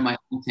 like in front of my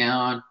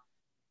hometown.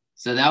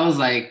 So that was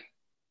like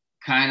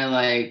kind of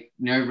like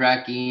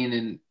nerve-wracking,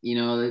 and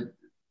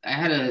I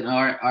had an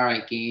all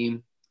right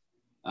game.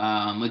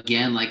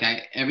 Again, like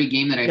every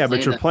game that I played,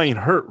 but you're playing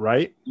hurt,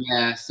 right?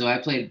 Yeah, so I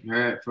played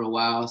hurt for a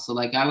while. So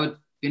like I would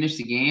finish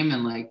the game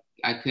and like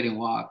I couldn't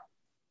walk.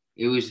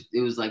 It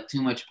was like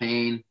too much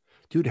pain.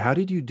 Dude, how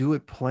did you do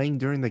it playing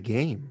during the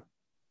game?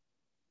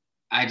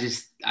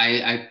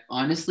 I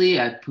honestly,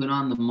 I put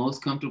on the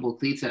most comfortable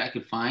cleats that I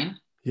could find.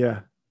 Yeah.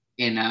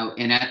 And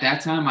at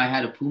that time I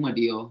had a Puma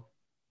deal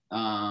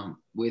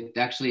with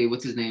actually,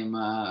 what's his name?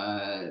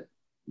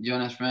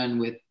 Jonas' friend,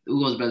 with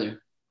Hugo's brother.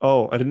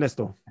 Oh,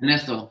 Ernesto.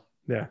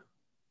 Yeah.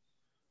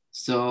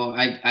 So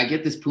I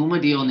get this Puma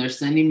deal, and they're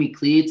sending me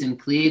cleats,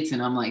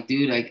 and I'm like,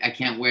 dude, I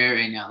can't wear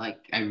it right now. Like,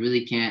 I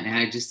really can't. And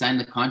I just signed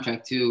the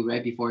contract too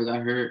right before I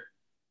got hurt.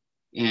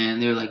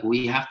 And they're like, well,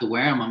 you have to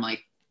wear them. I'm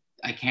like,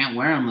 I can't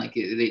wear them. Like,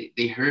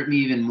 they hurt me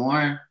even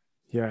more.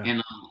 Yeah.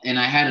 And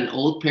I had an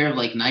old pair of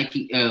like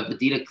Nike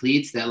Adidas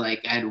cleats that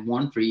like I had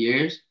worn for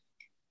years.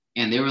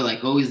 And they were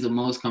like always the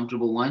most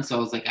comfortable ones. So I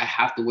was like, I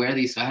have to wear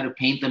these. So I had to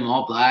paint them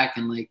all black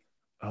and like,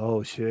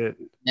 oh shit.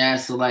 Yeah,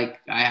 so like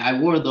I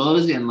wore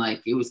those, and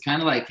like it was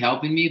kind of like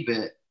helping me,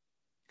 but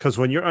because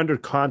when you're under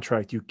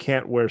contract, you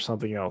can't wear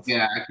something else.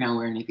 Yeah, I can't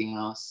wear anything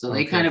else. So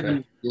they kind of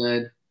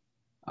understood.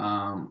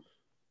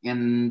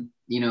 And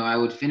I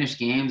would finish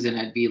games, and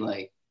I'd be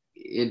like,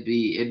 it'd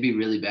be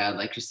really bad.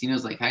 Like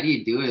Christina's like, how do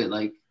you do it?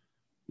 Like,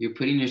 you're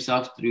putting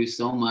yourself through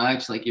so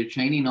much. Like, you're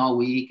training all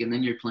week, and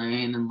then you're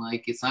playing, and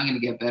like it's not gonna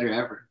get better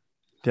ever.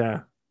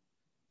 Yeah.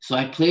 So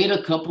I played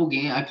a couple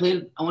games.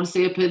 I want to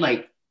say I played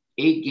like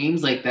 8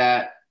 games like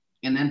that.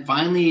 And then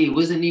finally it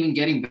wasn't even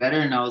getting better.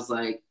 And I was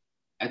like,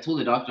 I told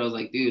the doctor, I was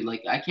like, dude,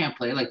 like I can't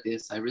play like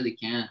this. I really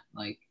can't.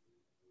 Like,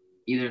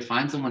 either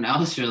find someone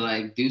else or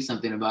like do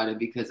something about it,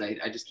 because I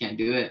just can't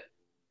do it.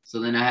 So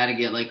then I had to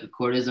get like a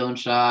cortisone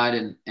shot,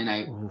 and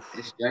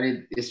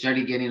it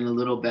started getting a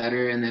little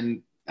better. And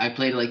then I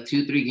played like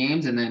 2-3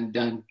 games, and then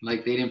done.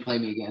 Like, they didn't play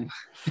me again.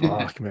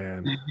 Fuck,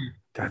 man.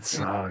 That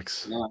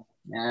sucks.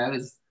 Yeah,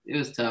 it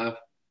was tough.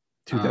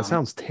 Dude, that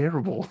sounds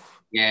terrible.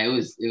 Yeah, it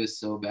was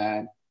so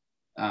bad.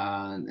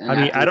 I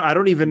mean, I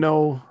don't even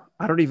know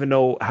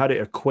how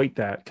to equate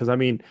that, because I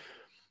mean,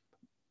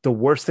 the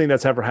worst thing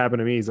that's ever happened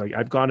to me is like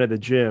I've gone to the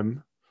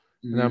gym,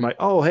 and I'm like,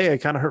 oh, hey, I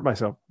kind of hurt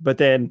myself, but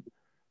then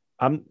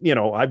I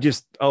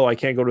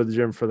can't go to the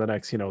gym for the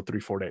next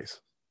 3-4 days.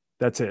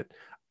 That's it.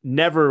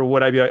 Never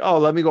would I be like, oh,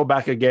 let me go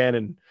back again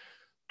and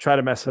try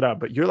to mess it up.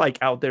 But you're like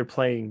out there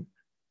playing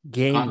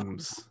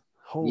games.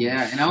 Holy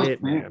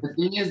shit, man. The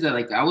thing is that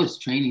like I was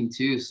training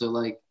too, so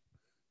like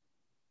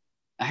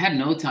I had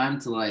no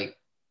time to like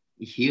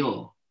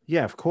heal.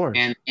 Yeah, of course.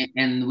 And I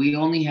think we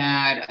only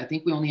had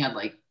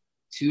like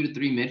 2 to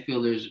 3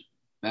 midfielders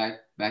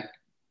back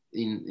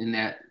in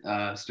that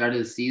start of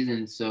the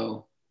season.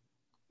 So,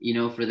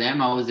 for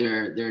them, I was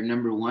their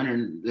number 1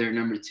 or their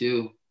number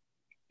 2.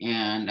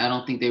 And I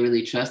don't think they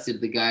really trusted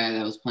the guy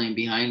that was playing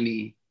behind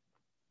me.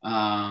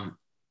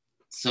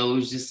 So it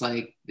was just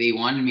like they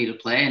wanted me to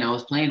play, and I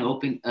was playing not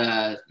Open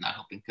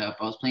Cup.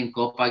 I was playing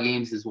Copa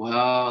games as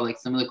well. Like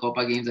some of the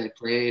Copa games I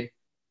played.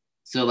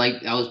 So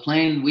like I was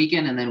playing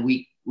weekend and then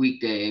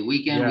weekday.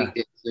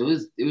 So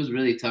it was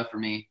really tough for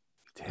me.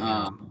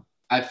 Damn.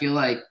 I feel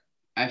like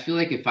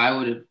if I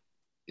would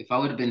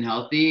have been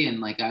healthy and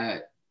like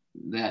that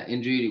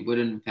injury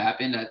wouldn't have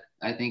happened,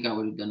 I think I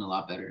would have done a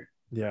lot better.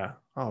 Yeah.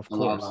 Oh, of A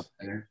course. lot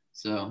better.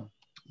 So,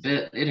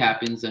 but it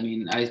happens. I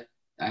mean, I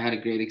had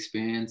a great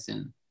experience,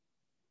 and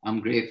I'm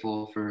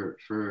grateful for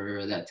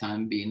that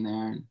time being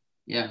there. And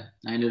yeah,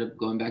 I ended up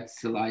going back to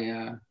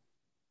Celaya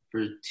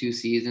for 2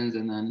 seasons,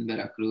 and then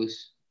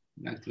Veracruz,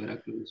 back to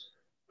Veracruz.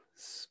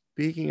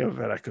 Speaking of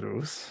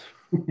Veracruz,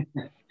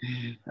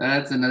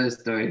 That's another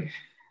story.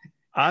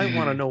 I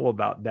want to know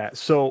about that.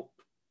 So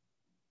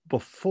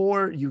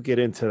before you get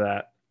into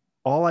that,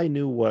 all I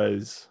knew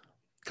was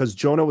because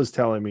Jonah was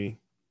telling me.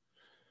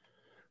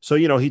 So,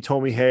 he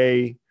told me,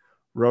 hey,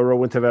 RoRo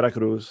went to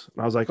Veracruz.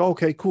 And I was like, oh,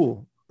 okay,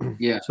 cool.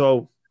 Yeah.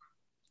 So,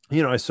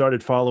 I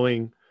started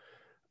following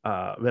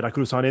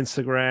Veracruz on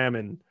Instagram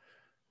and,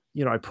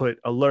 I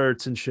put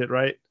alerts and shit,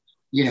 right?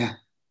 Yeah.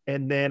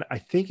 And then I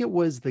think it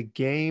was the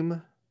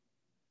game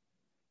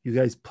you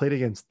guys played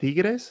against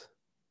Tigres.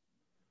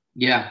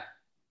 Yeah.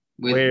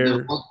 With Where,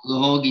 the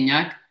whole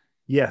Guignac.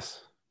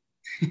 yes.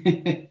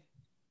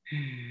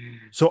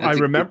 So I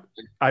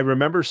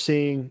remember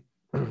seeing,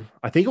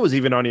 I think it was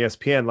even on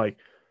ESPN, like,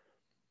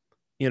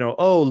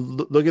 oh,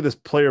 look at this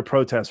player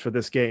protest for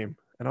this game.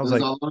 And I was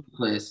like, all over the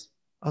place.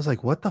 I was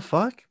like, what the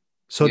fuck?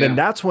 So then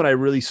that's when I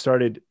really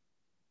started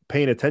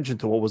paying attention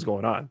to what was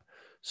going on.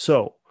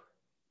 So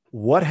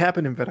what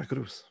happened in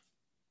Veracruz?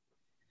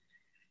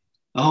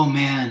 Oh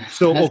man.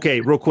 So,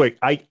 okay, real quick.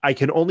 I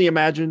can only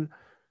imagine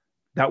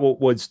that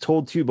what was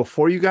told to you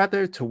before you got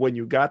there to when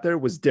you got there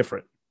was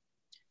different.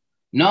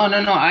 No.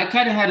 I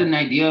kind of had an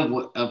idea of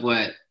what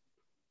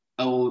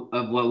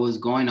was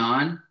going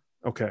on.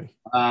 Okay.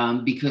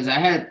 Because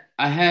I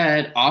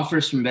had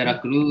offers from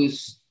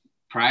Veracruz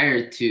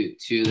prior to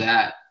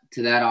that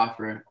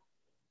offer.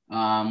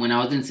 When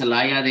I was in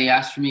Celaya, they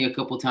asked for me a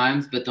couple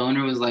times, but the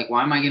owner was like,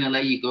 "Why am I going to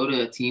let you go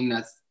to a team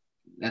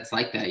that's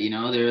like that?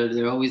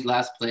 They're always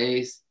last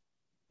place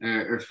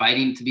or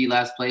fighting to be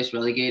last place,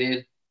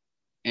 relegated,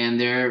 and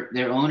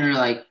their owner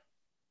like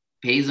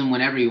pays them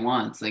whenever he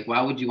wants. Like,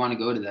 why would you want to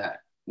go to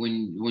that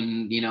when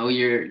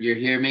you're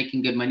here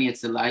making good money at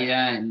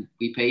Celaya and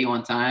we pay you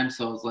on time?"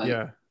 So I was like,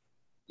 yeah,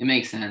 it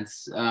makes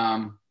sense.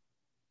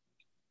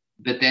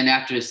 But then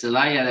after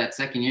Celaya, that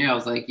second year, I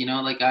was like,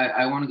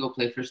 I want to go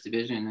play first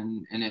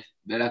division, and if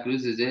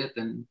Veracruz is it,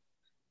 then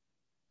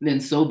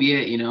so be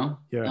it,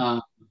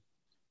 Yeah.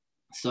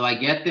 So I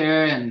get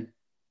there, and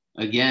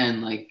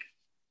again, like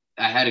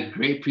I had a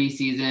great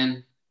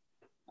preseason.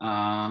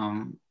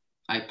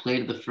 I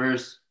played the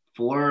first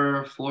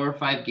four or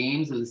five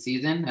games of the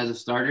season as a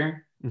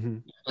starter. Mm-hmm.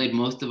 Played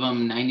most of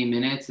them 90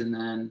 minutes, and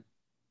then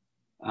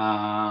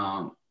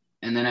I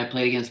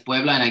played against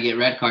Puebla, and I get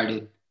red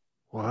carded.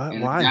 What?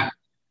 And Why?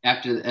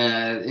 after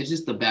it's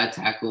just a bad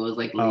tackle. It was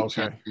like late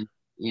check.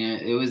 Yeah,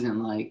 it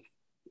wasn't like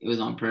it was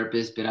on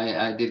purpose, but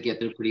I did get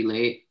there pretty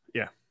late.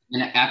 Yeah.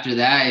 And after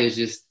that, it was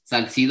just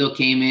Salcido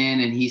came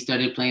in and he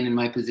started playing in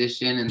my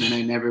position, and then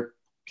I never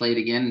played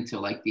again until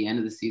like the end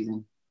of the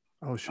season.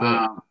 Oh shit.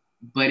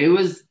 But it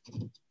was,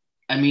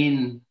 I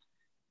mean,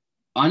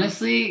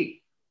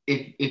 honestly,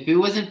 if it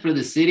wasn't for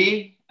the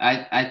city,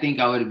 I think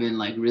I would have been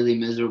like really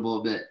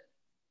miserable. But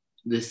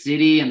the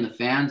city and the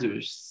fans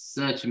were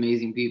such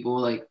amazing people.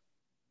 Like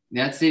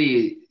that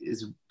city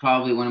is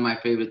probably one of my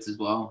favorites as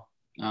well.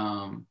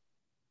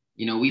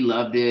 We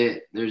loved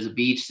it. There's a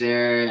beach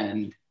there,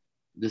 and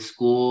the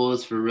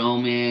schools for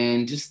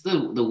Roman, just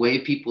the way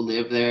people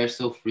live there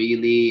so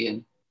freely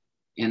and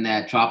in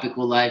that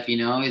tropical life,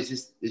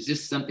 it's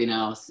just something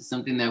else. It's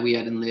something that we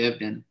hadn't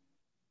lived and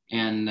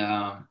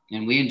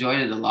we enjoyed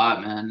it a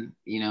lot, man.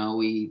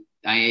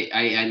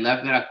 I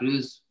left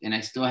Veracruz and I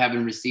still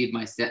haven't received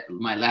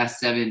my last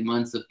 7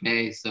 months of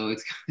pay. So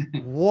it's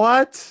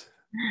what?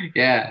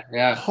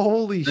 Yeah.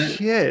 Holy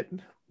shit.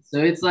 So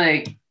it's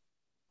like,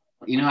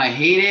 I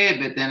hate it,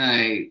 but then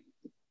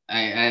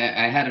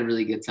I had a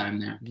really good time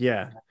there.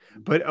 Yeah.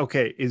 But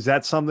okay, is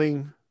that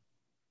something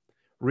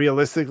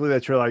realistically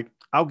that you're like,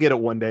 I'll get it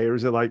one day, or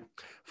is it like,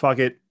 fuck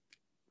it,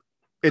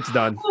 it's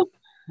done?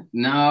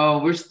 No,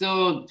 we're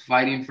still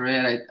fighting for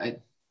it.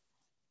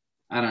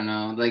 I don't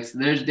know. Like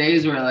there's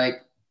days where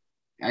like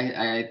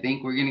I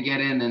think we're gonna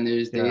get it, and then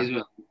there's days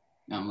where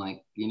I'm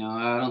like,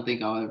 I don't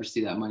think I'll ever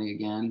see that money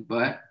again.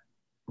 But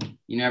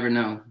you never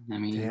know. I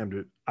mean, damn,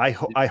 dude. I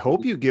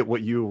hope you get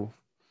what you're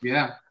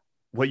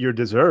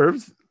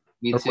deserved.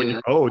 Me or too. what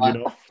you're owed, a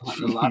lot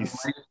of money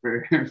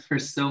for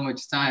so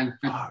much time.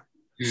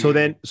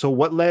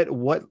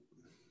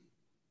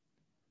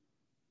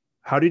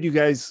 How did you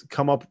guys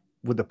come up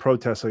with the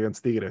protest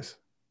against Tigres?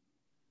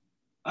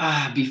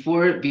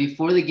 Before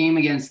the game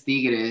against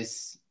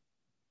Tigres,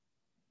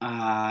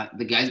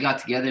 the guys got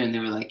together and they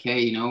were like,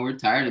 hey, we're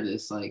tired of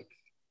this. Like,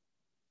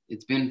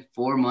 it's been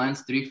 4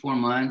 months, 3-4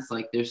 months.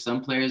 Like, there's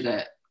some players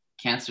that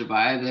can't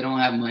survive. They don't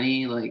have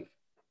money. Like,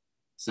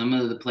 some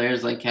of the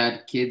players like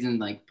had kids in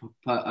like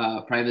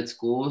private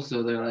schools.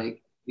 So they're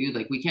like, dude,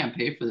 like, we can't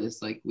pay for this.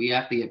 Like, we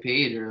have to get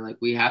paid, or like,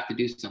 we have to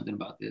do something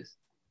about this.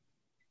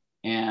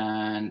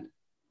 And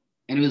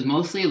it was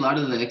mostly a lot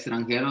of the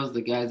extranjeros,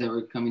 the guys that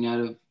were coming out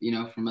of,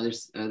 from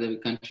other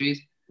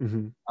countries.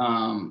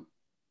 Mm-hmm.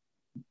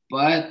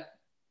 But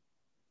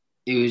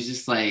it was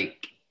just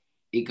like,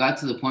 it got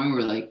to the point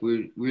where like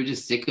we're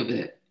just sick of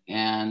it.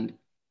 And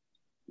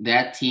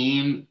that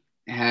team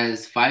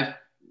has five,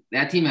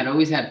 that team had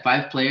always had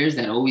 5 players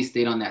that always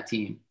stayed on that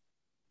team.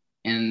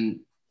 And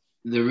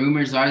the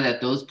rumors are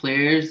that those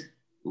players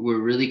were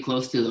really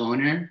close to the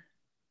owner.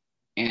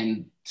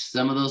 And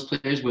some of those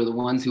players were the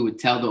ones who would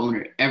tell the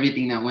owner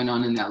everything that went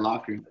on in that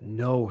locker room.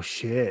 No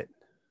shit.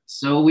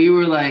 So we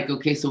were like,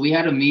 okay, so we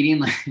had a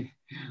meeting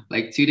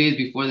like 2 days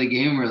before the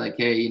game. We're like,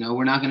 hey,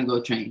 we're not going to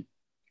go train.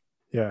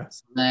 Yeah.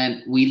 So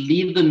then we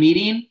leave the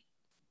meeting.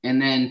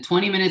 And then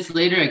 20 minutes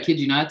later, I kid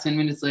you not, 10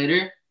 minutes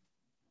later,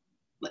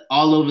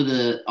 all over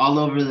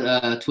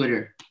the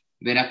Twitter,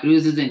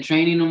 Veracruz isn't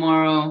training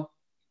tomorrow.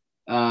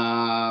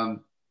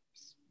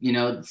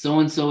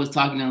 So-and-so was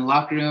talking in the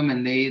locker room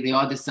and they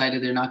all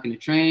decided they're not going to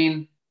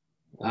train.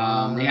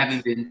 They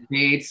haven't been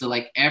paid. So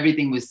like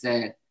everything was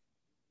said.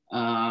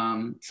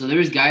 So there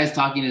was guys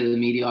talking to the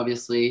media,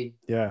 obviously.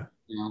 Yeah.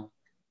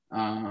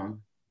 And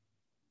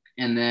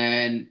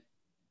then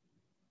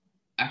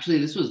actually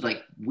this was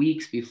like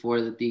weeks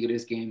before the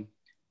Tigres game.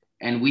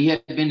 And we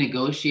had been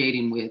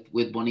negotiating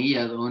with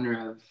Bonilla, the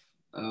owner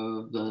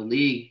of the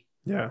league.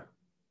 Yeah.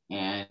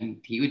 And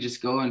he would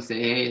just go and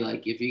say, hey,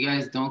 like, if you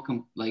guys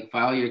don't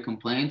file your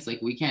complaints, like,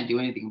 we can't do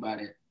anything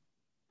about it.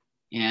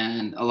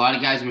 And a lot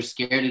of guys were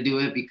scared to do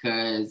it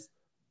because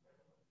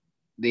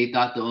they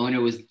thought the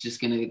owner was just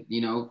going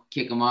to,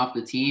 kick them off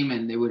the team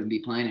and they wouldn't be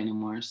playing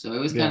anymore. So it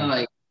was kind of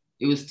like,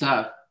 it was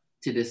tough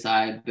to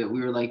decide. But we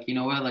were like, you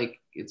know what, like,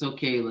 it's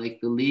okay.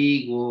 Like, the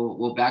league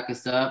will back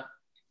us up.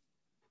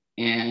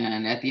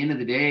 And at the end of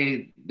the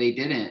day, they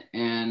didn't.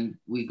 And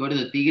we go to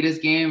the Tigres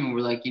game and we're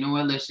like, you know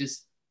what, let's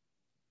just,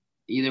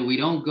 either we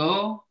don't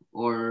go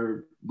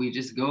or we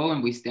just go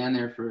and we stand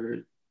there for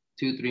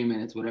 2-3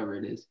 minutes, whatever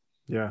it is.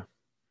 Yeah.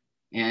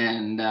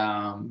 And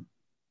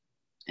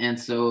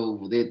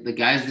so the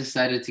guys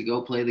decided to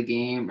go play the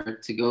game or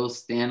to go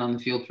stand on the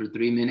field for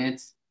 3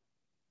 minutes.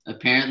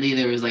 Apparently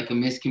there was like a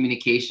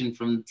miscommunication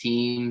from the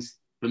teams,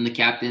 from the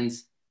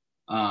captains.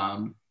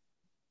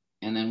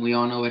 And then we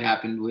all know what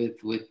happened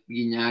with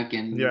Gignac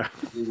and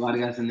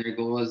Vargas and their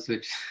goals,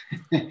 which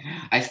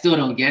I still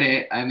don't get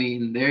it. I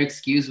mean, their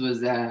excuse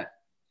was that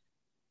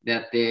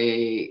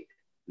the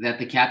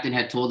captain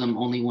had told them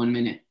only 1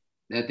 minute,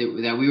 that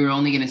we were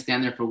only going to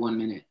stand there for 1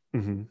 minute.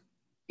 Mm-hmm.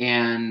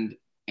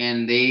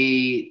 And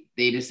they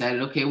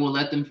decided, okay, we'll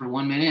let them for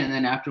 1 minute and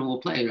then after we'll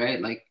play,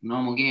 right? Like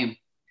normal game.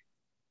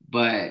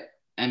 But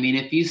I mean,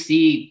 if you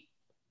see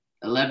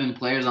 11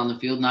 players on the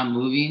field not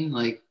moving,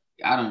 like,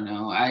 I don't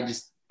know. I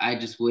just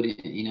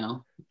wouldn't,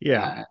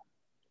 Yeah.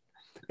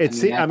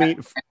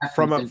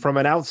 From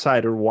an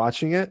outsider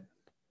watching it,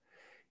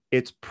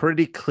 it's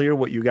pretty clear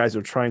what you guys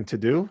are trying to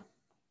do.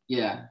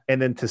 Yeah.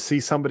 And then to see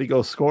somebody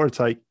go score, it's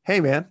like,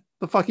 hey man,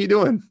 the fuck are you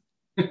doing?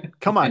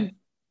 Come on.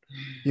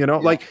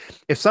 Like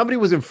if somebody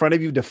was in front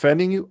of you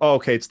defending you, oh,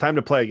 okay, it's time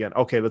to play again.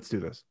 Okay, let's do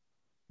this.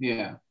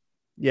 Yeah.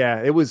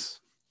 Yeah. It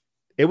was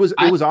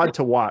odd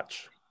to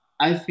watch.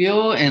 I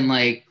feel, and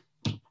like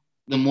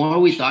the more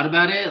we thought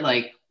about it,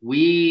 like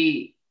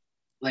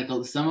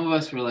some of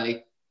us were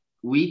like,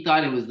 we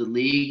thought it was the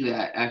league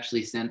that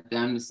actually sent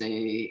them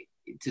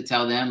to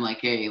tell them like,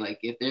 hey, like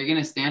if they're going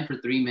to stand for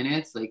 3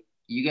 minutes, like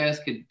you guys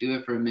could do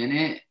it for a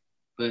minute,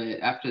 but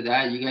after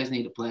that, you guys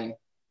need to play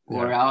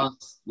or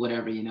else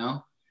whatever,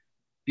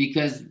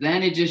 because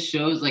then it just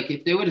shows like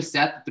if they would have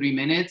sat the 3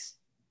 minutes,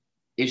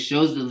 it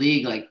shows the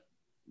league like,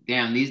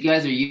 damn, these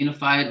guys are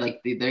unified.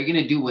 Like they're going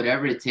to do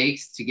whatever it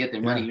takes to get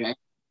their money, right?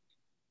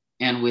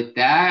 And with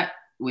that,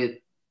 with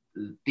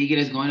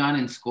Tigres going on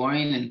and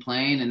scoring and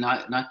playing and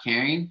not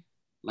caring,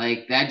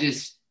 like that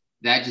just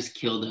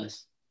killed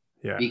us.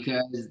 Yeah.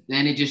 Because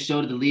then it just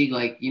showed the league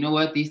like, you know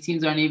what, these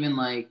teams aren't even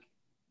like,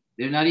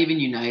 they're not even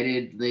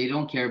united. They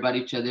don't care about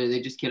each other.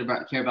 They just care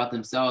about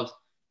themselves.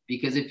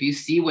 Because if you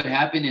see what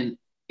happened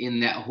in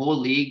that whole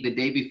league the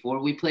day before,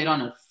 we played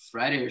on a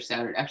Friday or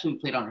Saturday. Actually, we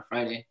played on a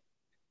Friday.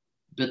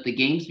 But the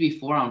games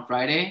before on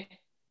Friday,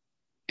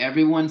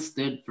 everyone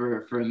stood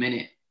for a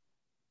minute.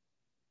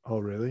 Oh,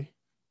 really?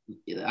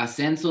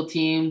 Ascenso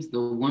teams,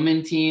 the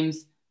women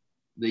teams,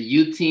 the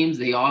youth teams,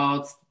 they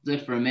all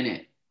stood for a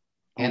minute.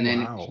 And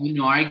then it came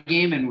to our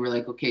game and we're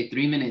like, okay,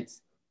 3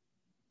 minutes.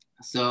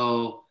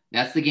 So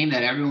that's the game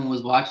that everyone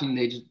was watching.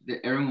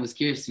 Everyone was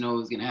curious to know what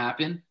was going to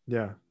happen.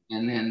 Yeah.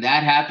 And then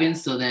that happened.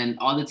 So then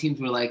all the teams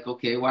were like,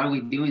 okay, why are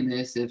we doing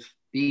this if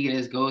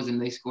Tigres goes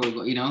and they score a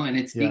goal, and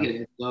it's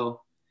Tigres.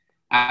 So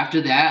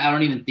after that, I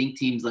don't even think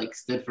teams like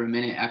stood for a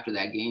minute after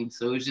that game.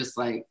 So it was just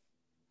like,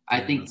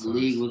 I think the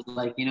league was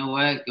like, you know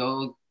what,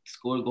 go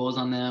score goals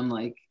on them,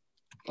 like,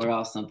 or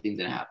else something's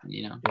going to happen,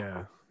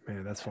 Yeah,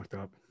 man, that's fucked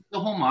up. The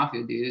whole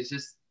mafia, dude.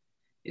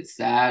 It's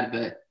sad,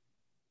 but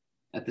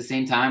at the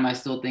same time, I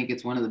still think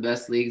it's one of the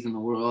best leagues in the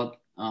world.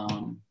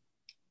 The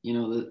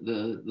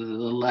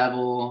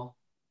level,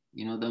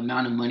 the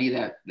amount of money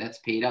that's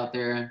paid out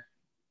there.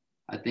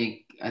 I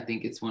think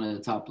it's one of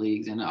the top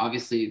leagues, and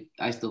obviously,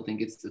 I still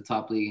think it's the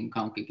top league in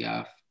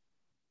CONCACAF.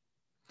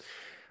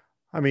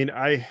 I mean,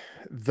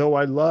 though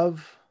I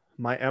love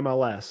my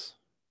MLS,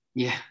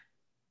 Yeah.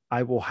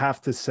 I will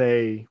have to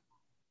say,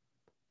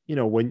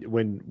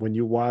 when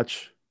you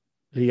watch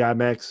Liga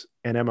MX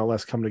and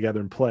MLS come together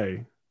and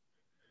play,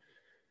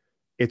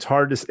 it's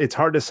hard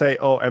to say,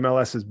 oh,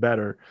 MLS is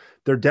better.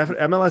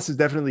 MLS is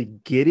definitely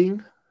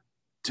getting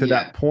to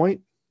Yeah. that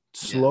point Yeah.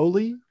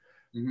 slowly,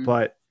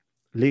 but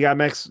Liga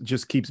MX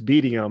just keeps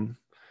beating them.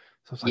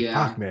 So it's like,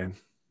 Yeah. fuck, man.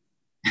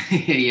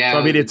 Yeah. So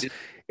I It mean, was a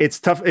it's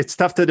tough. It's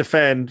tough to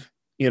defend.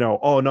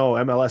 Oh no,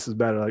 MLS is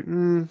better. Like,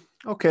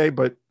 okay,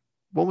 but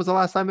when was the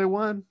last time they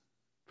won?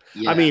 I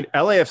yeah. mean,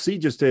 LAFC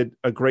just did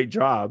a great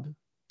job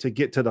to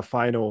get to the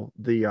final.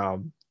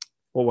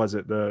 What was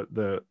it?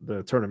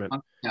 The tournament,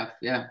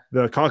 Yeah.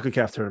 the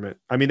CONCACAF tournament.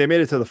 I mean, they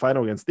made it to the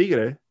final against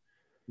Tigre.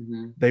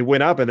 Hmm. They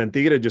went up, and then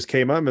Tigre just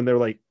came up, and they're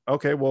like,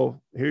 okay,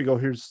 well, here you go.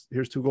 Here's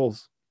 2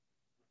 goals.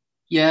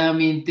 Yeah. I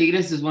mean,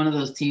 Tigres is one of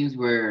those teams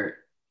where,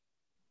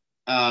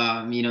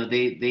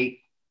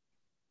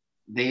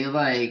 they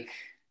like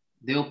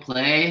they'll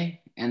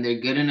play and they're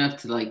good enough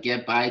to like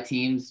get by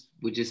teams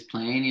with just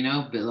playing,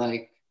 but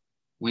like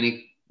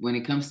when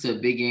it comes to a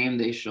big game,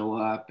 they show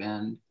up.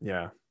 And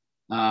Yeah,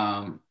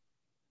 um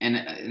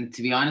and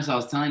to be honest, I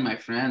was telling my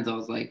friends, I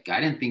was like, I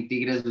didn't think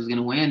Tigres was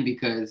gonna win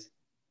because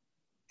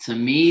to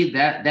me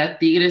that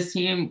Tigres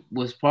team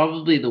was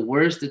probably the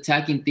worst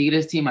attacking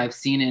Tigres team I've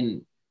seen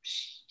in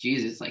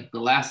Jesus, like the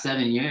last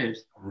 7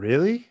 years.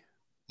 really?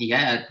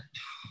 Yeah,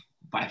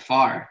 by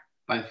far,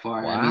 by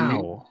far. I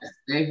mean, Wow.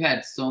 they've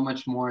had so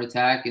much more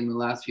attack in the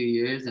last few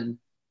years, and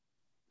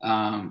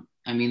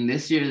I mean,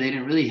 this year they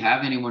didn't really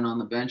have anyone on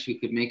the bench who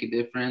could make a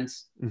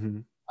difference.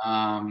 Mm-hmm.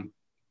 I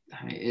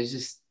mean, it's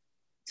just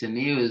to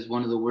me, it was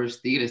one of the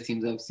worst Tigres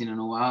teams I've seen in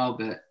a while.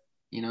 But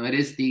it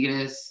is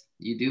Tigres.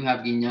 You do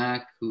have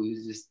Guignac,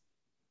 who's just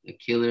a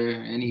killer.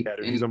 Yeah,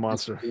 dude, he's a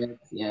monster.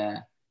 Yeah,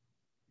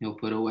 he'll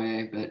put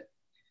away. But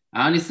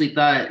I honestly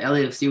thought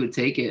LAFC would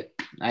take it.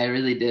 I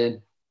really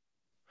did.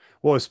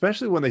 Well,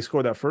 especially when they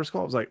scored that first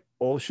goal, I was like,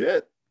 oh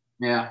shit,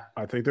 Yeah.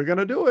 I think they're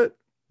gonna do it.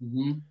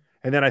 Hmm.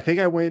 And then I think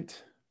I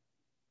went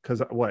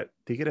because what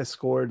Tigres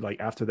scored like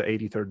after the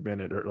 83rd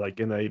minute or like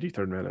in the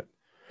 83rd minute.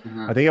 I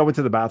Uh-huh. think I went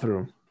to the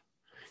bathroom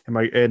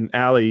and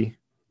Allie,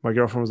 my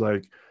girlfriend was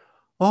like,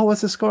 oh,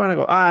 what's the score? And I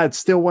go, it's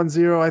still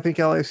 1-0. I think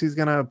LAFC is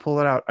gonna pull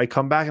it out. I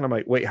come back and I'm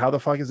like, wait, how the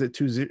fuck is it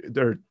 2-0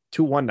 or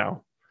 2-1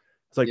 now?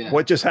 It's like, Yeah.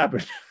 what just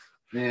happened?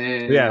 Yeah. Yeah.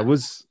 Yeah, Yeah.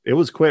 it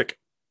was quick.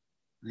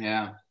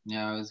 Yeah.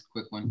 Yeah. It was a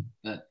quick one,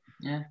 but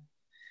yeah,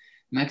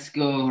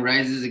 Mexico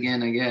rises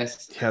again, I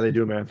guess. Yeah, they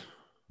do, man.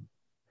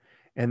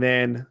 And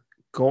then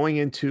going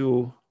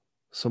into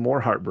some more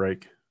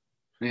heartbreak,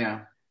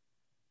 Yeah.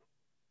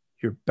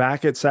 you're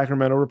back at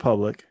Sacramento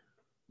Republic.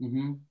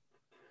 Hmm.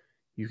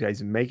 You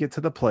guys make it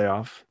to the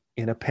playoff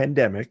in a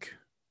pandemic,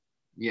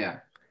 Yeah.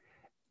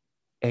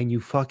 and you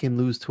fucking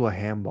lose to a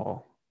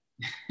handball.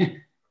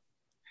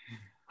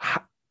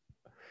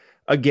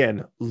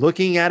 Again,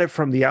 looking at it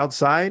from the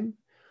outside,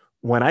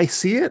 when I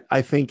see it,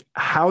 I think,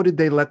 how did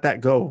they let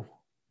that go?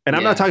 And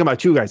I'm not talking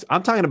about you guys.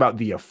 I'm talking about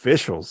the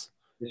officials.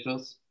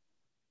 Officials.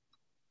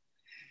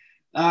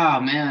 Oh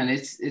man,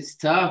 it's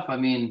tough.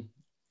 We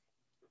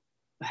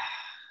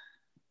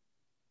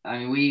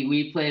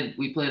played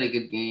a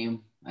good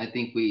game. I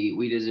think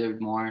we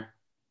deserved more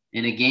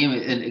in a game.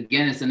 And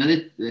again, it's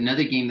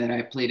another game that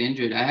I played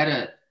injured. I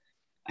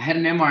had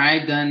an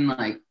MRI done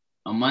like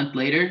a month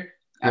later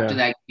after Yeah.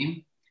 that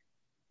game,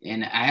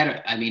 and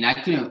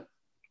I couldn't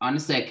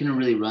honestly, I couldn't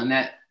really run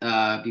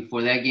that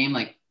before that game.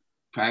 Like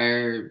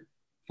prior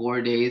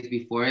 4 days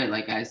before it,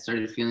 like I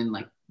started feeling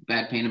like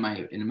bad pain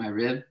in my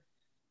rib.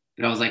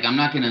 But I was like, I'm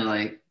not gonna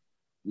like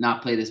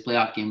not play this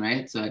playoff game,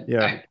 right? So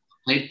Yeah. I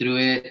played through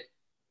it.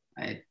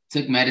 I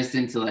took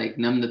medicine to like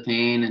numb the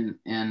pain,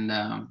 and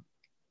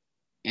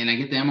I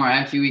get the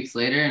MRI a few weeks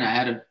later, and I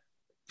had a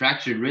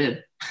fractured rib.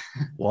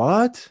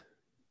 What?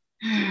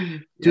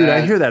 Dude, I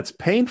Yeah. hear that's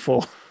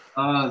painful.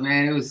 Oh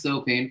man, it was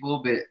so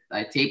painful, but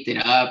I taped it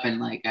up and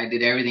like I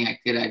did everything I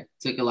could. I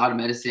took a lot of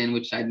medicine,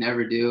 which I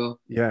never do,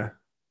 Yeah.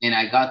 and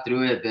I got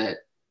through it. But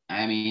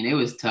I mean, it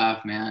was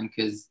tough, man,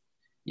 because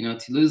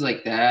to lose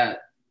like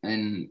that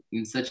and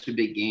in such a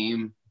big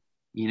game,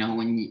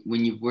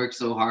 when you've worked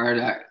so hard,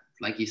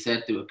 like you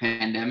said, through a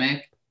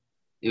pandemic,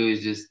 it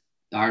was just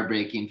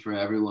heartbreaking for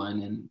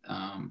everyone.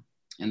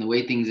 And the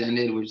way things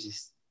ended was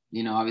just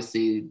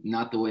obviously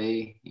not the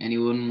way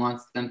anyone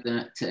wants them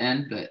to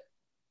end. But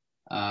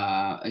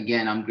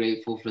again, I'm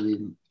grateful for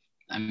the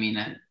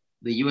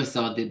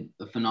USL did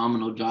a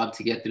phenomenal job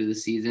to get through the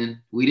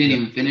season. We didn't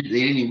even finish.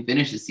 They didn't even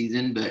finish the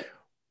season, but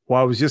Well,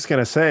 I was just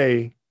gonna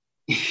say,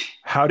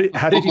 how did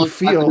you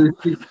feel?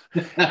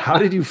 How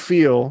did you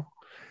feel?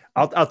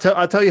 I'll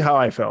tell you how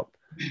I felt.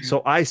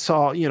 So I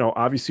saw,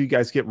 obviously you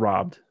guys get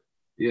robbed,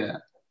 Yeah.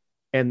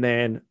 and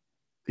then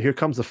here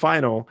comes the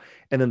final,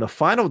 and then the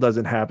final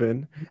doesn't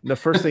happen. And the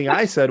first thing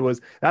I said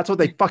was, "That's what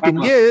they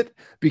fucking get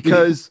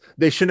because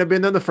they shouldn't have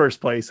been there in the first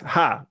place."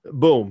 Ha!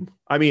 Boom.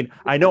 I mean,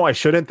 I know I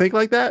shouldn't think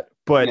like that,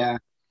 but Yeah.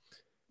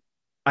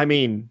 I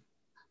mean,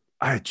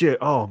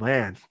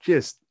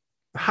 just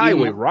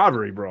highway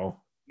robbery, bro.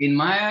 In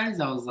my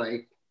eyes, I was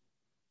like,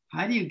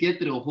 how do you get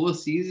through a whole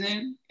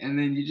season and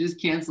then you just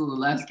cancel the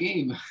last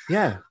game?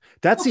 Yeah.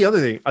 That's the other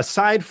thing.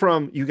 Aside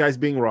from you guys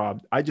being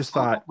robbed, I just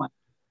thought, oh my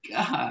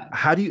God.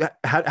 how do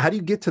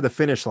you get to the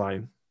finish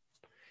line?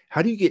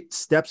 How do you get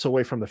steps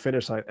away from the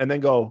finish line and then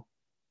go,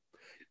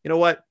 you know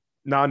what?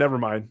 No, never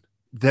mind.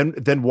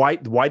 Then why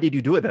did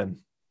you do it then?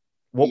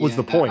 What was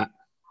the point?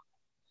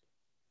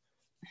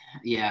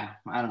 Yeah,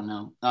 I don't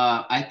know.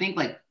 I think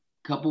like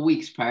a couple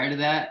weeks prior to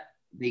that,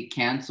 they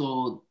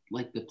canceled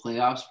like the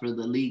playoffs for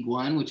the League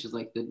One, which is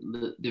like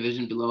the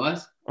division below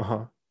us.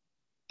 Uh-huh.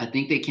 I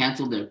think they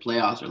canceled their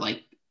playoffs, or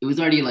like it was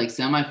already like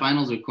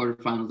semifinals or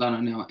quarterfinals, I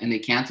don't know, and they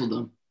canceled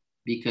them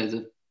because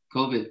of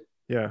COVID.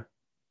 Yeah.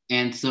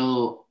 And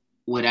so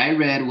what I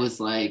read was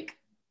like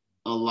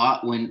a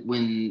lot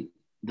when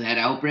that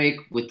outbreak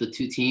with the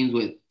two teams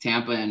with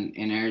Tampa and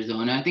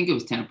Arizona, I think it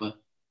was Tampa.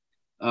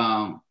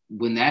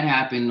 When that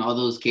happened, all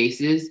those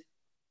cases,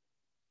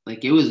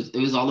 like it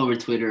was all over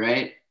Twitter,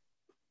 right?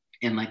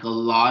 And like a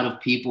lot of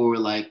people were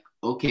like,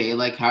 okay,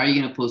 like how are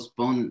you gonna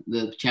postpone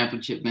the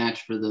championship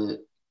match for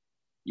the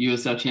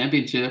USL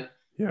championship,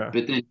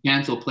 but then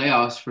cancel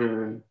playoffs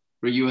for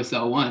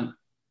USL 1?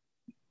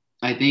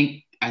 I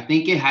think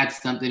it had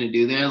something to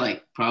do there.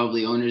 Like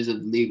probably owners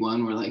of League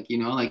One were like,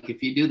 like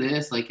if you do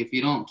this, like if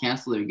you don't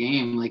cancel their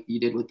game like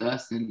you did with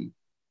us, and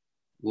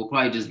we'll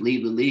probably just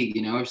leave the league,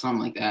 or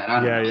something like that.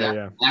 I don't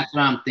know. That's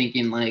what I'm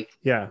thinking. Like,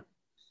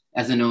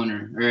 as an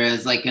owner or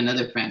as like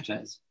another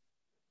franchise.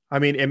 I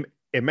mean,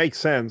 it makes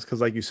sense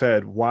because, like you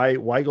said, why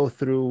go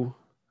through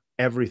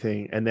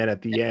everything and then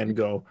at the end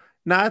go,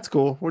 nah, it's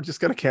cool. We're just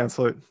gonna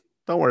cancel it.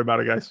 Don't worry about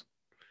it, guys.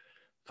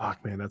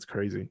 Fuck, man, that's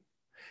crazy.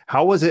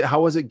 How was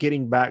it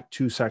getting back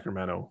to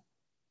Sacramento?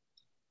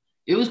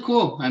 It was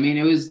cool. I mean,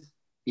 it was,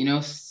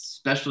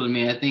 special to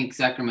me. I think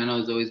Sacramento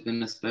has always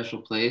been a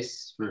special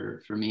place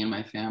for me and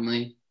my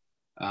family.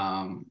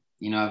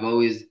 I've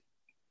always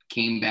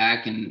came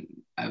back and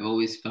I've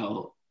always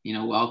felt,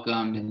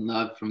 welcomed and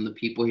loved from the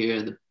people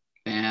here, the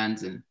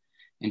fans and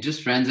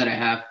just friends that I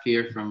have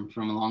here from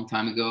a long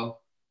time ago.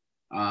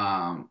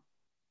 I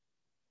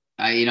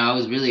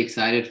was really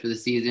excited for the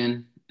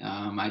season.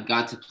 I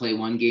got to play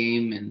one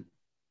game and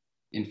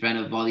in front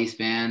of all these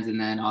fans, and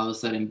then all of a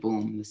sudden,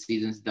 boom, the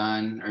season's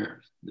done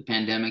or the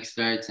pandemic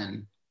starts,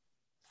 and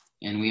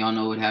we all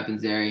know what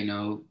happens there.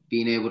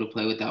 Being able to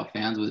play without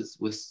fans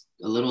was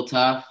a little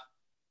tough.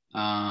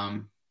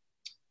 And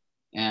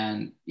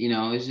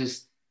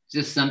it's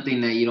just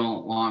something that you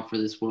don't want for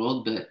this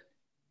world. But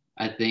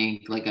I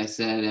think, like I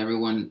said,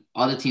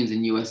 all the teams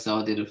in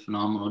USL did a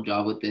phenomenal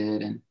job with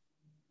it, and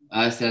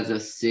us as a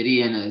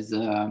city and as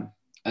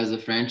a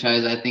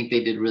franchise, I think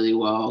they did really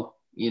well.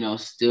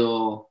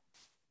 Still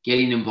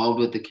getting involved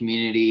with the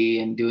community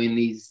and doing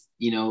these,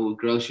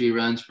 grocery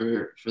runs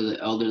for the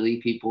elderly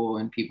people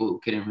and people who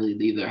couldn't really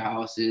leave their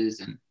houses.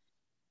 And,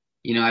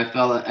 I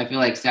feel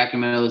like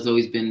Sacramento has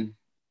always been,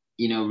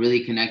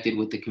 really connected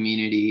with the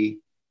community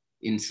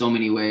in so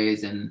many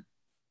ways. And,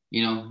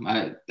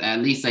 at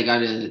least I got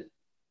to,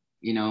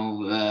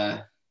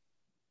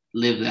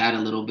 live that a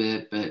little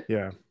bit, but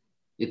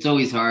it's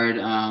always hard.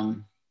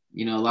 A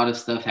lot of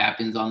stuff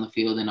happens on the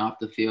field and off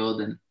the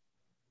field.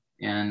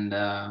 And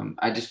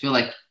I just feel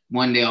like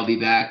one day I'll be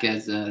back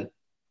as a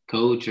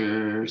coach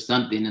or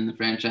something in the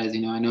franchise.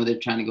 I know they're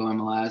trying to go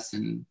MLS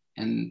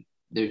and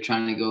they're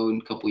trying to go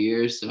in a couple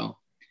years. So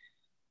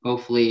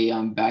hopefully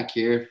I'm back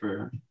here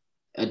for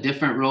a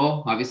different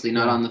role, obviously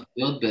not on the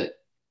field, but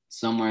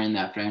somewhere in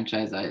that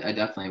franchise. I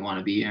definitely want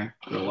to be here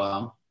for a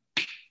while.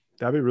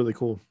 That'd be really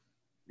cool.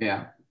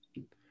 Yeah.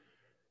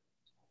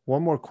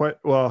 One more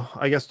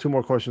I guess two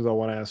more questions I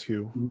want to ask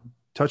you. Mm-hmm.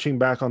 Touching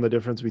back on the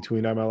difference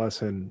between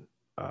MLS and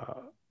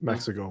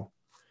Mexico.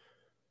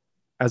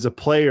 As a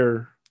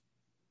player,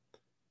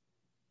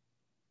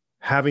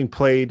 having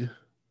played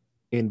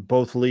in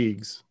both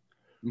leagues,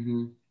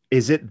 mm-hmm.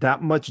 Is it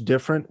that much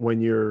different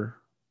when you're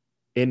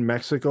in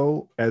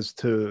Mexico as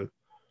to,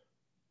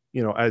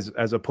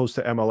 as opposed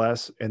to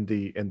MLS and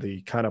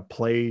the kind of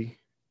play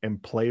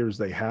and players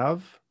they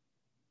have?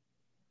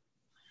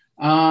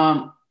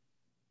 I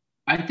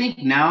think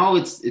now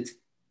it's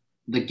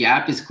the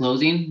gap is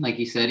closing. Like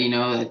you said,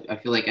 I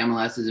feel like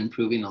MLS is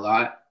improving a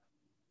lot.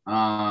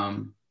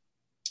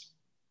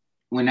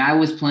 When I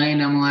was playing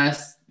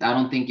MLS, I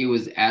don't think it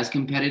was as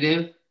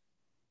competitive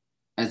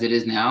as it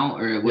is now,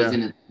 or it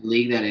wasn't a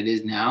league that it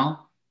is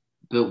now.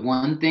 But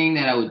one thing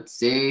that I would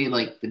say,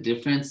 like the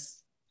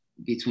difference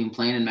between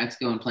playing in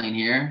Mexico and playing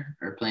here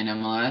or playing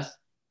MLS,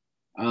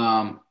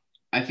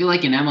 I feel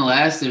like in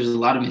MLS, there's a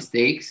lot of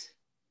mistakes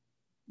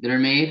that are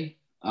made.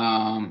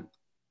 And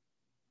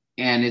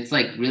it's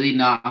like really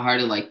not hard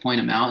to like point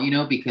them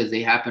out, because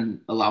they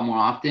happen a lot more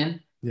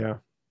often. Yeah.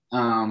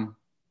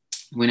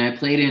 When I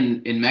played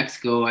in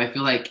Mexico, I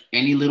feel like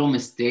any little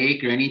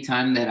mistake or any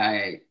time that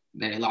I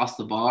lost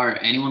the ball or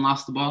anyone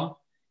lost the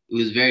ball, it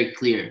was very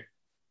clear.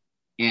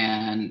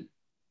 And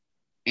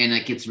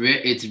like it's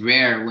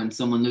rare when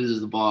someone loses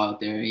the ball out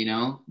there,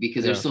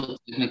 because they're so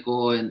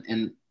technical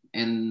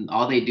and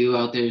all they do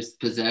out there is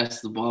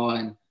possess the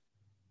ball.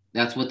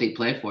 that's what they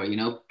play for, you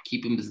know,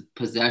 keeping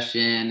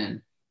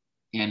possession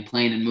and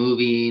playing and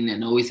moving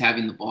and always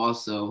having the ball.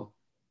 So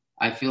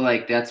I feel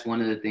like that's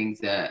one of the things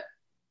that,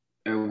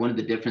 or one of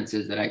the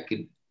differences that I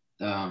could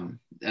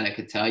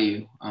tell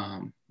you,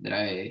 that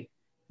I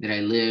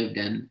lived.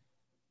 And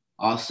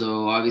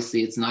also,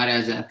 obviously, it's not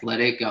as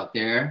athletic out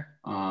there,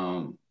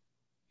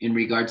 in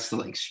regards to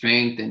like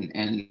strength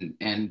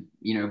and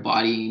you know,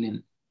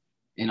 bodying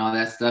and all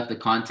that stuff, the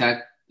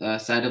contact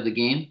side of the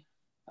game.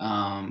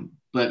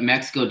 But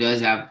Mexico does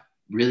have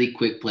really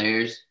quick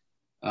players,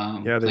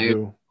 Yeah, they players,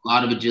 do. a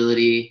lot of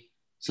agility.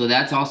 So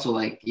that's also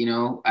like, you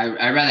know,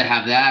 I'd rather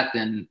have that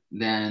than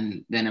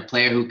a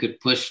player who could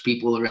push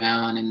people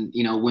around and,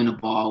 you know, win a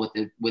ball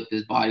with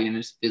his body and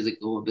his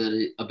physical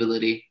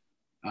ability.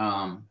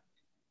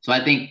 So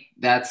I think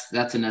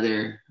that's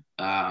another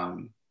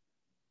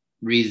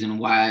reason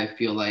why I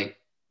feel like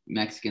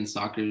Mexican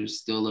soccer is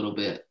still a little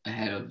bit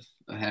ahead of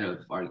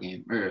our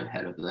game, or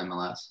ahead of the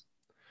MLS.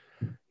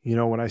 You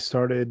know, when I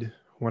started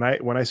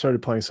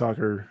playing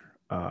soccer,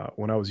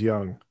 when I was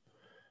young,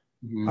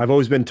 Mm-hmm. I've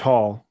always been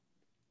tall.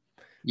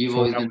 You've So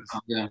always been,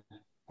 yeah.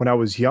 When I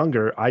was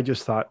younger, I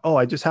just thought, oh,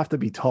 I just have to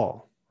be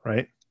tall,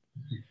 right?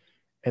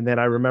 And then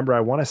I remember,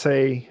 I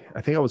think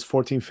I was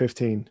 14,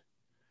 15,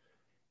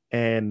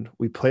 and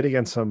we played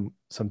against some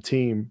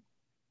team,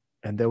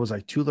 and there was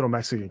like two little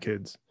Mexican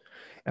kids.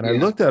 And I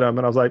Yeah. looked at them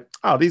and I was like,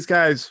 oh, these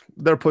guys,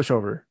 they're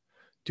pushover.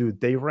 Dude,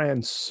 they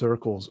ran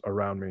circles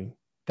around me.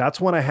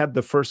 That's when I had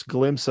the first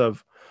glimpse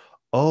of,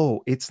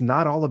 oh, it's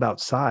not all about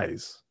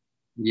size.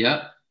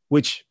 Yep.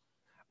 Which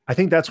I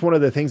think that's one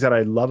of the things that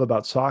I love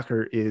about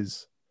soccer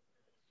is,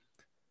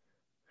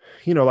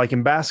 you know, like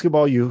in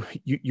basketball, you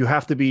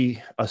have to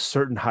be a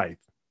certain height,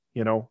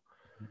 you know.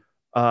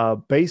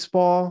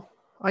 Baseball,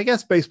 I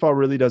guess baseball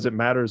really doesn't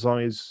matter as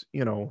long as,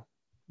 you know,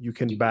 you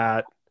can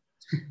bat.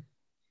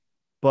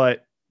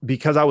 But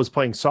because I was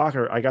playing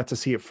soccer, I got to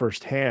see it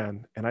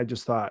firsthand. And I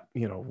just thought,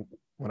 you know,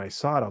 when I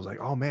saw it, I was like,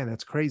 oh man,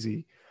 that's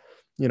crazy.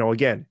 You know,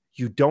 again,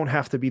 you don't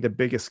have to be the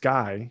biggest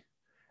guy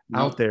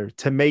out there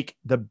to make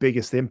the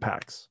biggest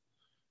impacts.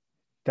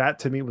 That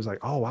to me was like,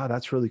 oh wow,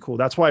 that's really cool.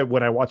 That's why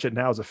when I watch it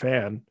now as a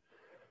fan,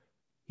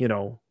 you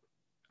know,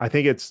 I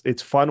think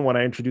it's fun when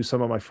I introduce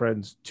some of my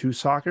friends to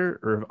soccer,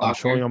 or I'm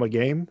showing them a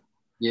game.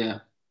 Yeah.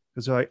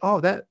 Because they're like,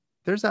 oh,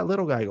 there's that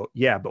little guy. I go,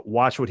 yeah, but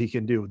watch what he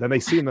can do. Then they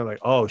see him, they're like,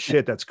 oh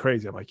shit, that's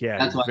crazy. I'm like, yeah,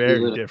 That's he's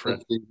very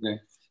different.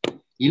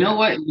 You know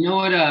what?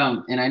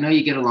 And I know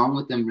you get along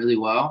with them really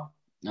well,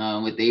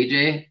 with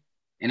AJ.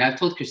 And I've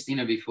told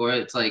Christina before,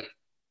 it's like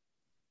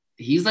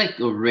he's like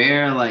a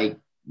rare like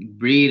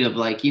breed of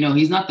like, you know,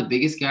 he's not the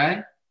biggest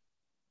guy,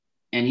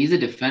 and he's a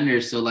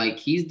defender. So like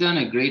he's done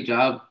a great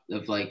job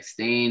of like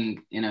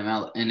staying in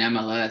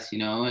MLS, you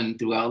know, and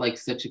throughout like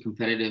such a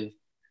competitive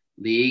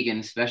league,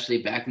 and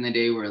especially back in the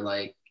day where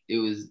like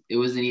it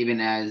wasn't even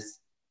as,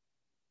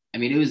 I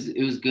mean,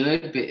 it was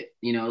good, but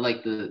you know,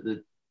 like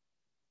the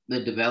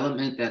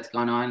development that's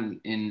gone on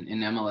in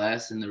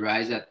MLS and the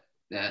rise that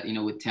you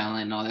know, with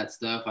talent and all that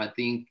stuff, I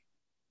think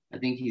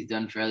he's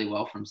done fairly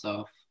well for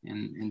himself,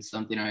 and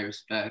something I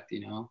respect,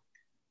 you know.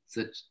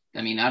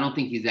 I mean, I don't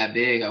think he's that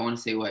big. I want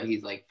to say what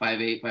he's like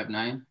 5'8",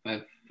 5'9",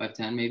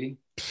 5'10" maybe.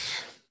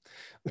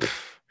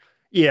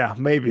 Yeah,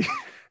 maybe.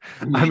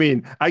 I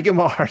mean, I give him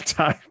a hard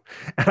time,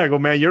 and I go,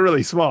 man, you're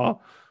really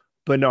small.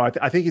 But no,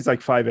 I think he's like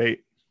 5'8".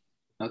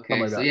 Okay,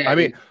 like so that. yeah. I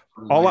mean,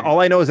 all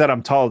I know is that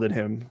I'm taller than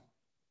him,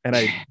 and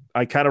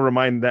I kind of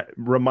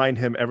remind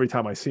him every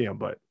time I see him.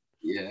 But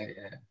yeah.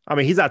 I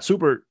mean, he's not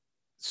super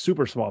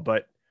small.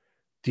 But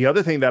the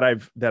other thing that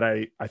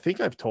I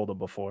think I've told him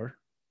before,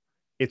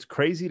 it's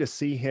crazy to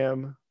see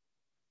him,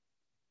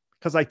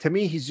 because like to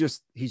me, he's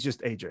just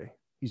AJ.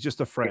 He's just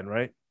a friend,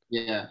 right?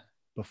 Yeah.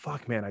 But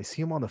fuck, man, I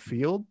see him on the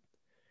field,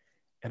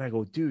 and I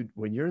go, dude,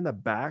 when you're in the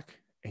back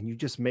and you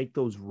just make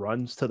those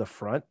runs to the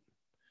front.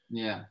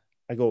 Yeah.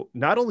 I go,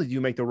 not only do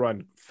you make the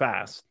run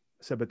fast,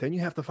 I said, but then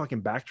you have to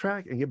fucking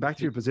backtrack and get back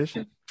to your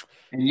position.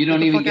 And you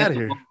don't even get out of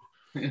here.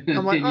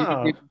 I'm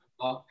like,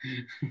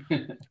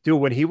 dude,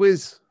 when he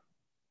was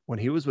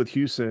with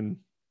Houston,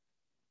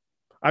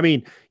 I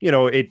mean, you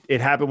know, it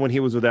happened when he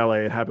was with LA.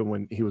 It happened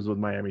when he was with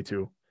Miami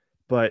too.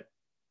 But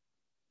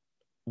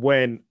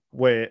when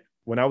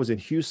I was in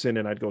Houston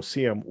and I'd go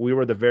see him, we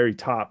were at the very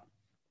top.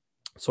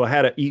 So I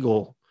had an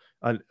eagle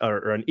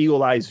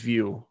eyes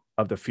view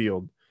of the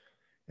field.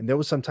 And there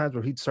was some times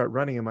where he'd start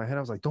running in my head. I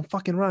was like, don't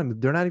fucking run.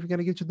 They're not even going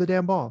to get you the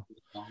damn ball.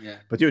 Oh, yeah.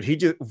 But dude, he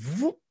just,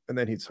 and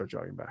then he'd start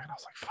jogging back. And I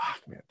was like,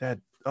 fuck,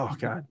 man, oh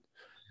God,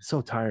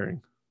 so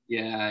tiring.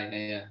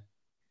 Yeah.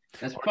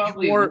 That's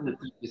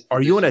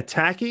are you an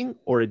attacking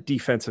or a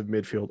defensive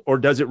midfield, or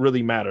does it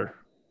really matter?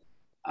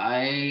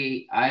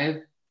 I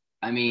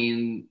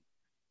mean,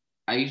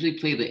 I usually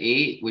play the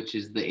 8, which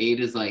is the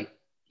 8 is like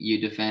you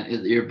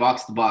defend, you're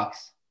box to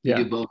box. You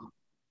do both.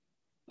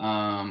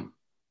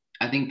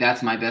 I think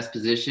that's my best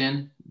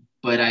position,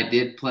 but I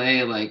did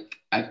play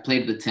I've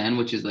played the 10,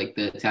 which is like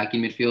the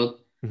attacking midfield.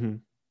 Mm-hmm.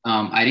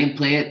 I didn't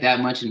play it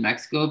that much in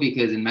Mexico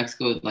because in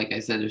Mexico, like I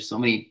said, there's so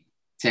many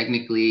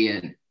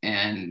technically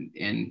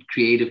and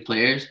creative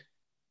players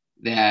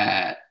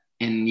that,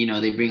 and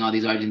they bring all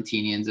these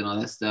Argentinians and all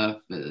that stuff,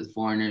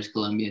 foreigners,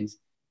 Colombians,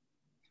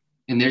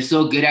 and they're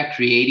so good at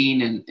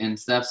creating and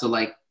stuff. So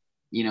like,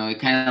 it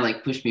kind of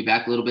like pushed me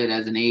back a little bit.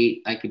 As an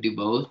 8, I could do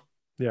both.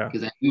 Yeah.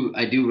 Because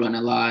I do run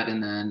a lot.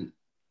 And then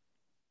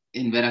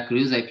in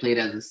Veracruz, I played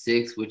as a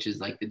 6, which is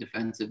like the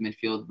defensive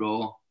midfield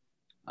role.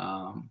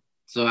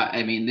 So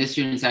I mean, this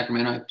year in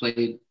Sacramento, I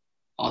played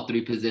all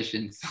 3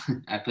 positions.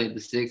 I played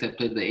the 6, I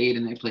played the 8,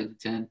 and I played the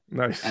 10.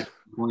 Nice. At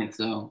the point.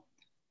 So,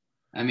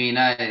 I mean,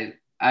 I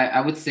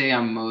would say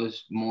I'm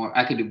more.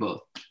 I could do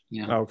both.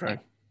 Okay. Like,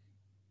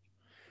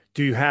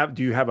 do you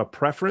have a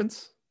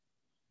preference?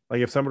 Like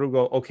if somebody would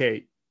go,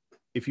 okay,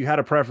 if you had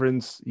a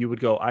preference, you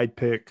would go, I'd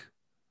pick.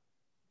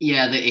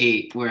 Yeah, the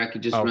 8, where I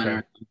could just run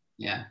around.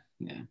 Yeah.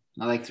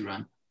 I like to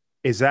run.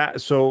 Is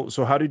that so?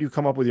 So how did you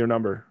come up with your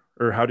number,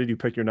 or how did you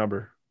pick your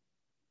number?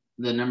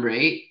 The number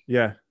 8.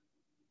 Yeah.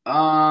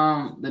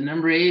 The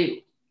number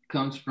 8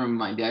 comes from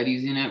my dad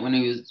using it when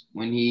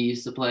he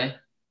used to play,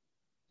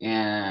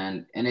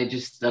 and it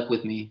just stuck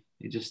with me.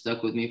 It just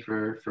stuck with me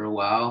for a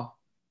while,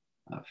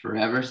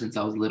 forever, since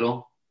I was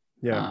little.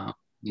 Yeah.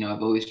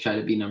 I've always tried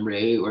to be number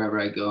 8 wherever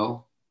I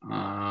go.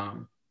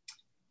 And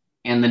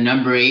the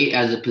number 8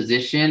 as a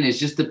position is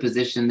just a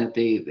position that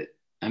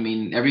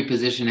every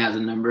position has a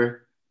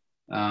number.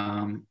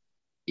 The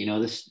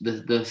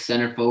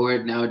center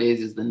forward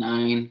nowadays is the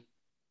 9.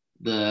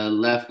 The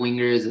left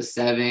winger is a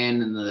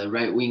 7, and the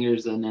right winger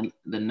is the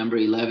number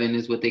 11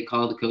 is what the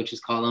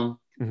coaches call them.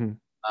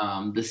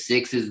 Mm-hmm. The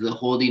 6 is the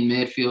holding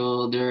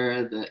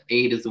midfielder. The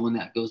 8 is the one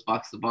that goes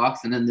box to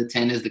box, and then the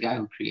 10 is the guy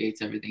who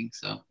creates everything.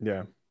 So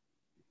yeah,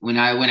 when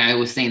I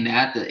was saying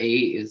that, the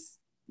 8 is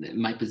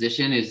my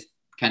position is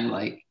kind of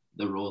like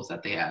the rules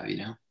that they have,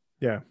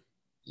 Yeah.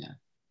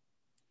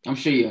 I'm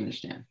sure you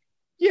understand.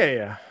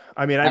 Yeah.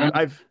 I mean, I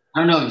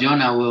don't know if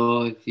Jonah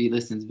will, if he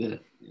listens,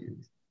 but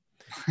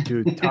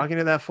dude, talking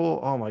to that fool,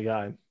 oh my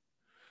God.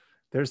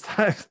 There's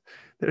times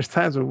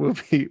when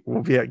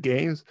we'll be at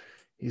games.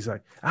 He's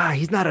like,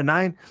 he's not a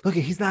 9. Look,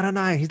 he's not a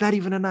 9. He's not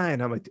even a 9.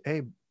 I'm like,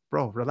 hey,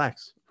 bro,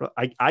 relax. Bro,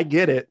 I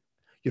get it.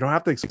 You don't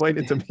have to explain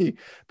it to me.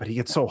 But he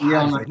gets so high.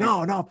 Yeah, he's like,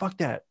 no, fuck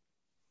that.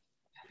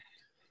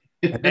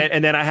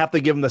 And then I have to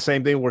give him the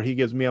same thing where he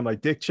gives me. I'm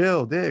like, Dick,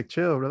 chill,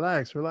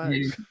 relax.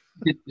 I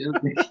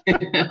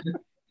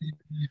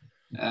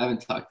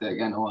haven't talked to that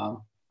guy in a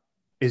while.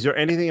 Is there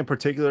anything in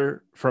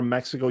particular from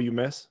Mexico you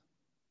miss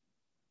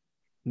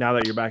now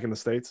that you're back in the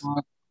States?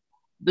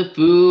 The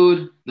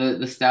food,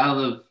 the style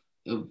of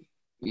the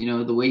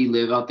way you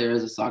live out there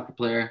as a soccer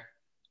player.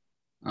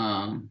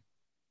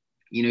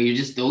 You're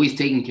just always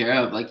taken care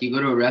of. Like you go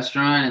to a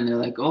restaurant and they're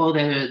like, oh,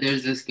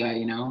 there's this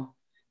guy,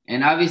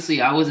 And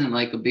obviously I wasn't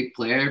like a big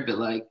player, but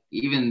like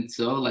even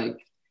so,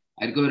 like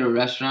I'd go to a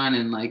restaurant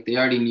and like they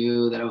already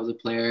knew that I was a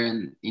player,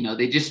 and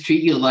they just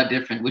treat you a lot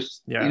different, which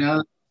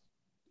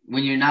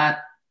when you're not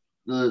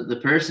the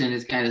person,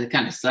 it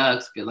kind of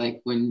sucks, but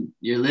like when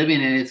you're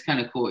living it, it's kind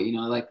of cool,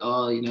 like,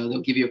 oh,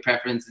 they'll give you a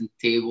preference in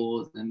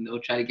tables and they'll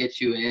try to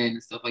get you in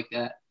and stuff like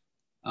that.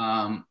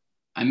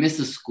 I miss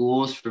the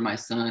schools for my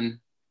son.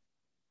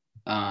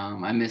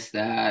 I miss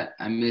that.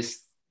 I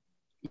miss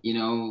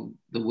the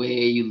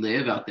way you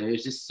live out there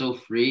is just so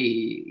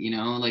free,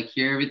 like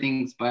here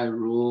everything's by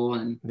rule,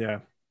 and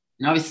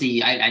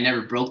obviously I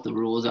never broke the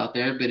rules out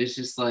there, but it's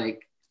just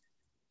like,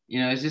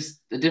 it's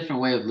just a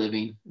different way of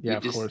living.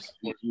 Of course.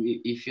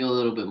 You feel a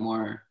little bit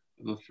more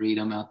of a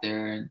freedom out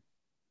there,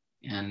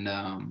 and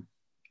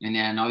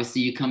then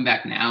obviously you come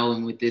back now,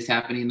 and with this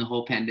happening, the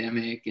whole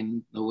pandemic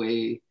and the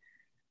way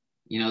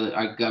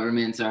our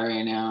governments are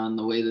right now, and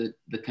the way that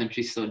the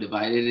country's so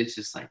divided, it's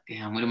just like,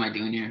 damn, what am I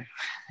doing here?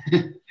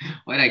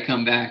 Why did I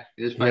come back?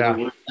 It's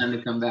probably the worst time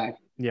to come back.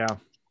 Yeah.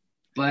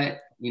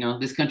 But,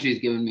 this country has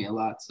given me a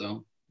lot,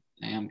 so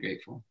I am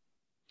grateful.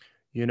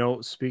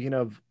 Speaking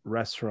of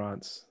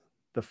restaurants,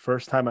 the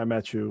first time I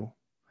met you,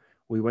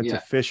 we went to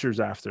Fisher's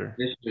after.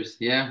 Fisher's,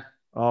 yeah.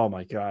 Oh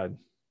my God.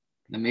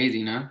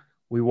 Amazing, huh?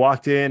 We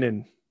walked in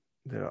and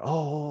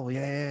oh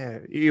yeah.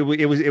 It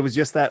was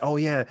just that, oh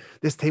yeah,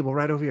 this table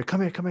right over here.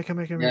 Come here.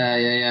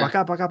 Yeah.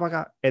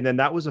 Baka. And then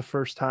that was the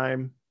first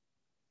time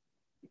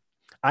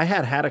I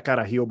had a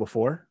carajillo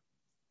before.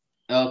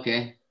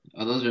 Okay.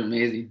 Oh, those are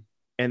amazing.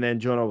 And then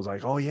Jonah was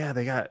like, oh yeah,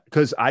 they got,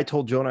 because I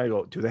told Jonah, I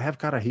go, do they have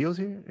carajillos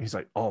here? And he's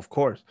like, oh, of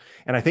course.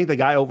 And I think the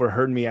guy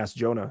overheard me ask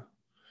Jonah,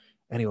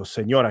 and he goes,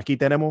 señor, aquí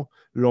tenemos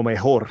lo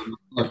mejor.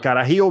 El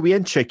carajillo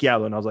bien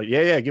chequeado. And I was like,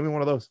 yeah, give me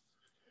one of those.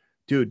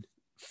 Dude,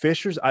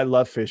 Fisher's, I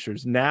love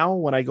Fisher's. Now,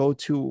 when I go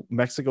to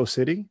Mexico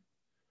City,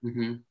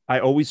 I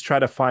always try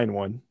to find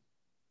one.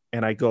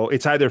 And I go,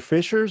 it's either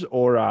Fisher's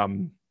or,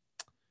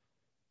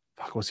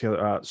 what's the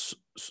other?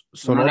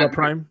 Sonora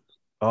Prime.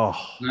 Oh,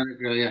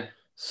 yeah.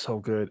 So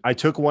good. I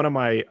took one of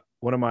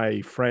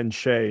my friends,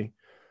 Shay.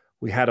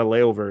 We had a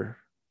layover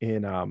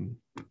in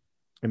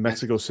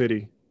Mexico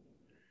City.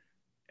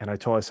 And I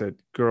said,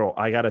 girl,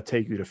 I got to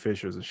take you to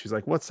Fisher's. And she's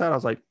like, what's that? I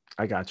was like,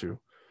 I got you.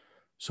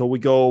 So we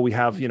go, we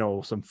have,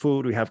 some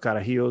food, we have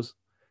carajillos.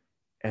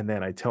 And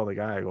then I tell the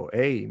guy, I go,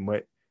 hey,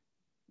 me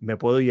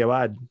puedo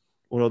llevar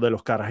uno de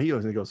los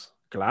carajillos? And he goes,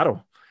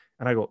 claro.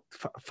 And I go,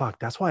 fuck,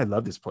 that's why I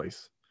love this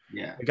place.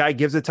 Yeah. The guy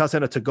gives it to us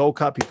in a to-go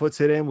cup. He puts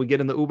it in. We get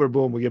in the Uber.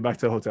 Boom. We get back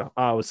to the hotel.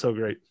 Oh, it was so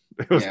great.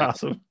 It was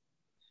awesome.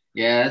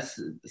 Yeah, it's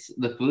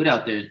the food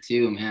out there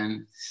too,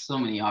 man. So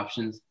many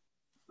options.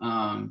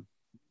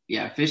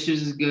 Yeah,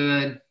 Fisher's is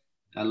good.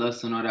 I love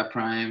Sonora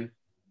Prime.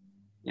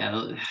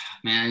 Yeah,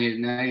 man,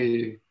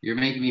 you're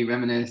making me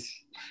reminisce.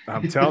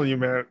 I'm telling you,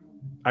 man.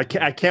 I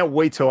can't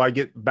wait till I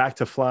get back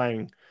to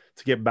flying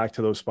to get back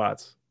to those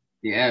spots.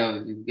 Yeah,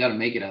 you got to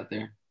make it out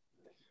there.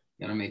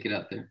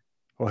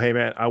 Well, hey,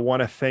 man, I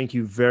want to thank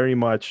you very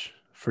much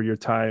for your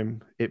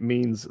time. It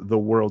means the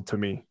world to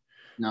me.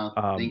 No,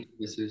 thank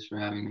you, Jesus, for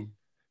having me.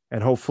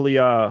 And hopefully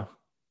I'll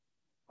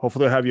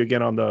have you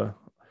again on the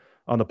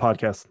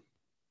podcast.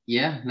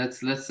 Yeah, let's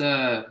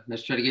try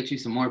to get you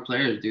some more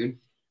players, dude.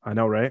 I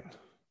know, right?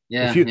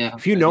 Yeah,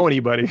 if you know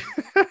anybody.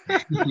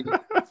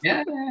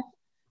 yeah.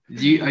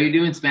 Are you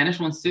doing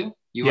Spanish ones too?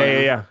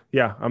 Yeah.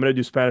 I'm gonna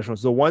do Spanish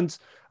ones. The ones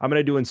I'm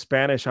gonna do in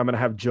Spanish, I'm gonna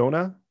have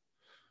Jonah.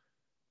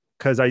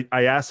 Because I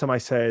asked him, I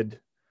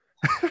said,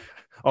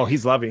 oh,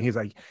 he's loving. He's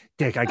like,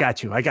 Dick, I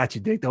got you,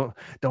 Dick. Don't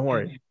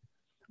worry.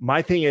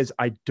 My thing is,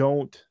 I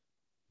don't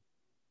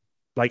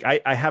like.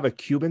 I have a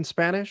Cuban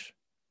Spanish,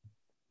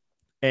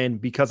 and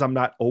because I'm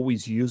not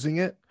always using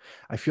it,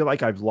 I feel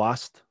like I've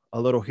lost a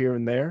little here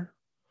and there.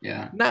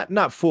 Yeah.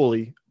 Not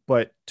fully,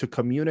 but to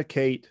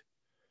communicate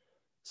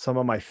some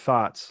of my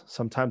thoughts,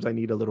 sometimes I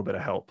need a little bit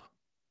of help.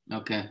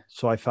 Okay.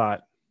 So I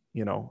thought,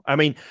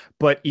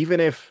 but even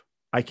if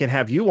I can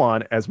have you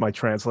on as my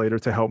translator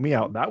to help me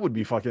out, that would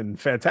be fucking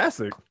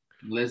fantastic.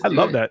 I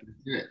love that. Let's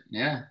do it.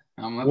 Yeah,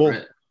 I'm up for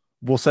it.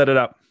 We'll set it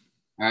up.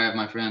 All right,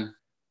 my friend.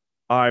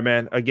 All right,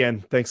 man.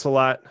 Again, thanks a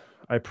lot.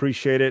 I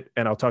appreciate it,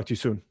 and I'll talk to you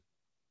soon.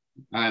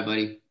 All right,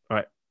 buddy. All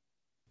right.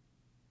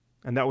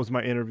 And that was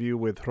my interview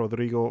with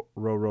Rodrigo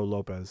RoRo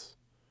Lopez.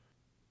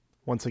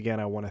 Once again,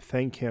 I want to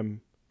thank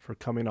him for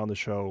coming on the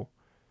show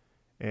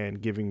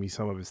and giving me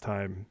some of his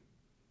time.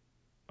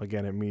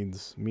 Again, it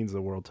means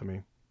the world to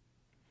me.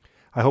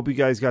 I hope you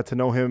guys got to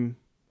know him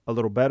a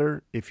little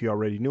better. If you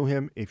already knew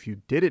him, if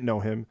you didn't know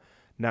him,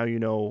 now you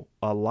know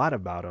a lot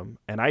about him.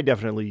 And I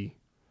definitely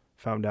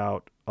found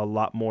out a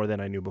lot more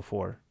than I knew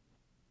before.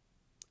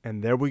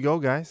 And there we go,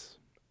 guys.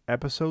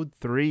 Episode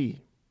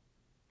 3.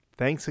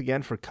 Thanks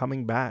again for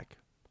coming back.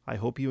 I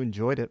hope you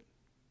enjoyed it.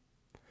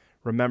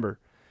 Remember,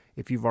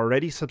 if you've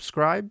already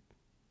subscribed,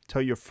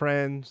 tell your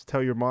friends,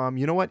 tell your mom,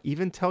 you know what?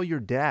 Even tell your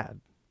dad.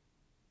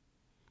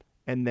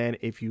 And then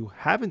if you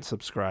haven't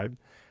subscribed,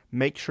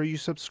 make sure you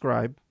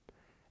subscribe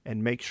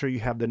and make sure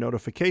you have the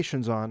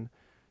notifications on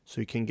so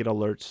you can get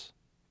alerts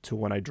to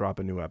when I drop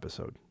a new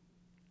episode.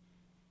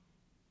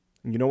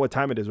 And you know what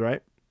time it is,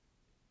 right?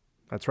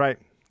 That's right.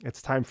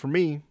 It's time for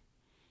me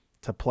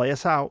to play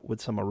us out with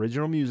some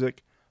original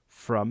music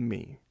from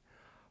me.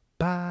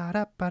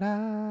 The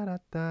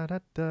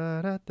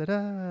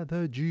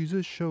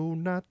Jesus Show,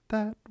 not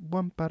that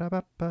one.